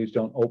different communities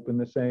don't open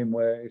the same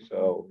way.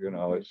 So,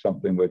 it's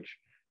something which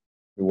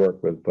we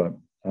work with. But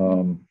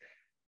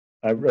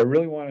I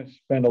really want to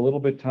spend a little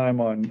bit of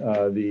time on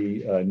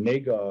the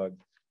NAGOG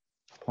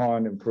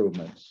pond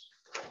improvements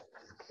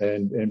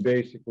and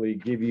basically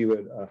give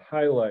you a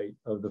highlight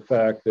of the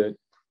fact that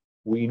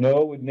we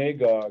know with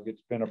NAGOG,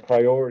 it's been a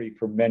priority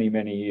for many,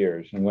 many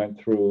years and went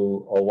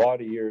through a lot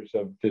of years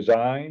of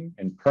design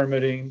and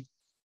permitting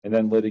and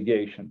then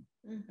litigation.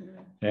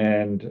 Mm-hmm.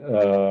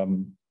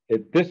 And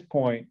at this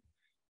point,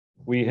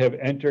 we have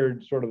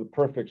entered sort of the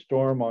perfect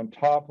storm on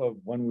top of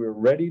when we're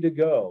ready to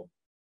go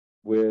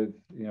with,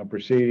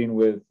 proceeding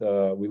with,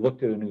 we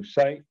looked at a new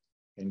site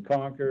in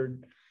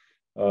Concord.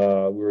 We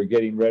were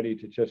getting ready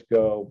to just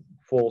go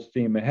full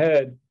steam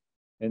ahead.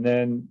 And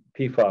then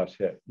PFAS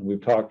hit. And we've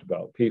talked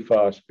about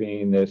PFAS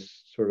being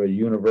this sort of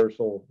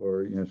universal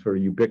or sort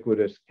of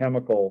ubiquitous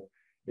chemical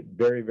at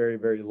very, very,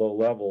 very low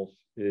levels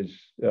is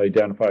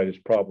identified as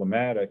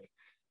problematic.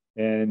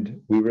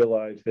 And we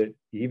realized that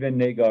even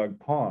NAGOG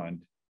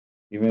Pond,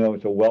 even though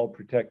it's a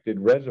well-protected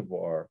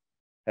reservoir,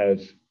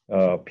 has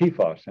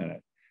PFAS in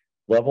it.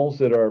 Levels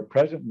that are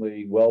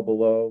presently well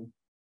below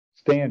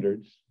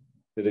standards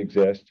that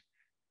exist.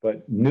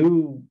 But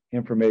new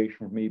information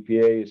from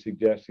EPA is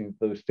suggesting that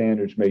those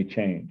standards may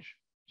change.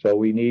 So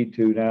we need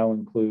to now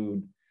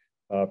include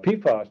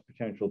PFAS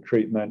potential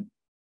treatment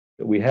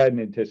that we hadn't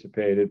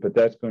anticipated, but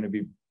that's going to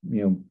be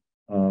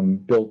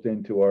built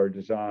into our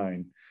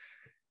design.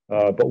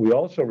 But we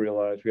also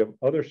realize we have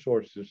other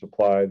sources of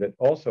supply that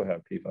also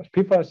have PFAS.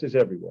 PFAS is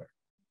everywhere.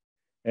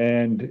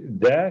 And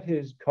that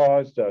has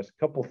caused us a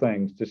couple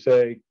things to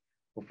say,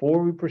 before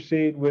we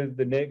proceed with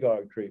the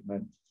NAGOG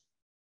treatment,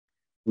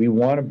 we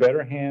want a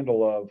better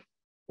handle of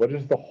what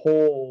is the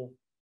whole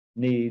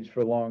needs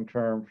for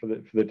long-term for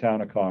the town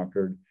of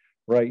Concord.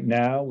 Right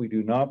now, we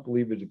do not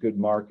believe it's a good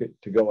market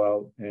to go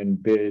out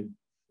and bid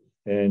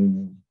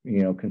and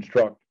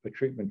construct a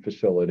treatment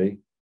facility.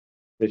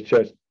 It's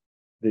just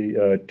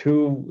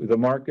the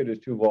market is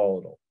too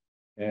volatile,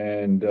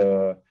 and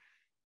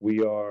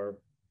we are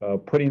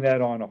putting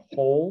that on a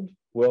hold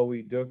while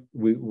we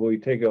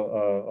take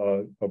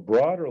a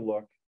broader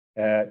look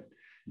at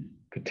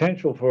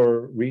potential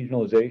for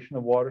regionalization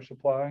of water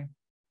supply.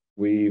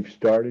 We've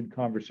started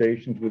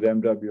conversations with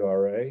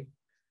MWRA.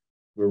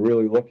 We're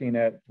really looking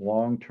at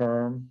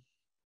long-term.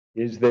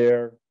 Is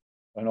there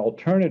an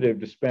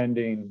alternative to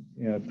spending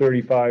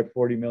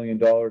 $35–40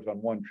 million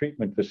on one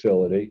treatment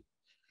facility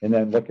and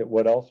then look at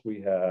what else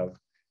we have?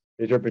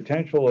 Is there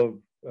potential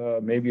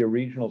of maybe a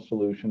regional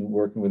solution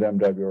working with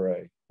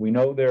MWRA? We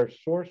know their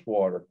source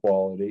water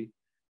quality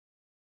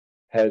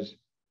has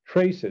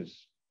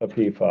traces of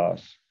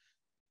PFAS,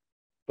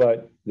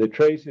 but the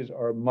traces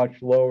are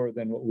much lower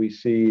than what we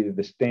see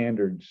the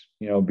standards,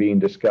 being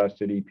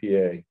discussed at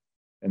EPA,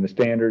 and the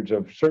standards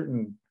of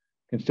certain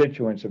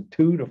constituents of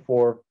 2 to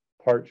 4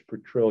 parts per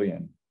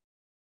trillion.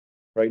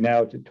 Right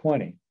now it's at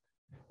 20.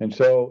 And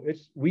so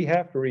we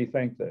have to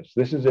rethink this.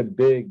 This is a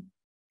big,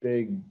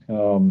 big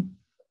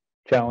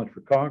challenge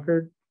for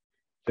Concord.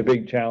 It's a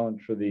big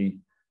challenge for the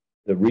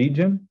the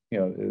region.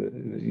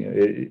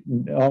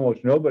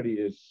 Almost nobody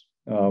is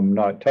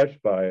not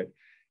touched by it.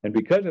 And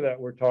because of that,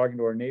 we're talking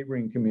to our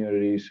neighboring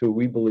communities who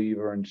we believe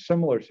are in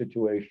similar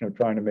situation of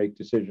trying to make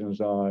decisions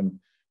on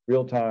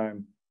real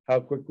time, how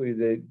quickly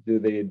do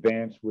they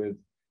advance with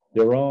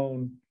their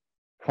own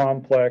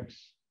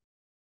complex,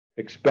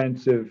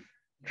 expensive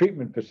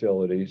treatment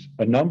facilities,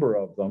 a number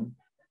of them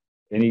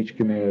in each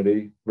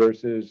community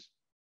versus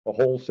a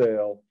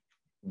wholesale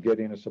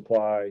getting a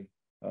supply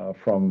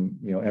from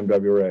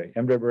MWRA.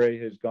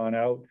 MWRA has gone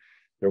out.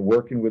 They're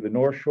working with the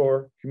North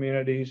Shore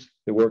communities.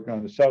 They're working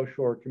on the South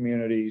Shore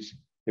communities.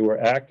 They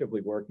were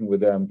actively working with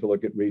them to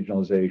look at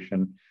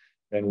regionalization.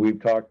 And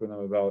we've talked with them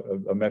about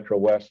a Metro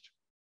West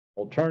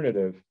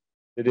alternative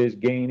that is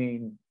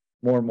gaining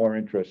more and more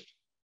interest.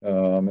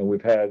 And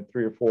we've had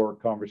 3 or 4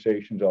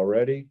 conversations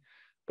already.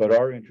 But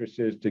our interest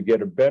is to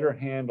get a better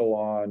handle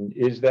on,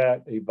 is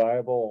that a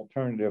viable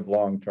alternative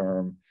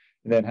long-term?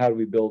 And then how do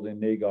we build in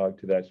NAGOG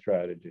to that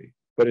strategy?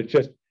 But it's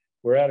just,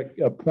 we're at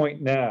a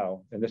point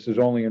now, and this is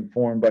only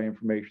informed by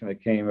information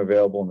that came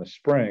available in the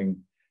spring,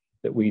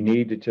 that we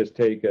need to just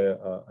take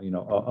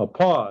a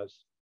pause.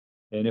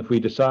 And if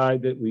we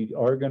decide that we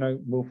are going to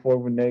move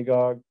forward with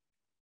NAGOG,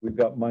 we've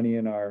got money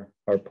in our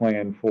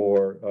plan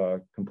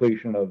for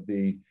completion of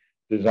the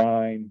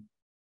design,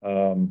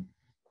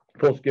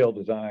 full-scale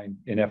design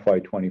in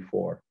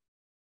FY24.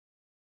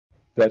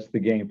 That's the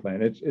game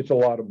plan. It's a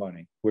lot of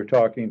money. We're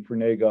talking for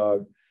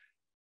NAGOG,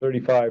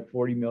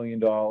 $35–40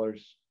 million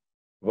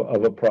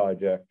of a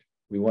project.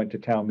 We went to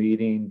town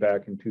meeting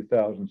back in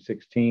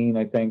 2016,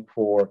 I think,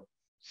 for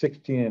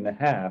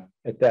 16.5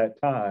 at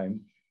that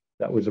time.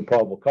 That was a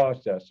probable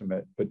cost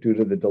estimate, but due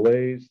to the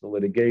delays, the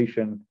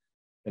litigation,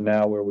 and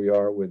now where we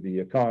are with the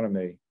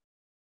economy,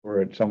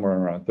 we're at somewhere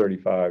around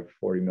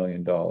 $35–40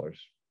 million.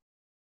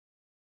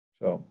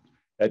 So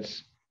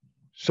that's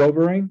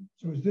sobering.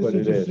 So is this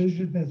a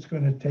decision that's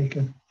going to take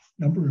a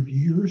number of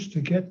years to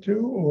get to,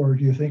 or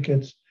do you think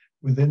it's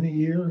within a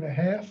year and a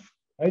half?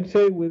 I'd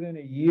say within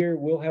a year,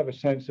 we'll have a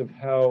sense of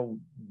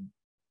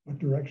what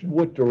direction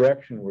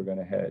we're going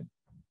to head.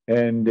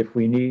 And if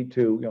we need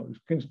to,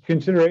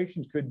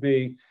 considerations could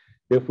be,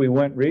 if we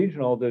went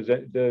regional, does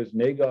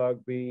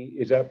NAGOG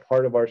is that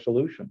part of our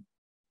solution?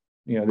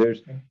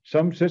 There's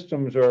some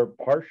systems are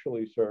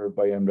partially served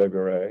by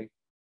MWRA,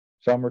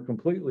 some are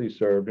completely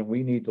served, and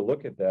we need to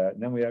look at that.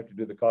 And then we have to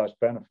do the cost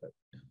benefit.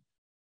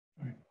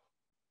 Right.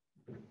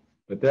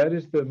 But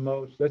that's the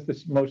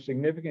most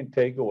significant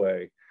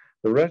takeaway.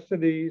 The rest of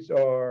these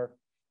are,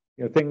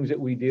 things that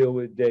we deal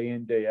with day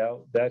in, day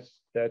out. That's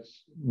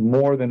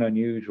more than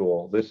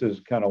unusual. This is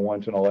kind of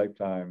once in a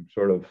lifetime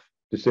sort of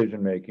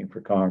decision making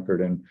for Concord,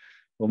 and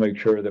we'll make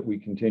sure that we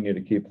continue to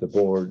keep the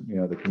board,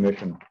 the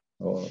commission,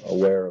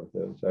 aware of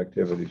those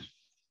activities.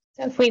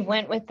 So if we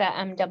went with the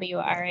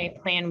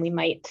MWRA plan, we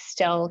might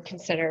still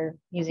consider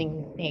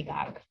using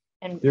NAGOG.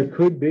 And there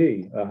could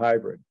be a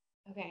hybrid.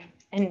 Okay,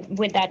 and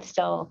would that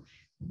still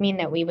mean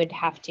that we would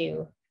have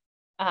to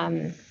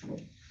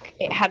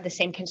have the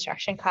same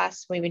construction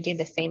costs? We would do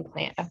the same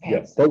plan. Okay.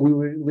 Yes, but we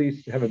would at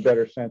least have a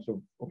better sense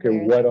of, okay,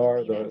 what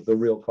are the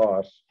real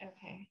costs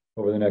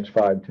over the next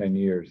 5–10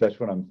 years? That's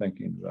what I'm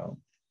thinking about.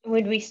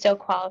 Would we still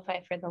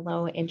qualify for the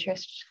low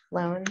interest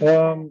loan?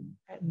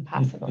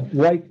 Possible.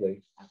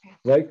 Likely. Okay.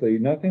 Likely.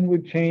 Nothing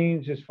would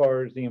change as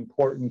far as the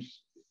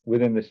importance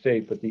within the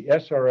state, but the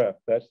SRF,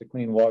 that's the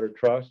Clean Water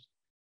Trust,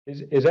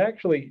 is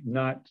actually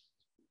not,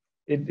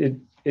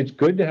 it's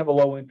good to have a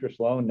low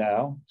interest loan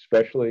now,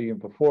 especially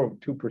before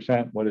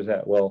 2%. What is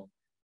that? Well,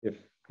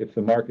 if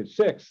the market's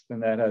 6,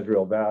 then that has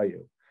real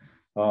value.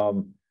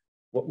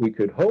 What we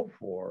could hope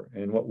for,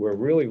 and what we're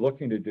really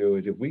looking to do,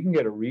 is if we can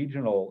get a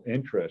regional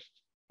interest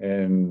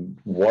and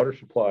water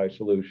supply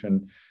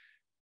solution,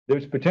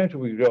 there's potential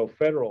we could go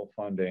federal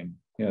funding,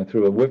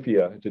 through a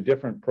WIFIA. It's a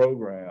different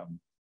program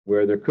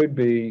where there could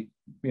be,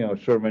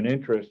 sort of an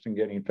interest in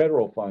getting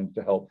federal funds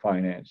to help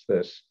finance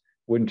this.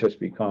 Wouldn't just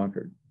be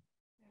Concord.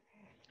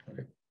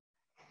 Okay.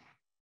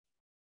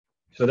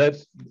 So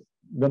that's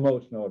the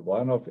most notable. I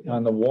don't know if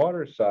on the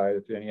water side,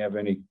 if you have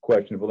any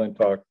questions, we'll then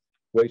talk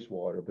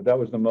wastewater, but that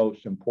was the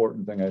most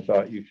important thing I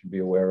thought you should be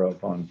aware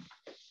of on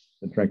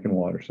the drinking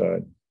water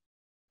side.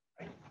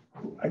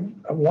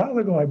 A while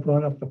ago, I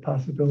brought up the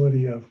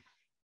possibility of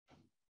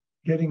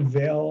getting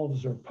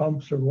valves or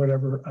pumps or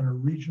whatever on a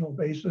regional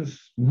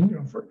basis.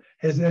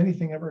 Has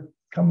anything ever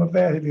come of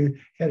that? Have you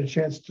had a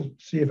chance to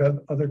see if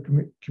other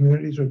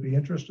communities would be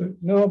interested?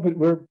 No, but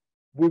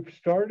we've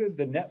started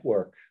the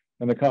network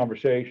and the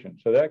conversation,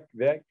 so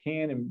that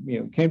can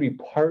be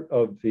part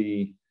of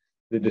the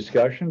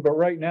discussion. But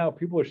right now,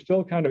 people are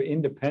still kind of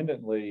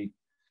independently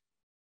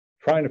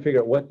trying to figure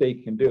out what they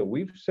can do.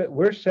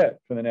 We're set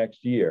for the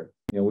next year.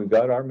 We've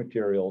got our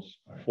materials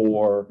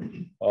for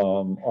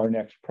our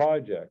next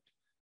project.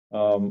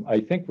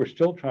 I think we're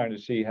still trying to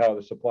see how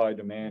the supply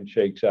demand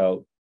shakes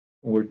out.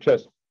 We're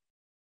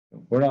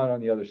not on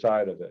the other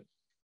side of it.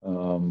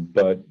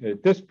 But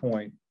at this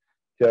point,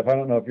 Jeff, I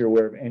don't know if you're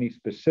aware of any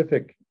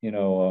specific,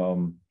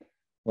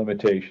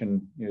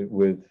 limitation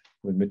with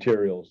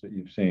materials that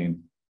you've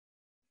seen.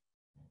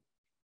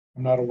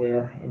 I'm not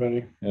aware of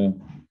any. Yeah.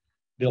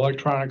 The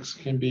electronics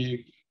can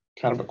be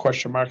kind of a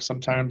question mark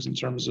sometimes in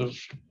terms of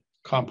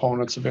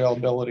components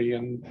availability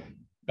and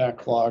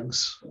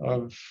backlogs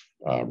of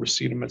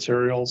receipt of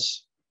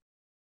materials.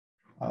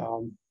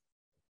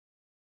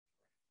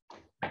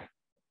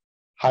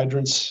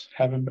 Hydrants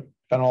haven't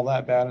been all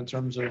that bad in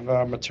terms of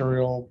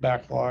material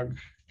backlog.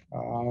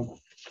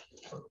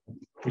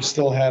 We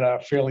still had a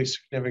fairly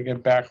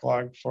significant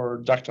backlog for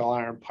ductile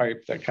iron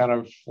pipe that kind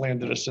of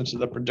landed us into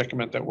the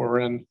predicament that we're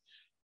in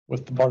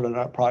with the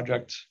butternut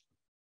project.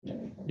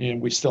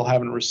 And we still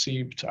haven't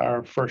received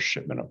our first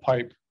shipment of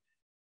pipe,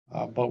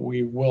 but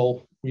we've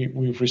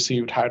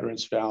received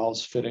hydrants,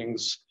 valves,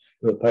 fittings.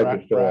 The pipe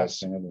is still brass.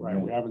 outstanding, Right,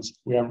 yeah.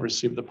 we haven't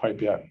received the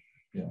pipe yet.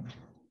 Yeah.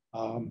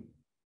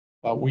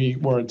 But we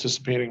were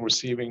anticipating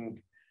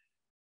receiving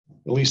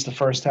at least the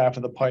first half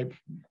of the pipe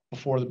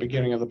before the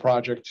beginning of the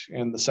project,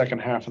 and the second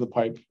half of the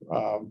pipe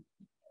a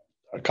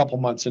couple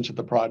months into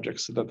the project,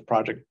 so that the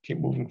project keep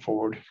moving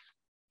forward.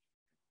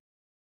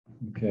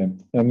 Okay,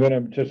 I'm going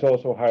to just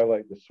also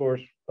highlight the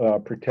source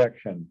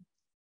protection,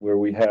 where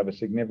we have a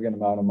significant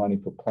amount of money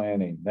for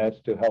planning. That's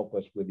to help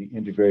us with the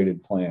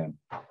integrated plan.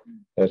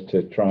 That's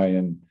to try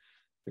and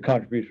the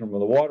contribution from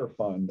the water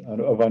fund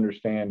of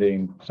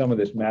understanding some of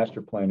this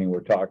master planning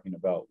we're talking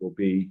about will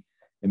be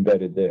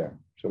embedded there,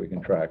 so we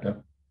can track it.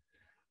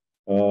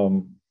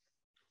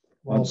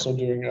 We're also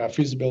doing a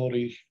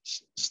feasibility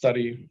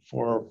study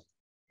for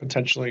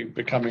potentially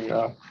becoming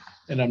an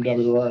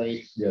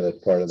MWRA Yeah, that's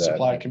part of that.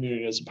 supply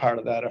community as a part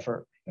of that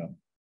effort. Yeah.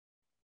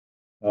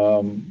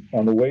 On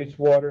the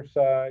wastewater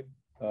side,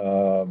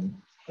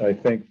 I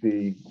think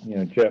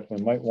Jeff,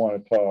 we might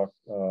want to talk.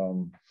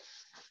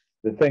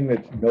 The thing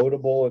that's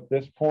notable at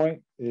this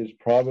point is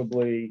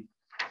probably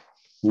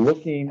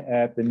looking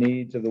at the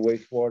needs of the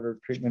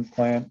wastewater treatment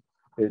plant.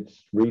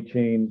 It's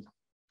reaching,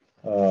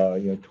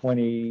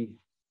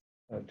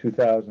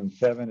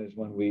 2007 is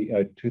when we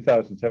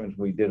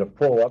did a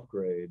full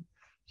upgrade.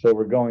 So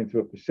we're going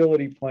through a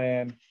facility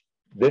plan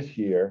this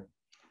year,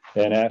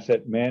 an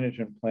asset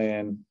management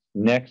plan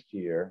next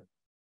year,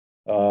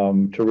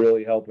 to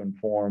really help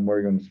inform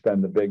where you're going to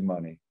spend the big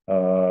money.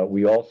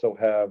 We also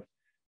have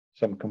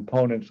some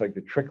components like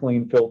the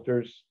trickling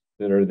filters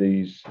that are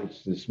this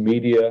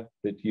media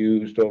that's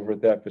used over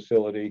at that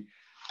facility.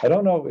 I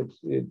don't know, it's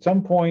at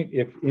some point,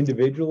 if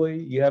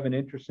individually you have an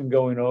interest in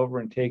going over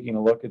and taking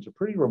a look, it's a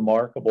pretty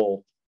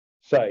remarkable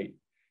site.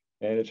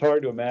 And it's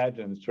hard to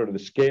imagine sort of the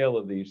scale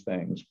of these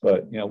things,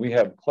 but we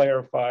have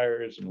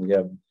clarifiers and we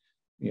have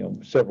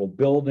several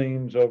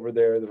buildings over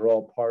there that are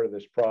all part of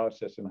this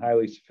process, and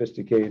highly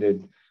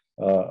sophisticated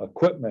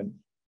equipment,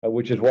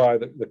 which is why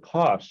the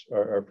costs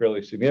are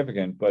fairly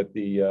significant. But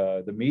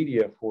the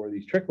media for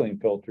these trickling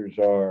filters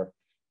are,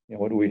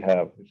 what do we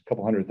have? It's a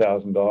couple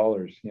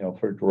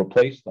 $100,000, to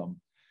replace them.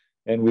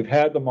 And we've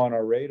had them on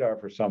our radar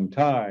for some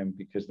time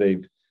because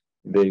they've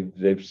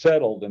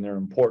settled in their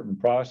important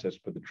process.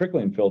 But the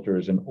trickling filter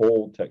is an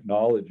old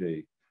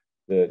technology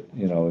that,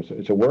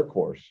 it's a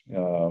workhorse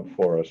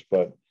for us.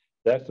 But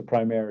that's the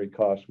primary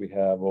cost we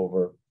have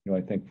over,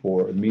 I think,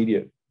 for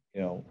immediate,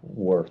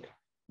 work.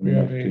 We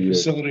have a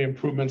facility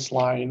improvements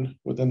line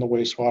within the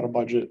wastewater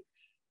budget.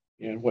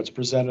 And what's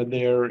presented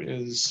there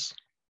is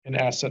an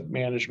asset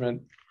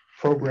management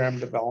program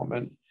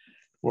development.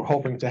 We're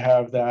hoping to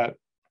have that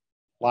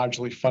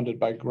largely funded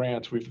by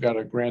grant. We've got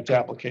a grant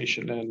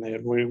application in,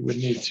 and we would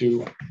need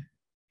to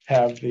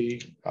have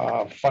the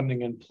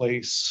funding in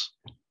place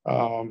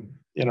and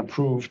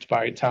approved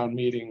by town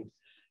meeting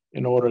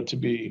in order to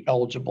be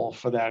eligible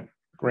for that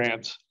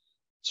grant.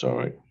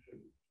 So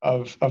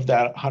of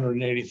that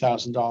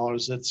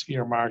 $180,000 that's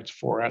earmarked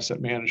for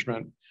asset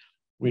management,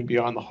 we'd be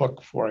on the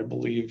hook for, I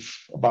believe,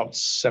 about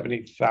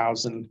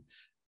 $70,000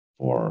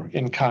 for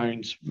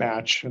in-kind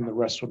match, and the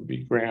rest would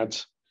be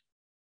grant.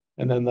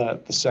 And then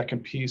the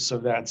second piece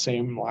of that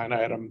same line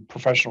item,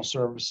 professional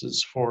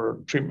services for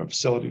treatment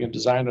facility and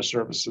designer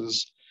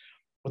services.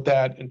 What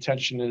that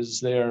intention is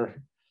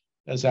there,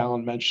 as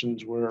Alan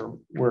mentioned,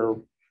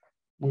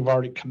 we've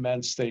already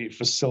commenced a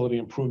facility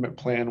improvement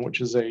plan,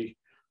 which is a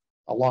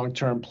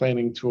long-term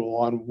planning tool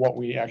on what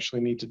we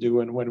actually need to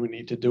do and when we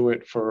need to do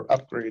it for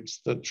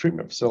upgrades to the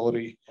treatment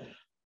facility.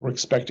 We're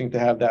expecting to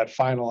have that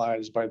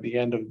finalized by the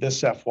end of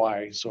this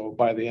FY, so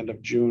by the end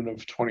of June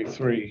of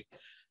 23.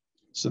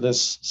 So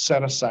this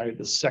set aside,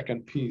 the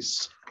second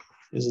piece,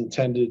 is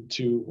intended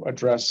to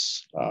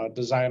address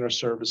designer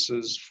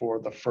services for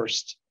the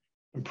first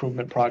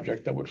improvement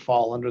project that would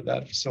fall under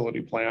that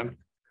facility plan.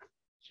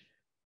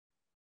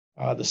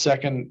 The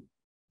second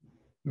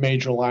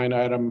major line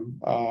item,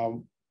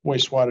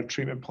 wastewater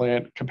treatment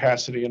plant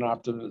capacity and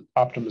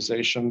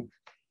optimization.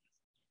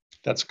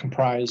 That's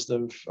comprised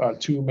of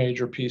two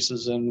major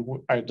pieces, and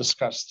I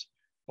discussed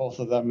both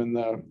of them in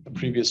the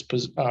previous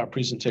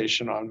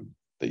presentation on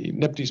the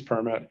NIPD's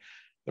permit.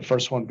 The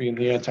first one being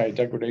the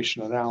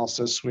anti-degradation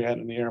analysis. We had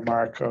an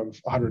earmark of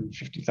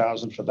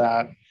 $150,000 for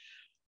that.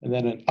 And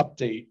then an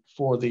update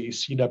for the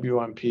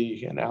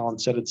CWMP. And Alan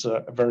said it's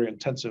a very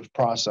intensive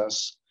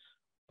process,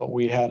 but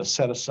we had to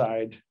set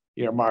aside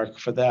earmark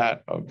for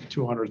that of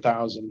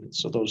 200,000.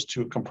 So those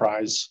two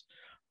comprise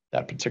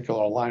that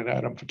particular line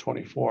item for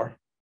 24.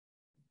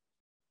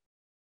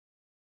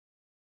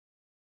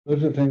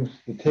 Those are things,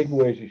 the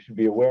takeaways you should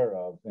be aware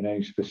of in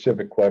any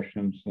specific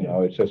questions. You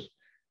know, it's just,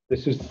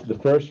 this is the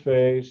first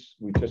phase.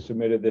 We just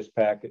submitted this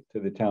packet to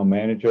the town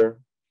manager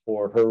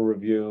for her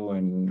review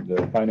and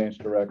the finance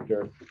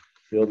director.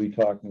 They'll be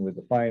talking with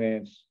the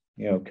finance,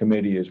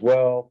 committee as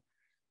well.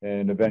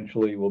 And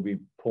eventually we'll be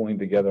pulling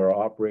together our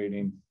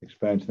operating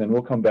expense. Then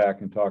we'll come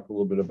back and talk a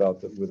little bit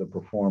about with a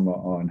pro forma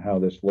on how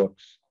this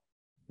looks,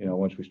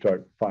 once we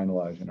start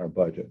finalizing our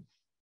budget.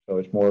 So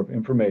it's more of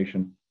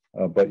information,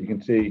 but you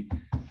can see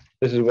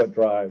this is what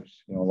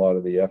drives, a lot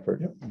of the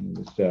effort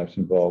the staff's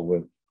involved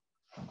with.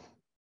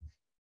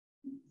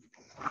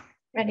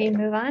 Ready to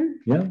move on?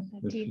 Yeah,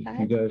 You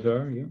you guys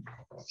are, yeah.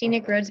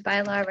 Scenic roads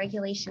bylaw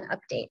regulation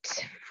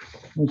update.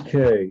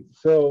 Okay,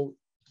 so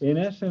in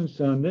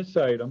essence, on this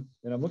item,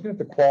 and I'm looking at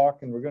the clock,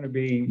 and we're going to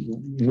be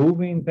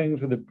moving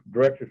things with the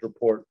director's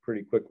report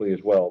pretty quickly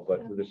as well.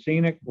 But with the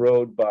scenic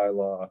road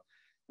bylaw,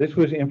 this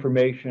was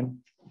information.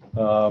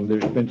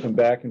 There's been some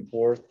back and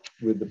forth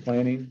with the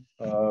planning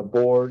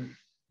board,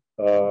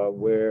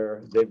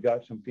 where they've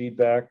got some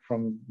feedback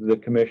from the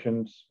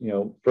commission's,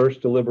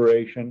 first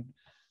deliberation.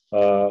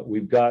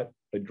 We've got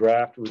a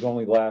draft. It was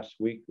only last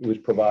week it was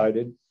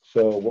provided.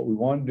 So what we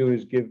want to do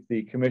is give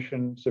the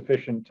commission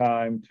sufficient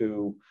time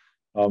to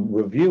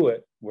review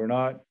it. We're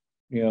not,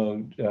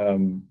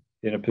 in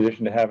a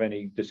position to have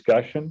any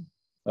discussion,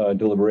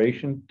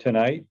 deliberation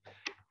tonight.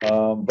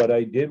 But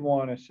I did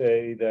want to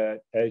say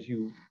that as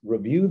you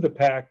review the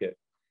packet,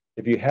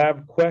 if you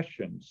have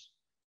questions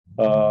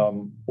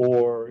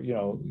or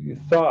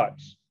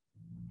thoughts,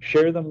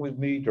 share them with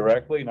me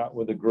directly, not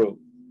with the group.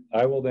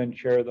 I will then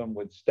share them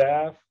with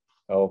staff.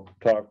 I'll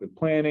talk with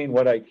planning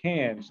what I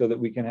can so that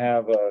we can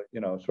have a,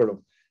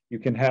 you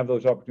can have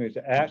those opportunities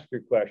to ask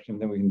your questions,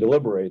 then we can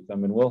deliberate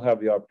them, and we'll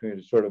have the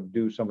opportunity to sort of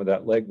do some of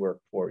that legwork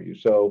for you.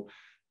 So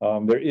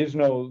there was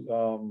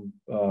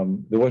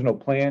no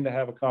plan to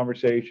have a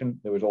conversation.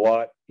 There was a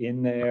lot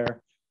in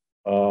there,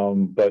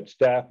 but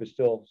staff is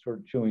still sort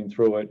of chewing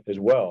through it as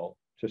well,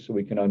 just so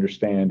we can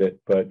understand it.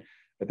 But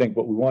I think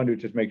what we want to do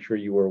is just make sure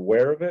you are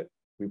aware of it.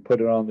 We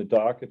put it on the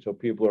docket so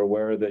people are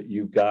aware that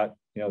you've got,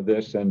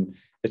 this, and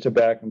it's a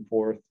back and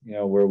forth,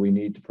 where we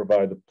need to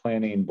provide the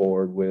planning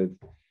board with,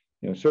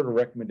 sort of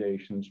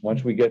recommendations.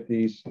 Once we get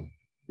these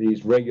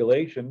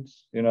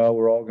regulations,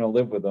 we're all going to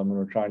live with them, and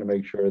we're trying to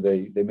make sure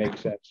they make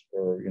sense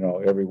for,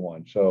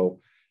 everyone. So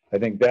I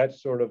think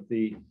that's sort of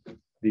the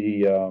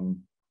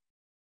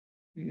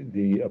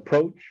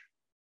approach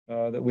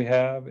that we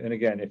have. And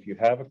again, if you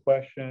have a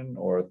question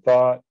or a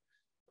thought,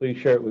 please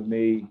share it with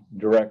me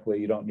directly.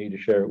 You don't need to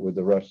share it with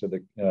the rest of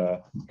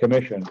the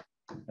commission,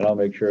 and I'll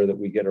make sure that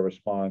we get a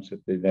response at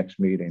the next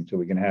meeting so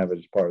we can have it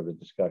as part of the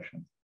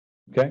discussion.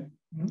 Okay.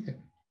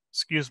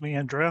 Excuse me,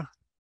 Andrea.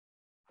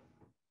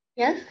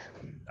 Yes.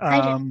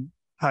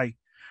 Hi.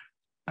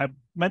 I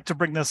meant to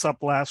bring this up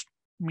last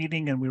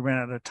meeting and we ran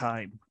out of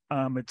time.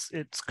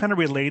 It's kind of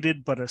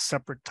related, but a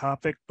separate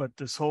topic. But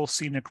this whole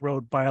scenic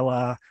road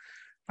bylaw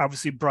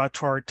obviously brought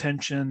to our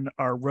attention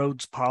our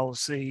roads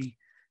policy.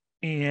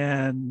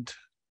 And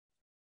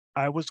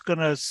I was going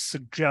to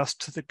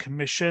suggest to the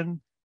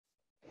commission,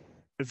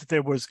 if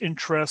there was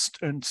interest,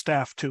 and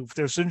staff too, if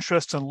there's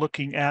interest in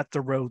looking at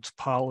the roads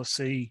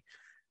policy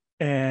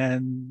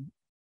and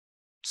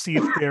see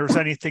if there's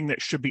anything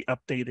that should be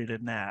updated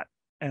in that.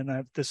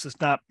 And this is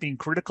not being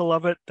critical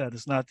of it. That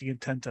is not the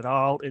intent at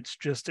all. It's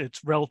just,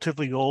 it's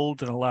relatively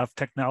old and a lot of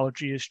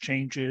technology has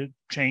changed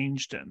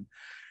and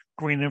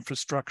green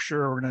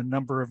infrastructure and a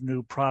number of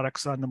new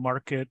products on the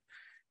market.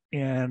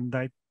 And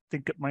I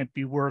think it might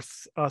be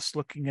worth us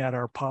looking at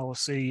our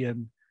policy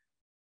and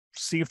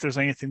see if there's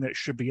anything that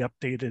should be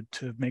updated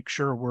to make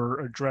sure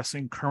we're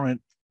addressing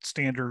current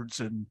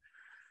standards and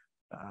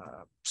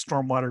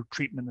stormwater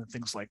treatment and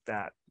things like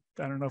that.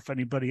 I don't know if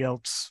anybody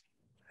else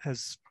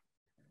has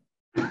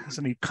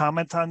any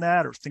comment on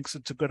that or thinks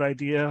it's a good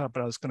idea,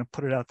 but I was going to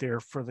put it out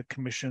there for the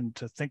commission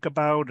to think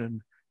about,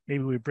 and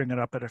maybe we bring it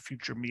up at a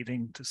future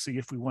meeting to see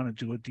if we want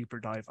to do a deeper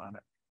dive on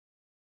it.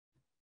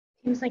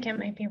 Seems like it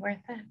might be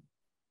worth it.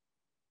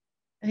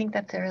 I think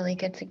that's a really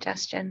good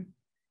suggestion.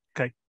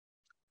 Okay.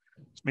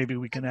 So maybe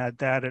we can add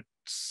that at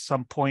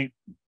some point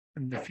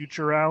in the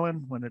future,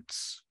 Alan, when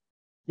it's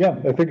I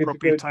think it's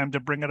appropriate time to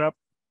bring it up.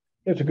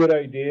 It's a good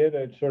idea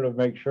to sort of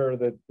make sure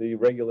that the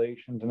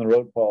regulations and the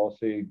road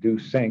policy do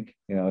sync,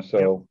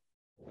 so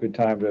good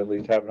time to at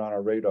least have it on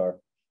our radar.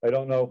 I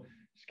don't know,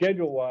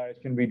 schedule-wise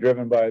can be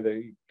driven by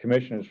the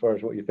commission as far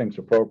as what you think is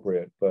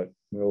appropriate, but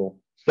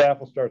staff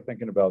will start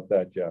thinking about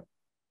that, Jeff.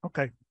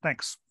 Okay,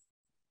 thanks.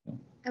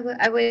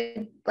 I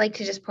would like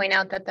to just point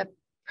out that the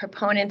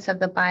proponents of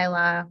the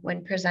bylaw,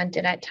 when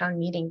presented at town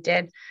meeting,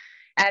 did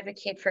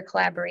advocate for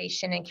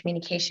collaboration and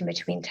communication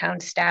between town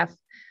staff,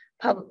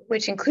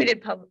 which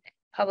included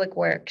public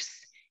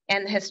works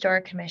and the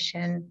historic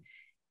commission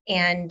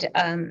and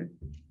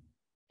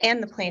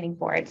the planning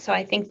board. So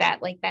I think that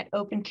that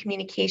open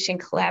communication,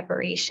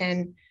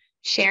 collaboration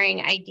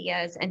sharing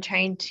ideas and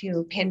trying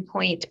to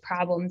pinpoint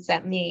problems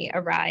that may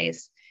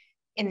arise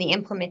in the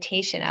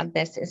implementation of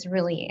this is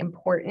really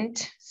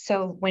important.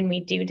 So when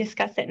we do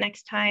discuss it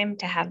next time,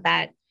 to have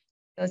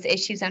those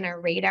issues on our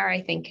radar,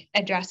 I think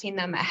addressing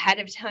them ahead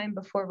of time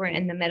before we're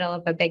in the middle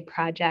of a big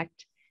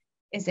project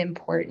is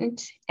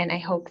important. And I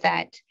hope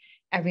that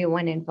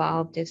everyone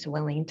involved is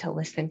willing to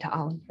listen to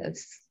all of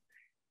those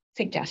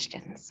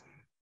suggestions.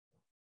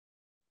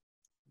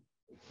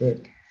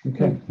 Great.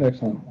 Okay,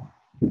 excellent.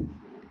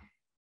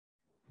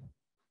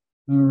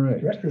 All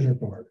right. Director's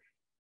report.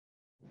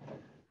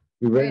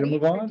 We ready to Ready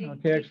move for on? D-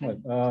 Okay,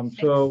 excellent.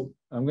 So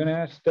I'm going to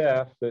ask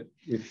staff that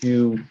if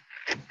you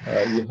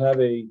have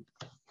a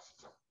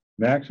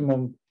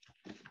maximum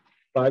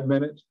 5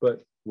 minutes,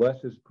 but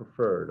less is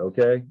preferred,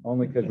 okay?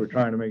 Only because we're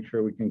trying to make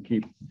sure we can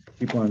keep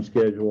people on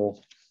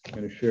schedule. I'm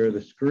going to share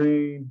the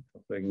screen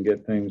if I can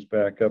get things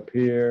back up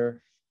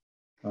here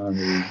on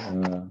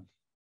the,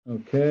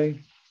 okay.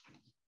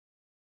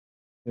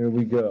 There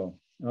we go.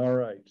 All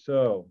right,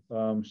 so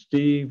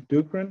Steve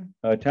Dukran,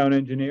 town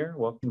engineer,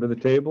 welcome to the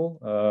table.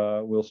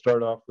 We'll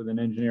start off with an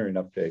engineering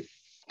update.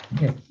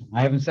 Okay,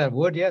 I haven't said a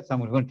word yet, so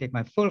I'm going to take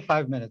my full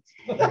 5 minutes.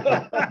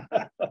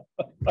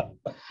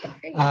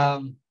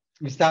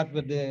 We start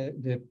with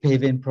the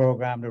paving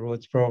program, the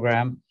roads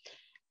program.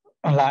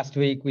 Last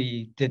week,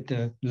 we did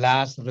the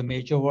last of the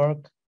major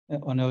work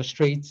on our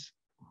streets,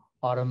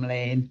 Autumn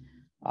Lane,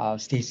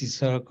 Stacy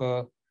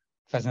Circle,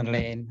 Pheasant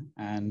Lane,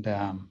 and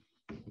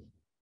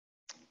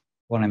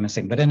what I'm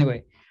missing. But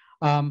anyway,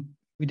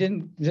 we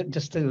didn't,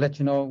 just to let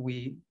you know,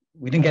 we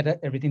didn't get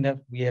everything that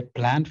we had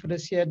planned for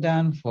this year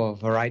done for a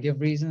variety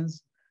of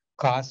reasons,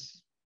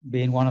 costs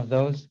being one of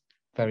those,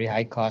 very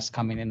high costs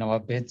coming in our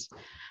bids,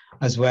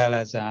 as well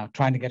as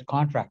trying to get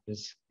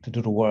contractors to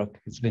do the work.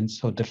 It's been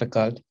so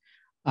difficult,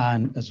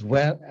 and as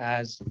well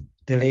as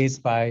delays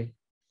by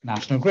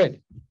National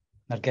Grid,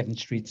 not getting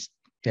streets,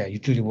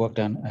 utility work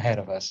done ahead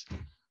of us.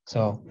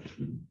 So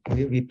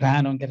we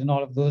plan on getting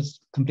all of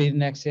those completed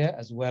next year,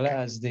 as well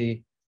as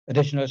the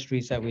additional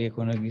streets that we are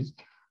going to be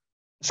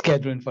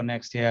scheduling for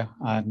next year,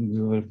 and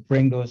we will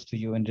bring those to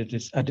you in the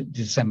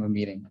December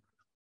meeting.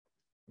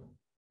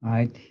 All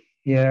right,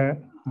 here,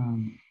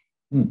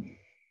 not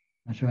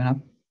showing up.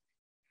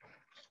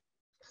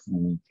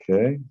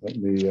 Okay, let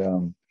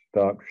me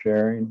stop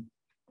sharing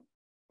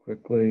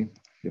quickly,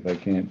 see if I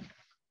can't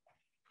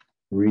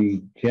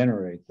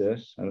regenerate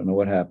this. I don't know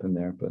what happened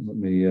there, but let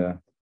me,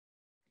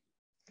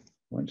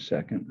 1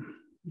 second.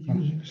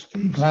 Using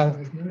Steve's Well,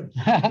 5 minutes.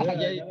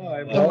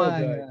 I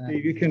apologize.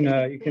 Steve, you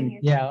can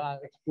yeah,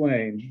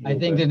 explain. I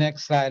think the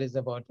next slide is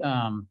about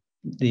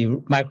the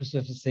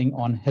microsurfacing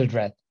on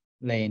Hildreth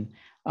Lane.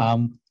 At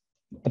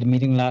the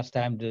meeting last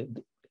time, the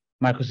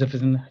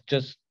microsurfacing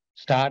just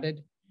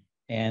started.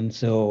 And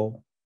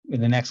so in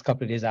the next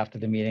couple of days after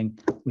the meeting,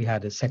 we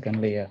had a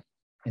second layer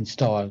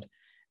installed.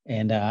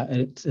 And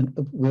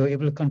we were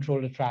able to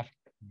control the traffic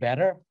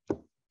better.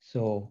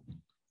 So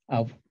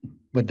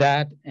with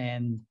that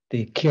and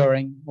the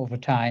curing over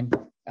time,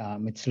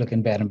 it's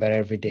looking better and better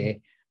every day.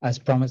 As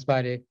promised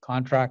by the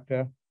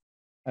contractor,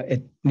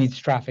 it needs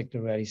traffic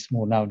to really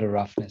smooth out the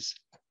roughness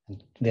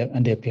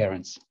and the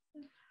appearance.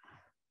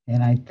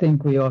 And I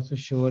think we also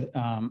showed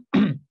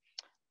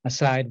a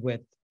slide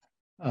with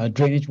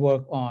drainage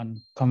work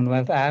on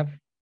Commonwealth Ave.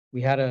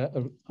 We had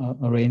a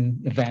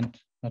rain event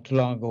not too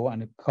long ago,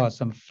 and it caused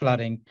some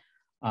flooding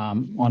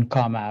on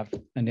Com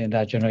Ave and in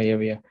that general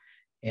area.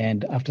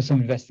 And after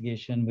some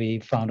investigation, we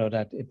found out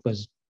that it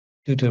was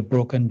due to a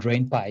broken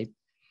drain pipe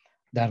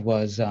that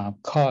was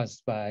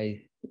caused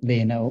by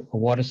laying a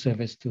water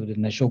service to the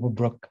Neshoba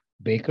Brook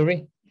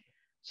Bakery.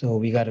 So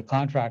we got a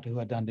contractor who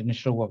had done the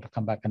initial work to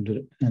come back and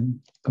do and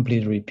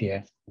complete the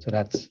repair. So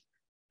that's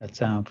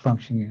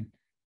functioning.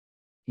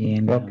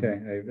 And,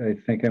 okay, I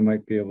think I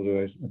might be able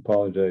to. I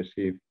apologize,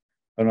 Steve.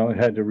 I don't know, it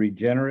had to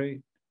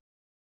regenerate.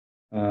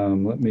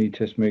 Let me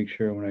just make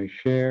sure when I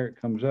share, it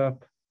comes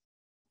up.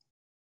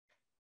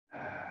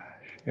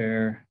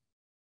 Share.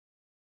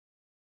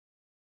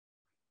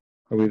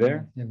 Are we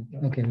there?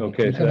 Okay.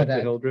 Okay, so that's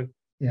the Hildreth?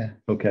 Yeah.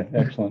 Okay,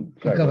 excellent.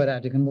 We cover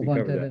that. You can move on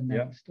to the that, yeah.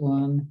 next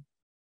one.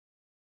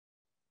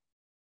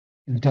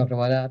 We talked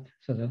about that.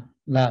 So the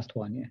last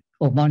one, yeah.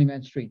 Oh,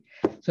 Monument Street.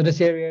 So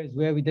this area is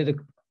where we did a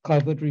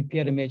culvert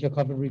repair, the major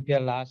culvert repair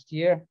last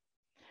year.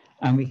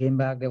 And we came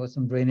back, there was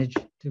some drainage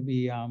to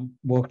be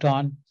worked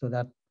on. So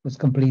that was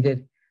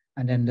completed.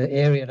 And then the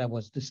area that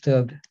was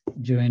disturbed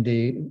during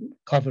the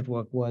culvert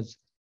work was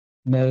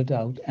milled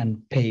out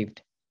and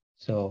paved.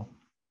 So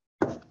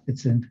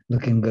it's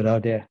looking good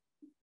out there.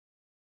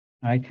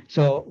 All right,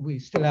 so we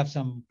still have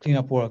some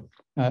cleanup work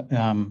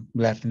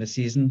left in the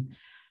season.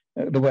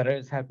 The weather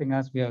is helping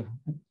us. We have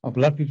a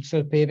lot of people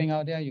still paving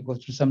out there. You go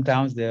through some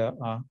towns, they're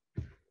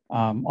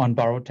on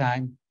borrowed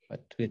time,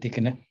 but we're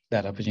taking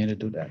that opportunity to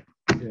do that.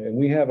 Yeah, and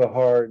we have a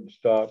hard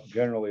stop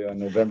generally on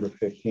November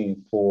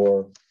 15th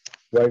for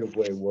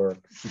right-of-way work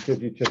because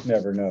you just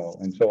never know.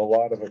 And so a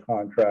lot of the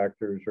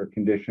contractors are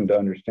conditioned to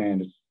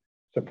understand it's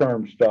a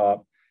firm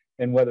stop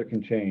and weather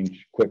can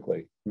change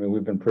quickly. I mean,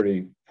 we've been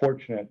pretty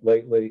fortunate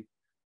lately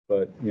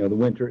but you know, the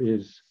winter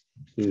is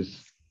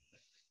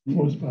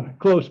Close by.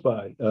 close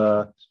by.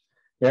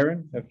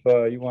 Aaron, if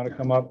you want to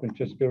come up and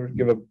just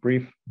give a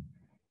brief,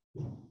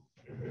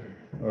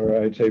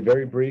 or I'd say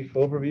very brief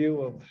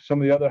overview of some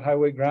of the other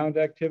highway ground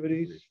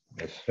activities.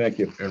 Yes. Thank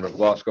you. Aaron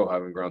McGlasgow,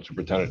 Highway and Ground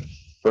Superintendent.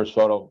 First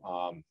photo,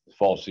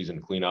 fall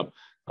season cleanup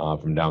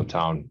from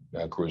downtown.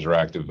 Crews are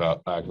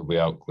actively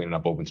out cleaning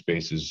up open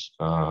spaces,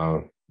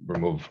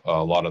 remove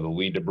a lot of the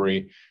lead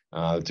debris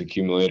that's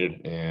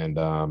accumulated,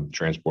 and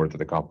transport it to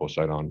the compost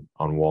site on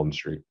Walden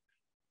Street.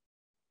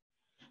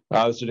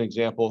 This is an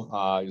example.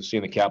 You'll see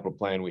in the capital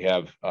plan, we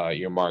have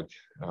earmarked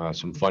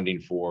some funding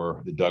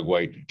for the Doug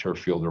White turf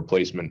field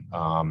replacement.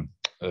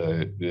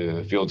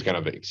 The field's kind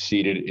of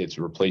exceeded its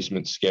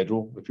replacement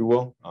schedule, if you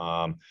will.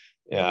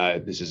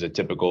 This is a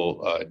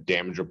typical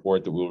damage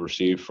report that we'll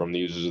receive from the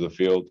users of the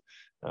field.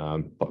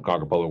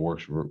 Concord Public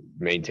Works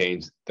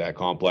maintains that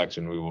complex,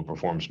 and we will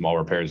perform small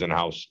repairs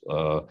in-house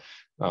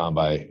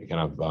by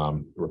kind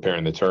of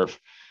repairing the turf.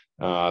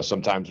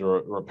 Sometimes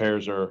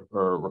repairs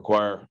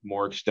require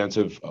more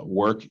extensive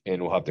work,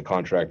 and we'll have to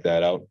contract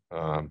that out.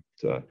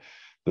 So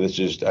this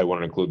just, I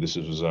want to include this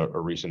as a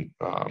recent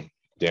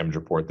damage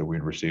report that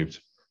we'd received.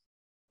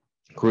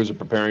 Crews are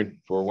preparing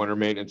for winter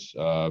maintenance.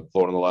 Float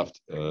on the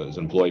left is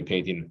an employee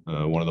painting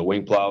one of the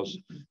wing plows,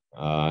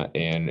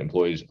 and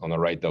employees on the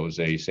right, that was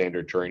a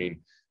sander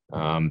training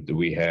that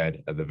we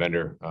had the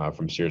vendor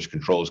from Sears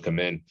Controls come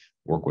in,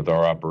 work with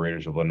our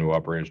operators, of new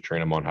operators, train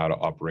them on how to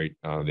operate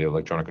the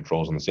electronic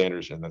controls on the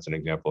sanders. And that's an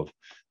example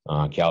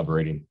of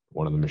calibrating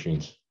one of the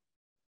machines.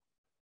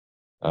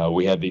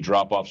 We had the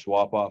drop-off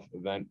swap-off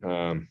event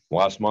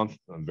last month,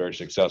 very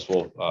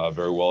successful,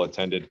 very well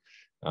attended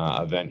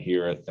event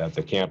here at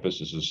the campus.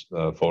 This is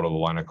a photo of the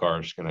line of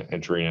cars kind of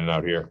entering in and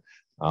out here.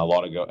 A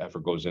lot of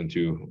effort goes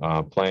into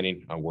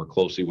planning. I work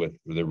closely with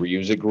the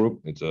Reuse It group.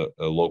 It's a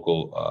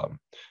local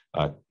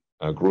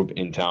a group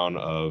in town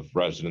of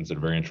residents that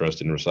are very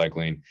interested in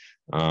recycling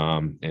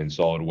and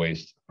solid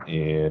waste.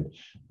 And,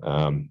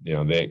 you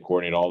know, they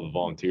coordinate all the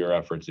volunteer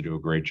efforts to do a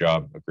great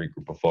job, a great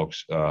group of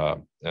folks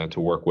to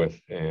work with.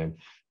 And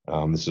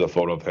this is a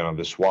photo of kind of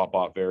the swap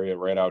off area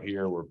right out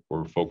here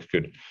where folks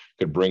could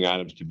bring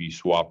items to be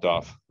swapped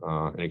off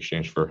in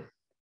exchange for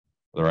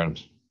other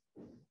items.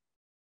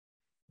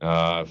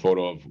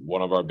 Photo of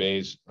one of our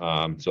bays.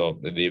 So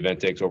the event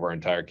takes over our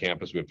entire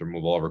campus. We have to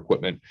remove all of our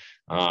equipment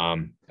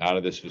out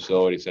of this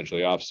facility,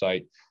 essentially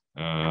offsite.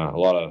 A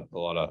lot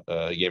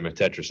of game of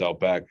Tetris out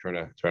back, trying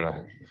to sort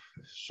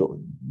of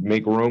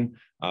make room.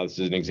 This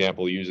is an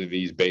example. Usually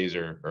these bays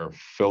are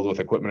filled with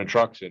equipment and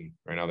trucks, and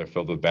right now they're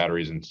filled with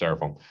batteries and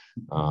styrofoam.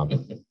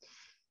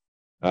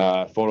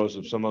 Photos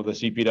of some of the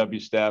CPW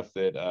staff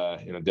that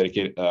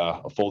dedicate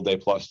a full day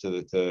plus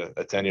to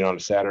attending on a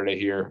Saturday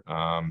here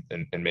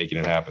and making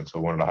it happen. So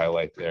I wanted to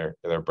highlight their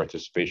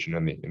participation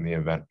in the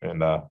event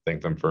and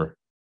thank them for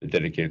the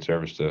dedicated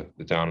service to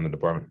the town and the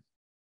department.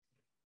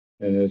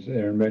 And as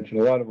Aaron mentioned,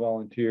 a lot of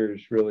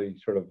volunteers really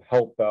sort of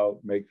help out,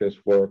 make this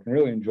work, and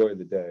really enjoy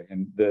the day.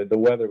 And the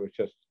weather was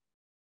just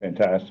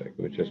fantastic.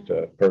 It was just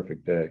a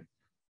perfect day.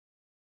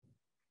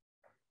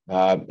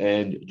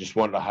 And just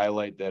wanted to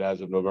highlight that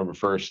as of November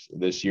 1st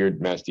this year,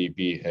 Mass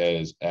DEP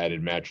has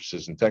added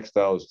mattresses and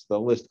textiles to the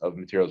list of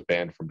materials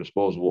banned from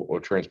disposal or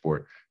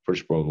transport for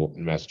disposal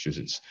in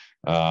Massachusetts.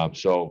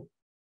 So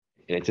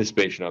in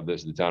anticipation of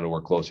this, the town will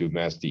work closely with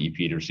Mass DEP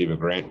to receive a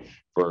grant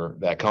for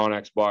that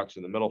Connex box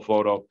in the middle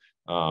photo,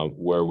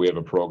 where we have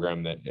a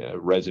program that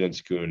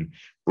residents can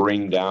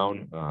bring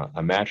down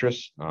a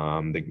mattress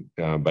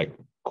by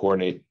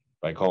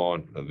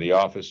calling the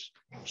office,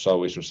 solid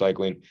waste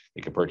recycling.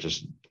 They can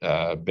purchase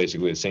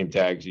basically the same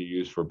tags you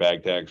use for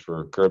bag tags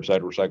for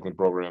curbside recycling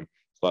program,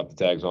 slap the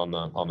tags on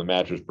the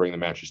mattress, bring the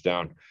mattress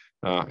down.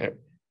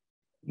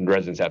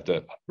 Residents have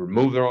to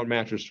remove their own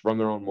mattress from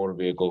their own motor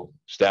vehicle.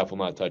 Staff will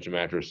not touch a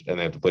mattress, and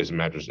they have to place a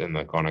mattress in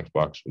the Connex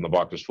box. When the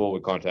box is full, we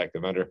contact the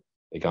vendor.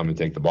 They come and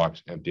take the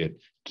box, empty it,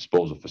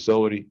 disposal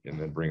facility, and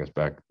then bring us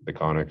back the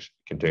Connex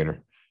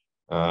container.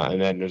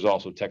 And then there's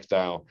also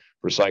textile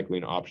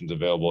recycling options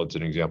available. It's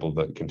an example of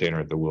the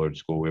container at the Willard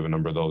School. We have a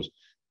number of those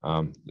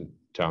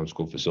town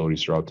school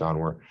facilities throughout town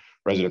where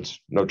residents,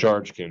 no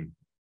charge, can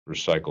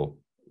recycle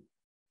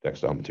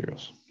textile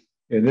materials.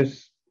 And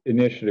this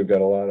initiative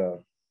got a lot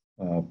of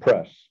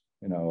press,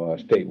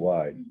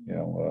 statewide,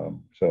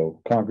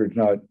 so Concord's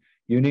not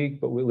unique,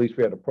 but at least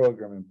we had a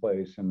program in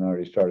place and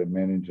already started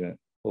managing it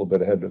a little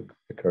bit ahead of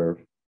the curve.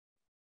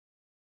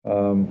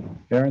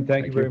 Aaron,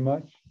 thank you very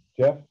much.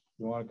 Jeff,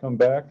 you want to come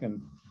back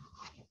and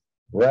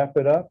wrap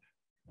it up?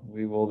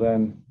 We will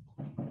then.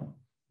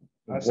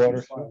 Last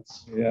two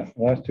slides. Yeah,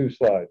 last two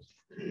slides.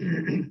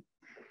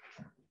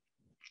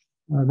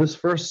 This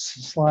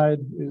first slide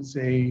is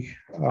a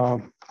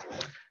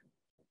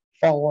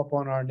follow-up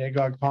on our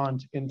Nagog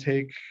Pond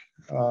intake.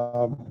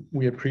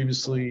 We had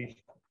previously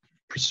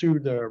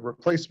pursued the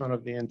replacement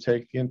of the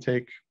intake. The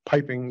intake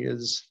piping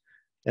is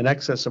in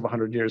excess of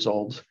 100 years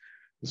old.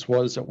 This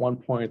was at one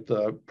point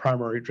the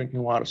primary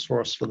drinking water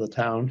source for the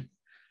town.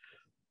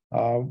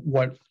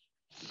 What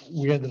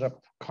we ended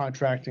up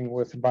contracting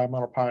with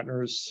environmental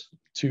partners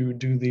to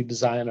do the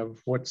design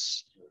of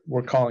what's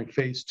we're calling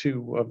phase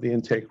 2 of the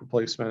intake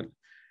replacement.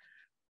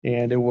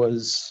 And it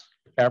was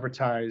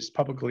advertised,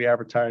 publicly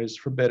advertised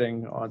for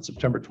bidding on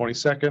September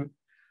 22nd.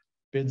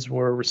 Bids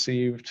were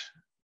received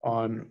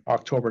on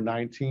October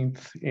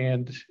 19th,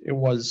 and it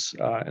was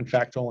in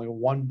fact only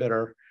one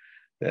bidder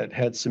that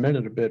had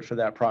submitted a bid for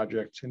that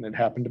project, and it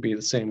happened to be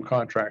the same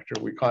contractor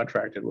we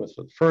contracted with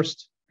for the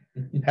first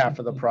half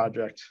of the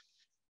project.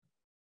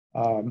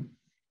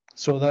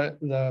 So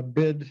the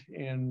bid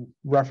and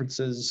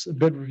references,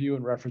 bid review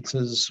and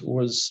references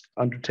was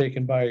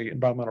undertaken by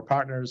environmental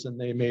partners, and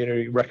they made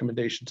a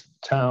recommendation to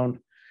the town.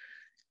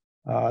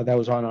 That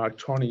was on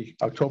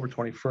October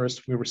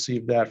 21st. We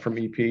received that from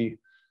EP,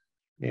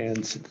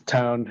 and the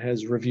town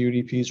has reviewed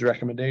EP's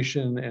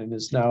recommendation and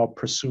is now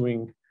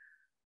pursuing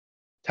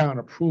town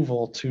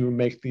approval to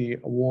make the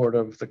award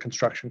of the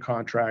construction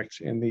contract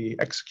and the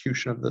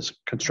execution of this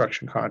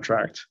construction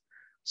contract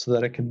so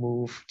that it can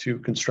move to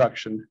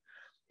construction.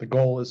 The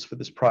goal is for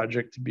this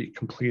project to be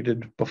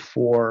completed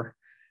before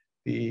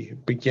the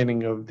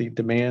beginning of the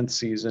demand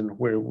season,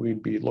 where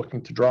we'd be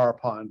looking to draw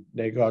upon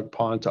Nagog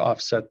Pond to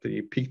offset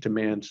the peak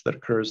demand that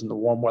occurs in the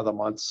warm weather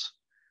months.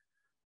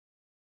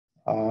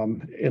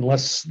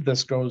 Unless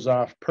this goes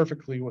off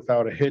perfectly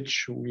without a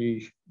hitch,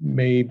 we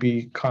may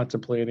be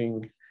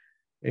contemplating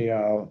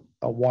a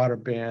water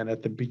ban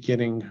at the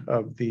beginning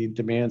of the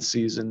demand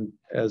season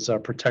as a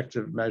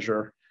protective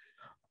measure.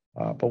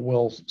 But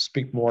we'll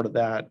speak more to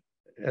that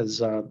as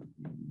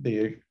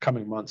the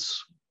coming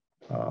months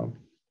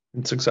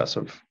in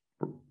successive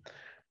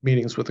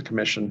meetings with the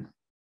commission.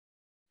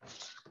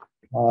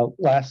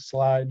 Last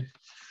slide,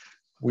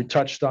 we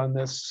touched on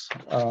this,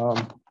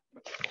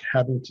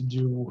 having to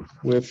do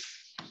with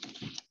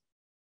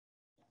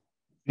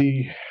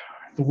the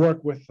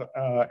work with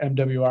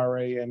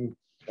MWRA, and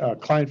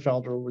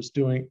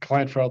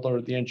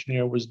Kleinfelder, the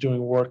engineer, was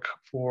doing work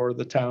for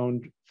the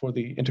town for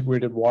the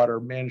integrated water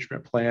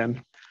management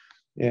plan.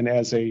 And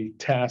as a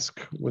task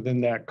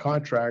within that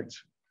contract,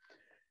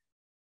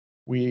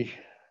 we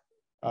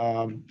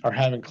are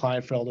having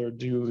Kleinfelder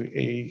do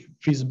a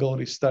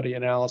feasibility study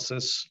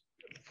analysis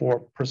for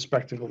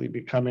prospectively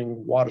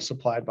becoming water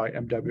supplied by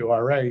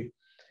MWRA.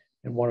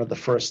 And one of the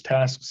first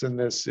tasks in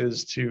this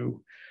is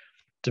to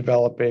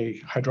develop a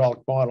hydraulic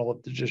model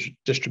of the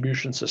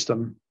distribution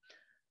system.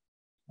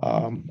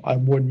 I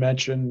would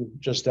mention,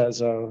 just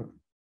as a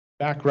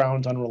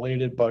background,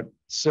 unrelated but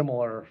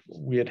similar,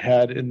 we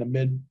had in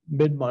the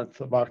mid-month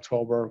of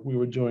October, we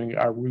were doing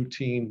our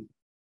routine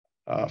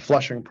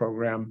flushing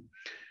program,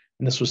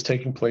 and this was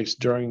taking place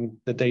during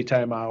the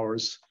daytime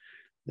hours,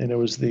 and it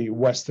was the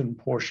western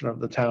portion of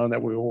the town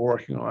that we were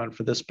working on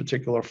for this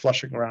particular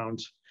flushing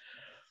round.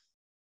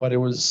 But it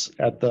was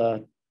at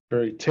the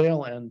very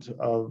tail end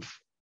of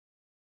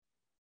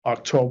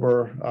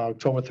October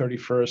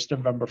 31st,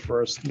 November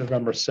 1st,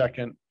 November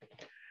 2nd.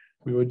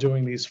 We were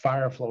doing these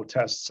fire flow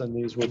tests, and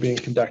these were being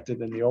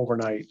conducted in the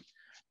overnight.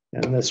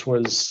 And this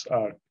was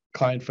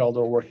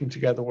Kleinfelder working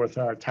together with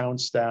our town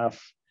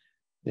staff,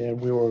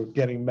 and we were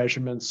getting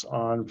measurements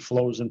on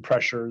flows and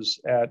pressures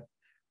at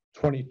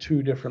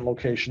 22 different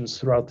locations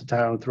throughout the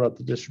town, throughout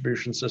the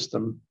distribution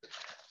system,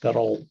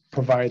 that'll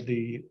provide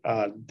the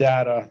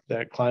data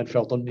that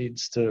Kleinfelder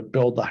needs to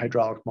build the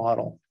hydraulic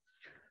model.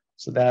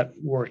 So that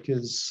work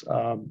is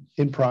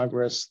in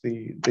progress.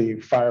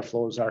 The fire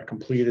flows are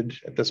completed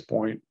at this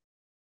point.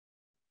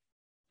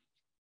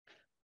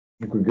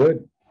 I think we're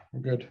good.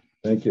 We're good.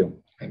 Thank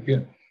you. Thank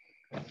you.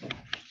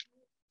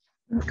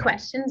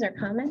 Questions or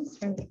comments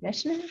from the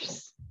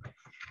commissioners?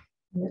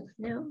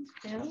 No.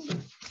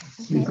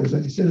 See if there's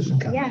any citizen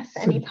comment. Yes,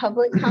 any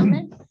public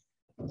comments?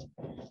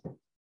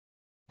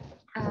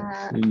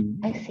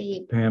 I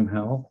see Pam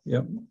Howell.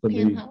 Yep.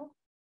 Pam Howell.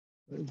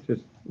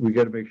 Just, we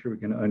got to make sure we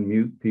can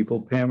unmute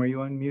people. Pam, are you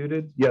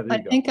unmuted? Yeah, there I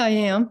you go. think I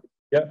am.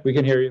 Yeah, we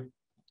can hear you.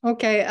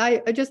 Okay,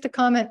 I just a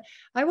comment.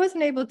 I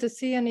wasn't able to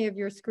see any of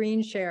your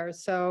screen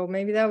shares, so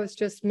maybe that was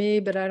just me,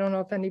 but I don't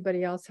know if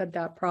anybody else had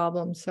that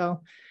problem.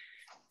 So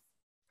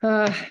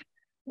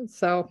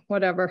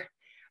whatever.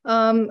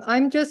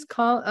 I'm just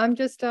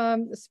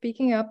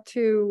speaking up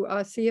to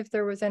see if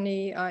there was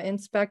any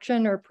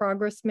inspection or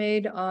progress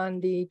made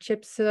on the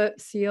chip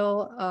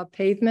seal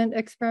pavement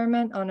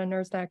experiment on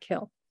Nersnack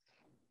Hill.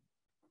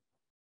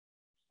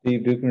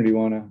 Steve Duker, do you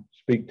want to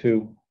speak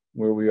to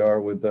where we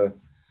are with this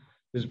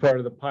is part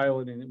of the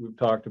piloting that we've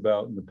talked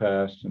about in the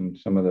past and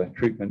some of the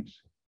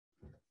treatments?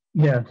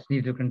 Yeah,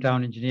 Steve Duker,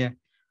 town engineer.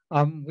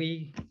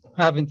 We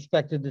have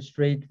inspected the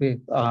street.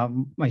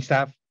 My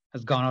staff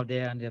has gone out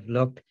there and they've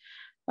looked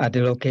at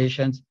the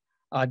locations.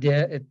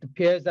 It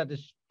appears that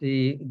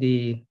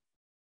the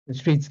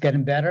street's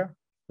getting better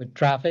with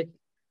traffic.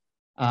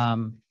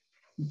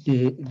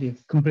 The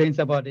complaints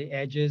about the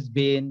edges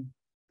being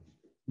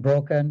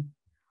broken,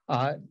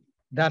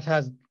 that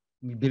has,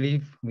 we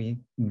believe,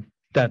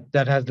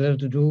 that has little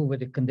to do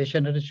with the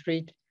condition of the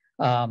street,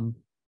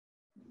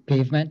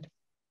 pavement,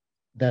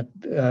 that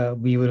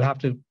we will have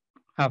to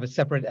have a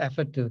separate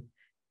effort to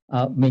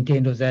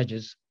maintain those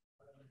edges.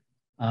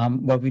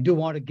 But we do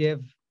want to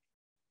give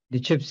the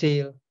chip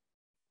seal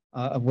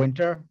a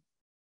winter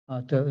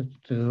to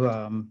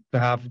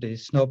have the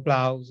snow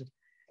plows,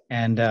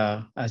 and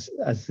as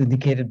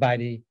indicated by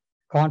the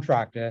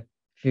contractor,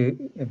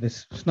 if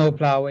it's snow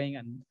plowing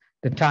and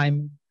the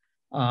time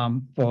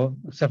for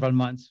several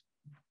months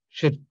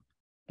should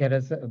get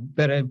us a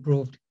better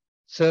improved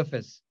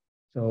surface.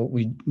 So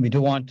we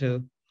do want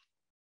to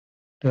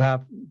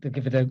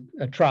give it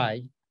a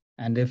try,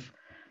 and if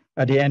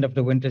at the end of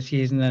the winter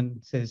season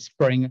and say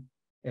spring,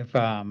 if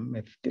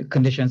the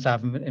conditions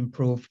haven't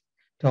improved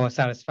to our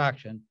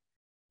satisfaction,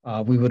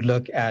 we would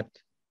look at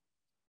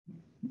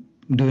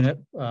doing it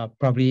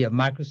probably a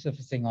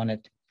microsurfacing on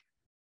it,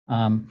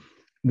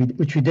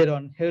 which we did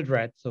on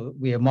Hildreth. So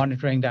we are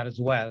monitoring that as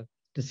well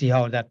to see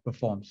how that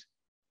performs.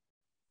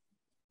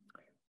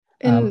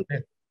 And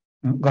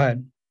Go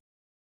ahead.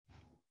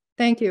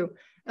 thank you.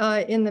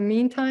 In the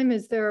meantime,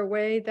 is there a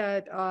way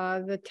that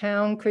the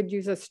town could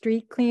use a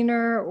street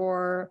cleaner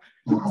or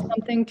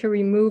something to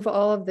remove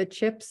all of the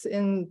chips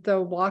in the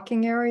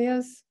walking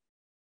areas?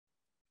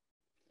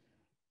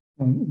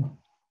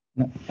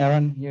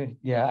 Aaron,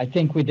 yeah, I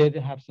think we did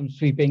have some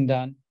sweeping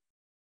done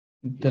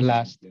the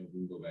last. Yeah,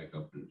 we can go back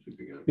up and sweep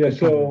again. Yeah,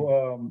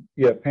 so,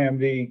 yeah, Pam,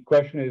 the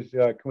question is,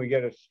 can we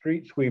get a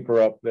street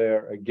sweeper up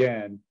there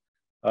again?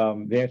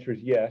 The answer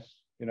is yes.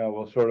 You know,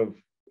 we'll sort of,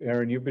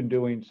 Aaron, you've been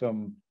doing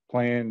some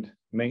planned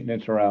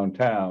maintenance around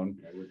town.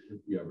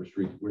 Yeah,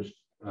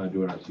 we're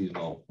doing our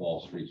seasonal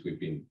fall street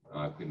sweeping,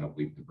 cleaning up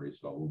leaf debris,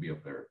 so we'll be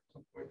up there at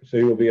some point. So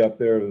you'll be up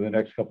there the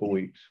next couple of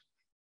weeks.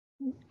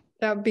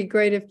 That would be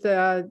great if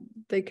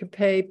they could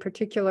pay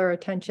particular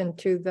attention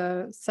to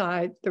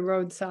the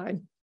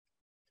roadside.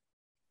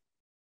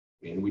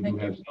 And we do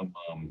have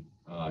some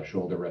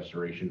shoulder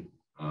restoration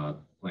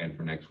planned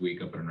for next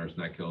week up at Nurse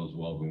Neck Hill as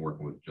well. I've been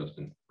working with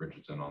Justin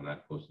Richardson on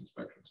that post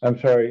inspection. I'm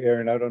sorry,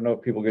 Aaron, I don't know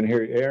if people can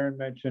hear you. Aaron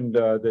mentioned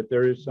that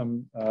there is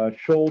some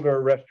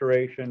shoulder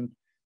restoration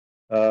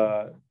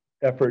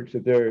efforts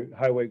that their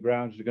highway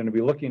grounds are going to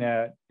be looking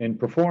at and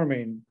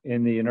performing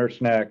in the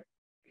Nurse Neck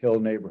Hill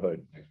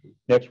neighborhood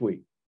next week.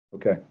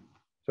 Okay.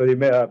 So you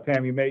may,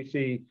 Pam, you may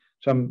see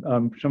some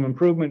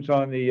improvements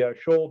on the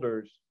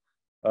shoulders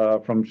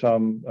from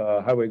some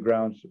highway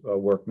grounds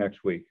work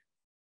next week.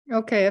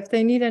 Okay, if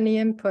they need any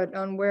input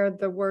on where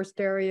the worst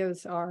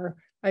areas are,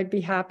 I'd be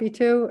happy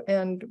to.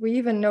 And we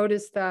even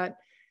noticed that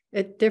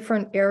at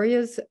different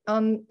areas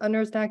on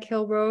Nurse Neck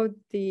Hill Road,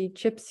 the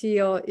chip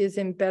seal is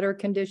in better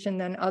condition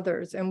than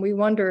others. And we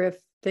wonder if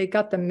they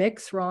got the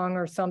mix wrong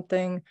or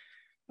something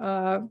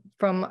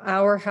from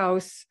our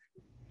house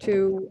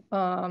to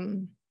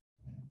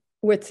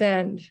Wits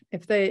End,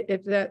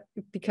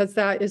 because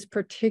that is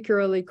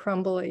particularly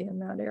crumbly in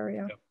that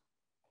area. Yep.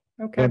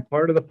 Okay. And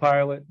part of the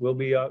pilot will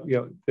be, you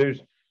know,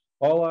 there's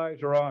all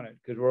eyes are on it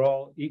because we're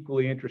all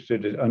equally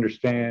interested to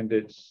understand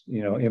its,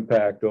 you know,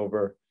 impact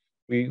over.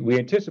 We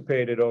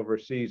anticipate it over a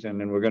season,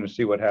 and we're going to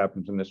see what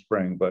happens in the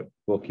spring, but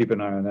we'll keep an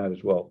eye on that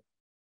as well.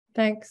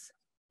 Thanks.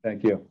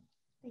 Thank you.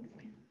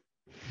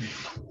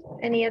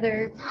 Any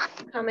other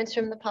comments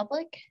from the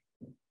public?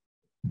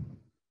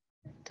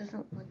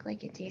 Doesn't look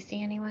like it. Do you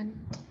see anyone?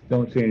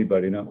 Don't see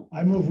anybody, no.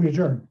 I move we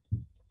adjourn.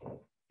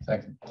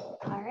 Second.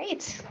 All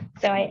right.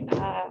 So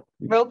I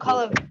roll call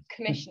of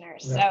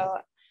commissioners. So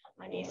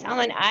Wendy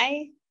Salmon,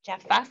 aye.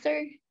 Jeff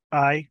Vassar,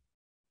 Aye.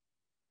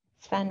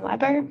 Sven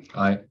Weber,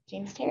 Aye.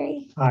 James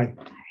Terry. Aye.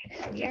 All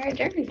right, we are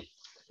adjourned.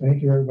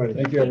 Thank you, everybody.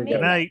 Thank you, everybody.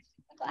 Good night.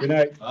 Good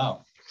night.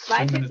 Wow.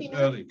 5:59. 10 minutes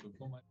early.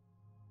 Before my-